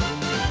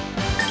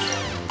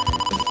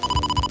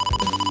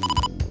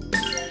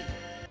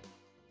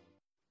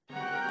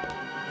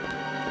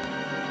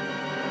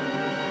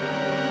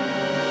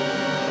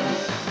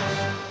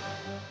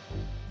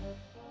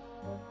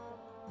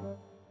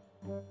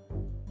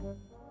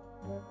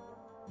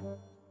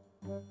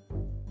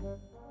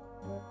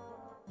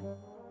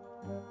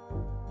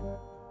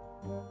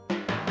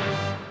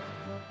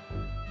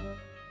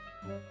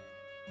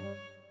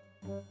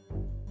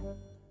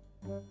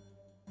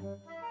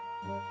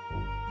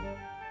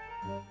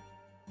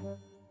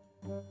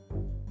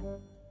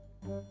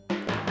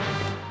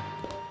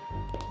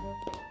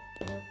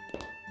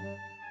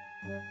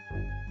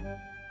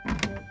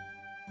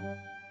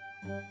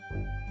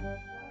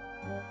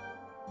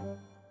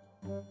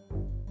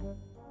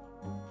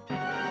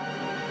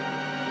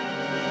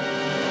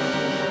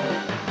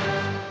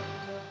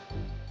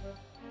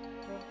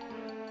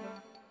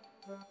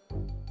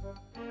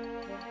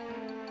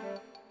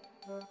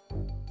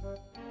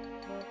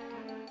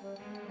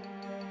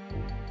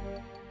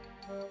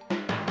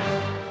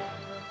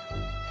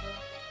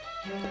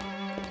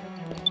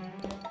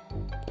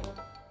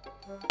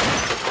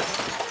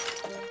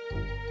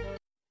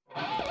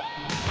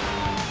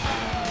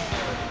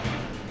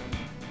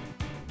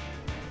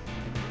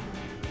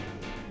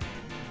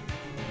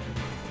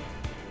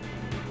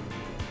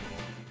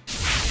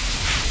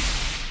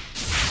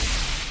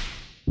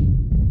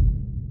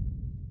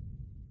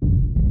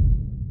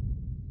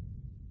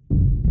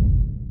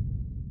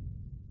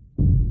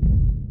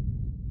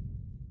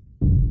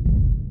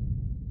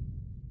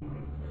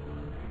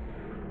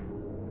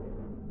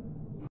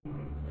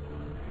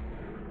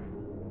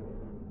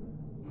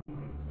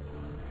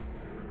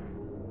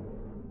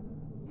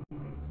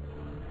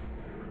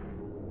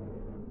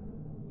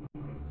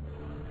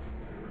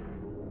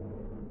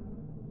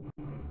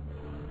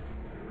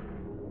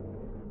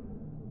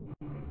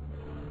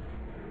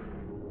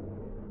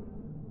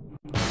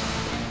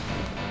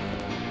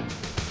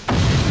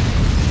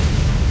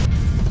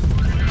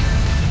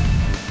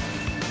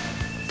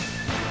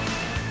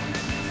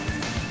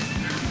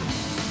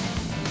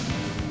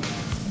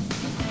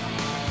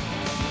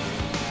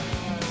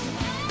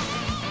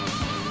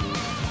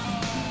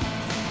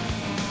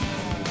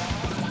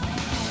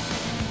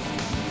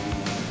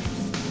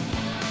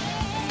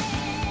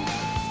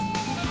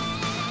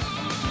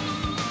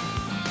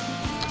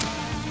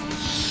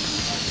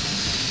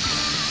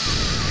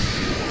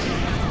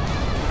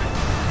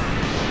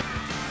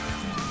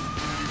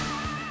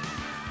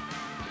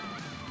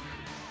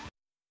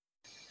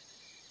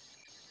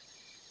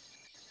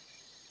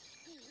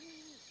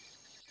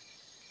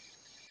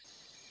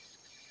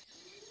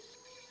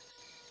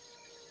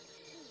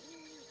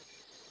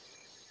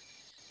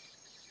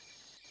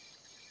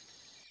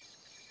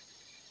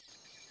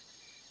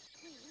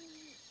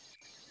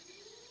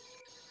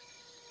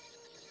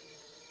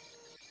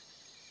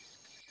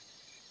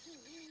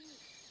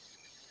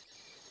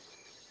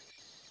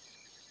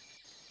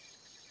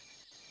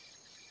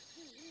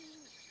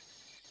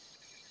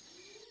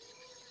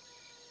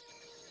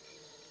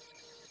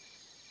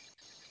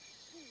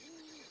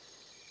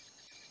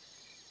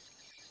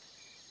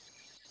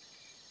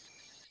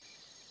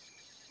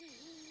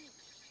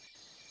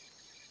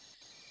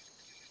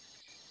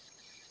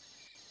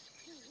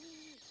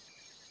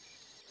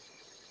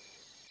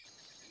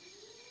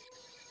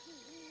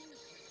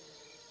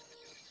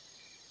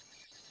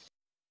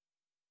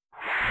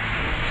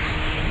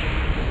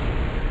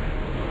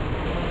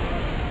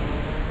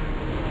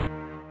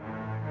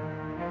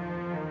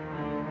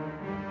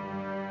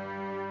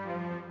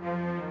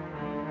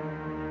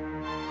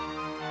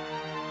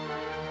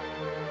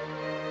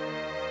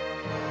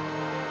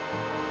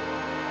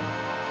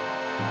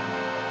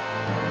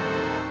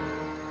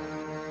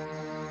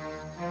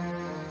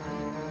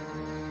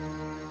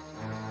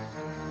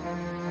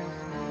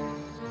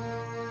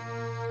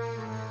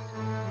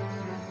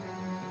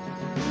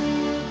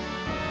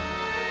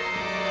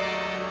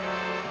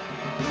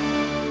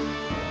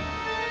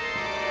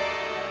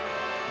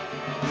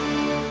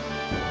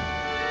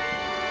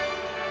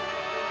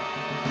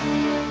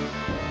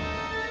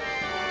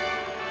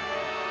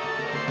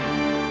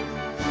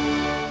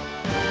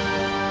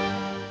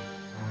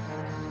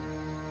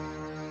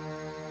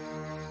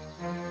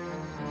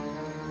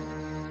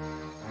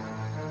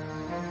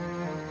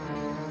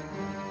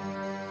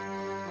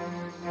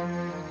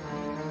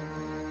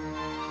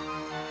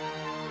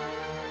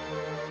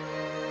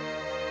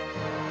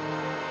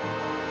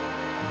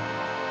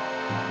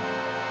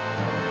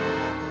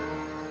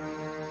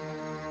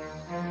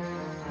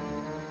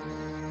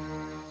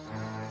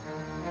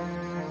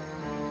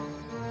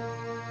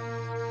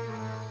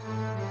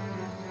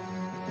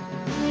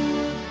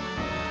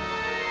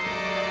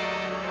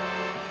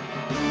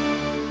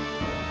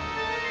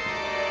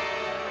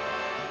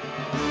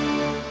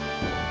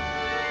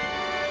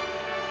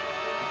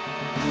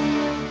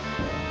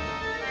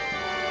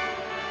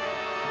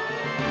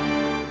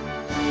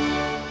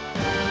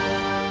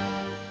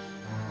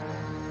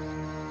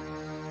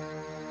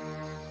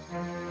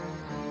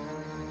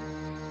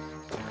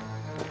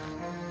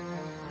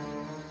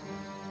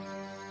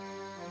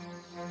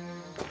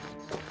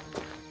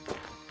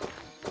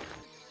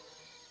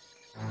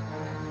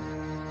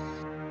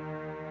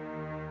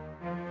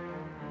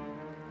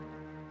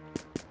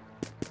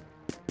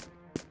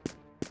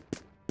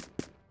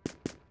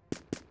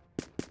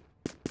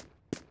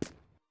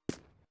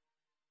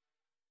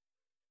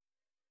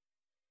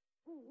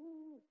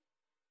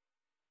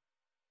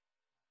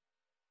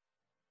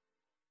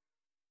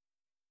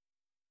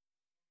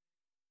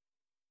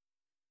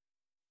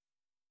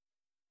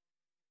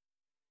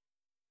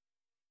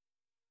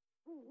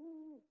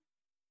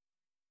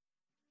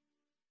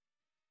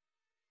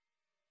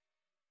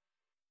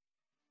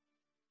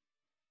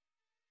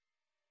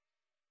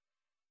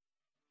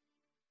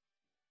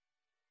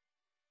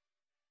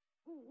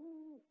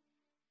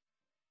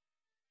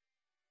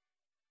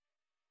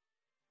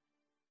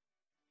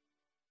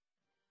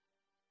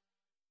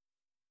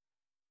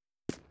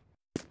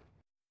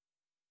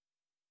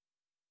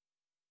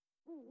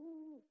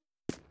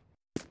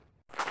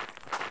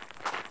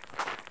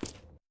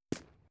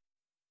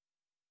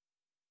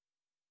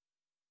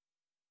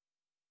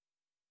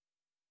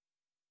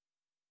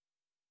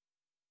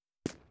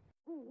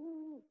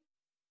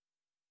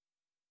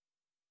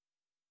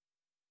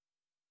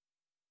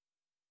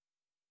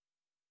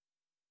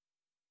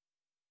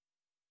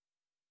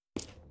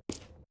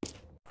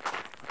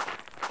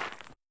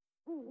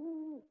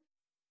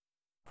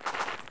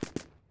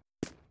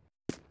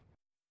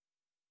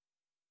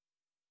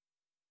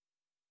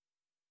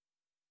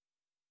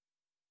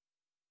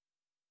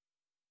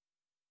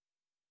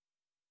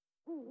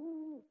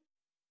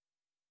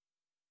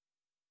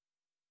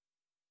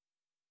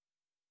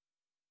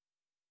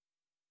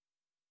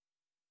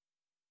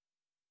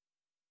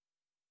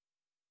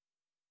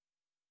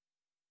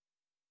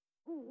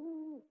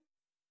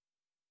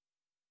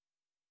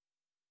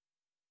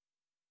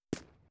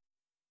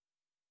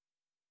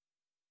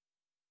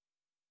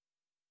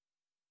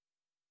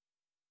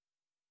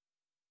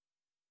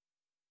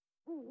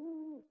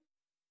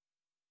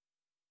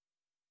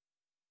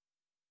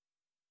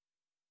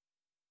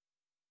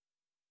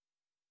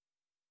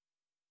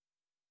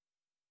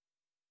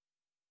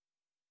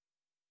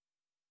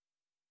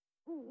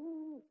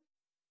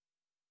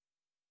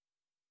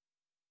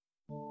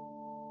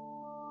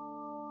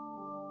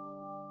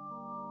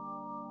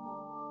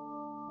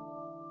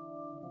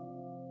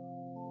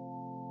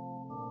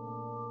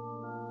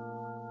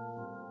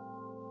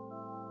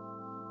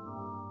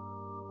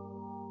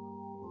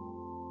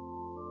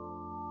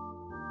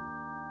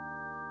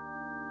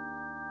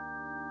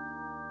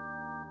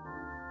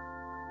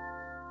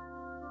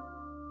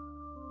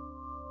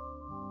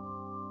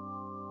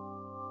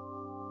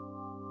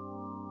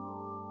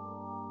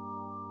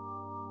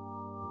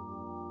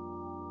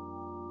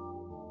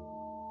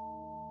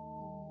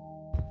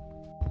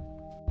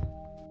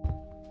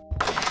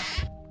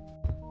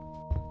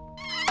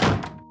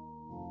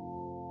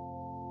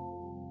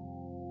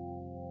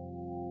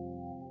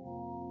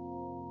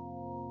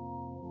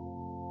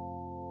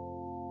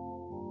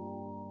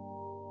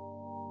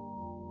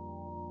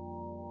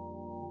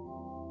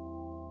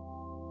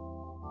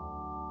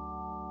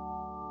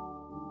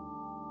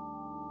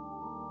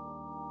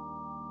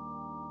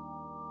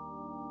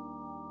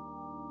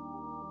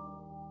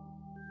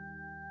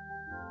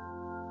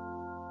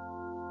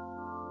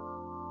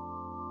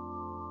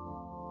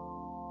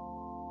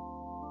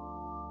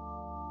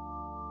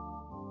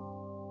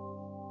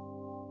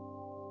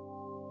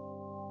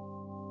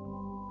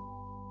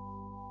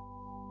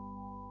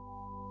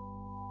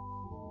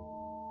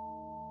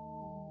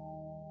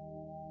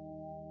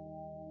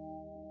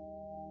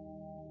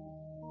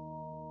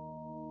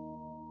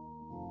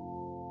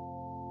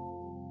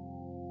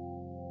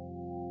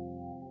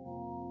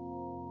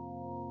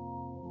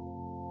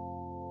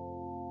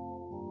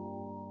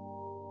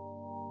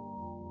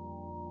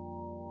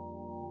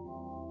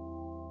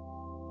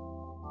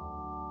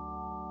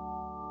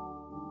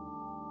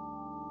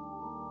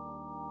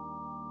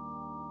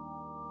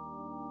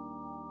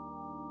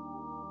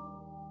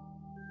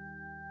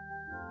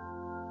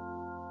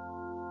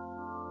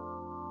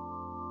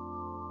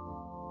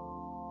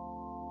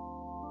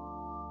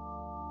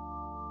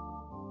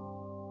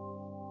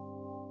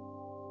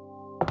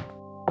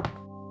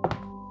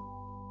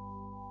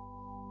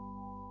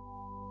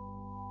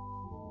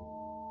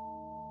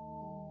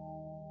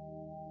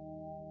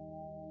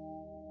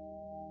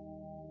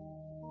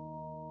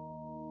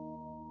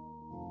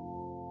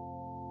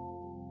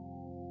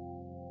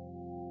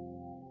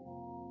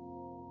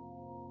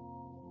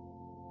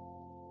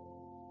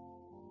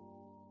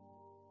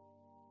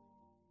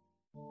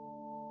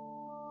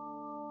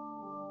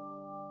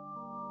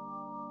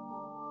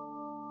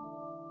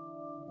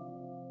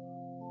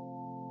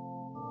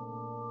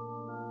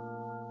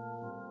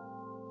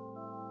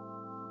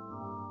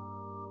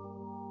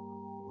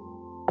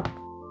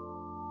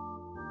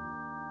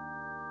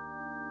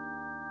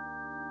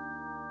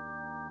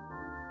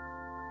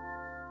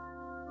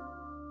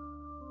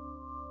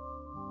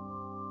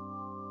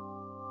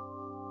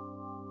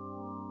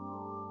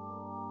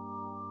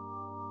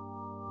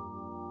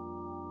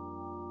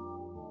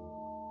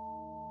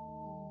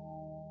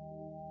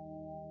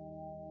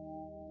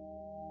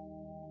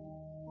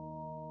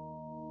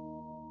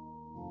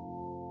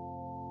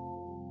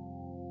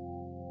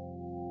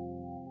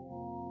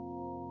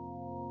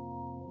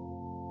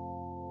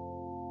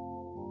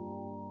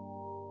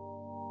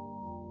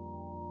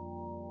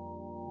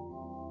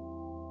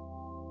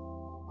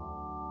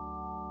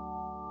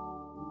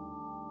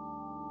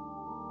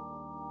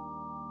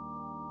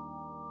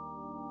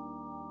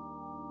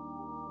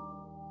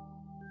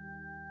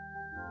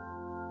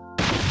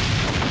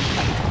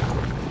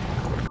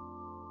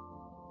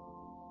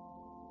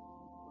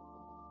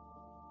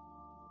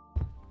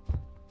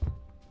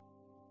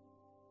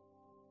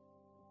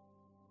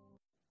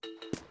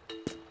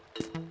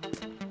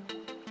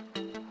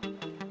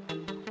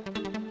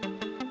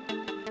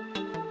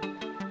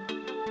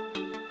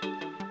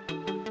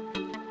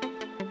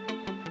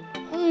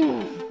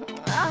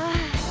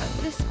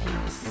 This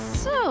feels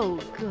so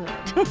good.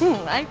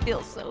 I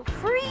feel so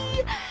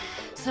free,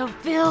 so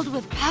filled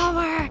with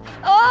power.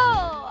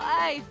 Oh,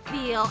 I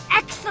feel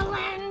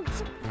excellent.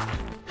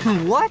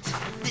 What?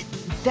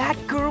 That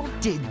girl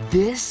did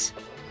this?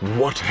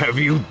 What have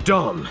you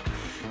done?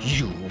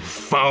 You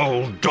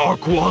foul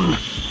Dark One!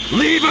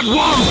 Leave at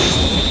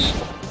once!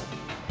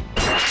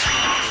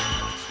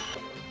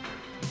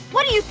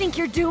 What do you think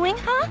you're doing,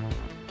 huh?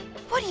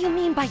 What do you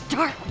mean by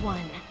Dark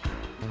One?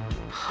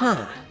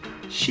 Huh.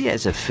 She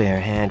has a fair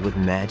hand with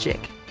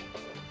magic.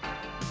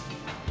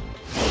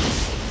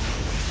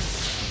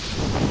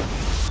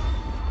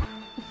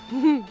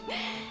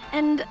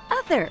 And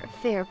other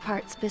fair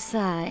parts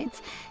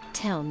besides.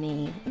 Tell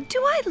me, do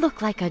I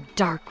look like a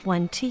Dark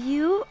One to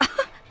you?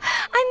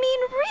 I mean,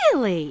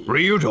 really?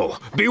 Ryudo,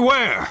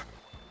 beware!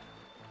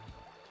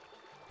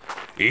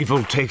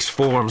 Evil takes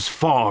forms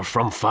far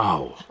from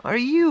foul. Are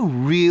you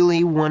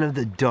really one of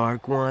the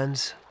Dark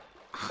Ones?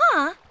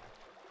 Huh?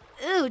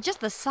 Ooh, just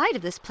the sight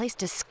of this place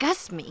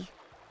disgusts me.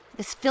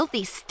 This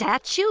filthy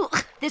statue,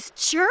 this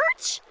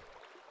church,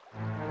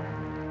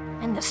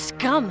 and the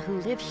scum who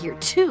live here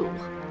too.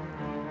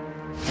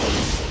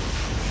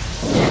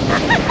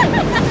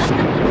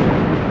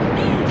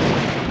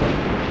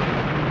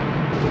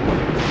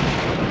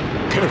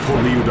 Careful,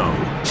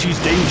 Ryudo. She's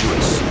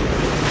dangerous.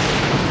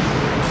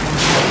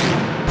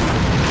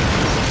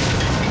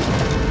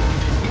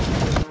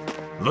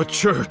 The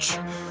church!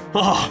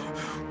 Ah,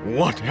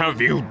 what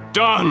have you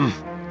done?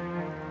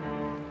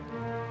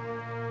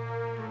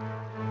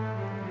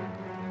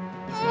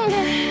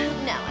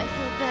 Now I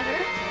feel better.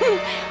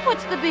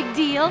 What's the big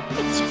deal?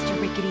 It's just a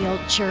rickety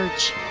old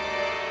church.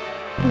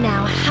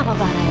 Now, how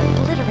about I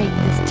obliterate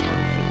this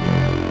town for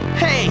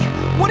you? Hey,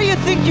 what do you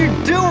think you're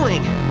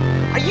doing?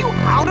 Are you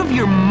out of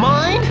your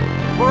mind?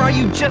 Or are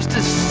you just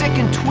as sick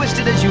and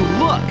twisted as you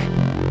look?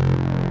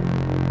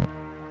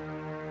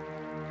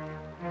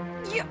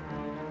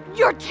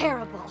 You're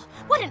terrible.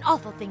 What an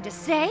awful thing to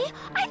say.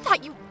 I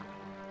thought you...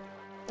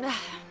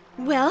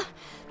 Well,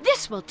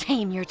 this will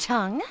tame your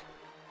tongue.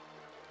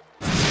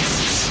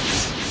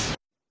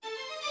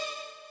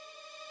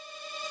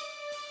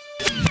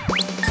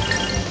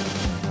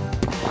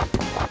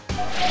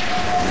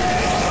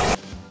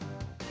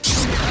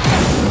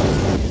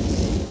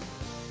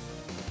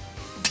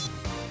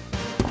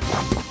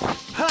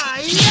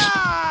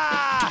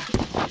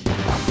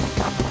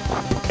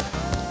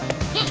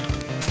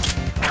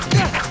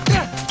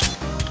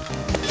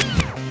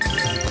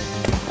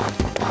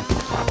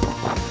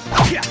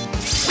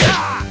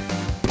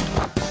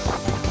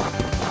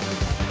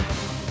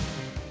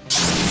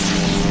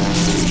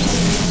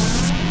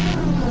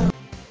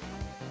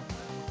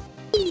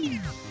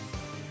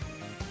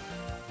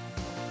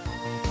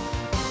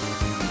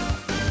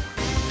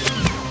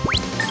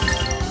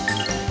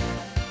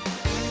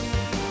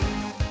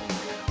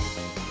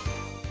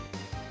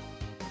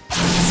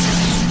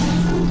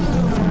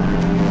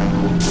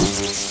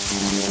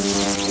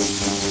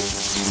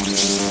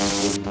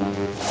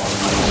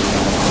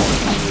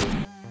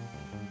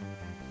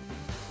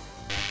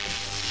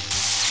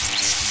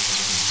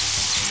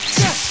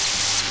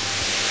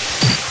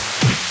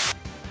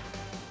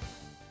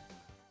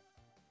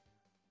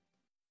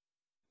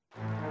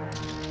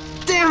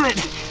 Damn it!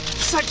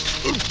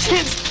 Such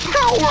intense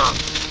power!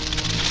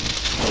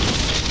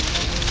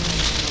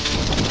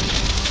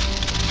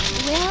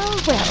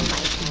 Well,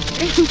 my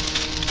dear.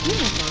 You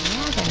make a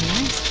rather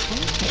nice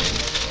plaything.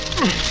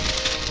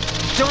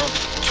 Don't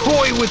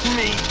toy with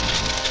me!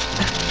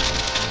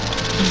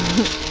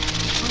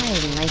 I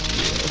like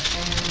you.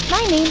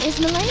 My name is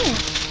Millennia.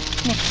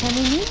 Next time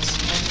we meet,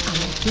 I'll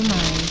make you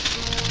mine.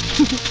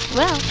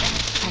 Well,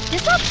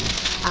 practice up.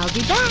 I'll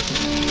be back.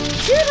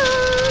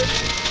 Toodles!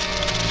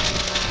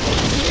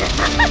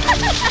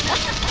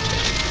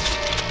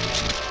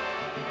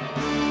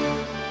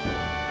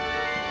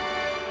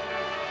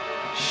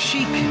 She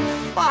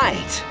can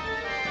fight!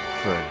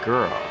 For a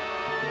girl.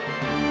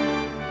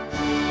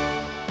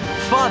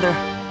 Father,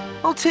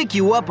 I'll take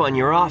you up on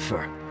your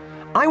offer.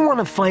 I want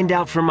to find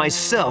out for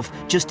myself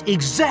just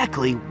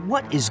exactly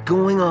what is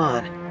going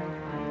on.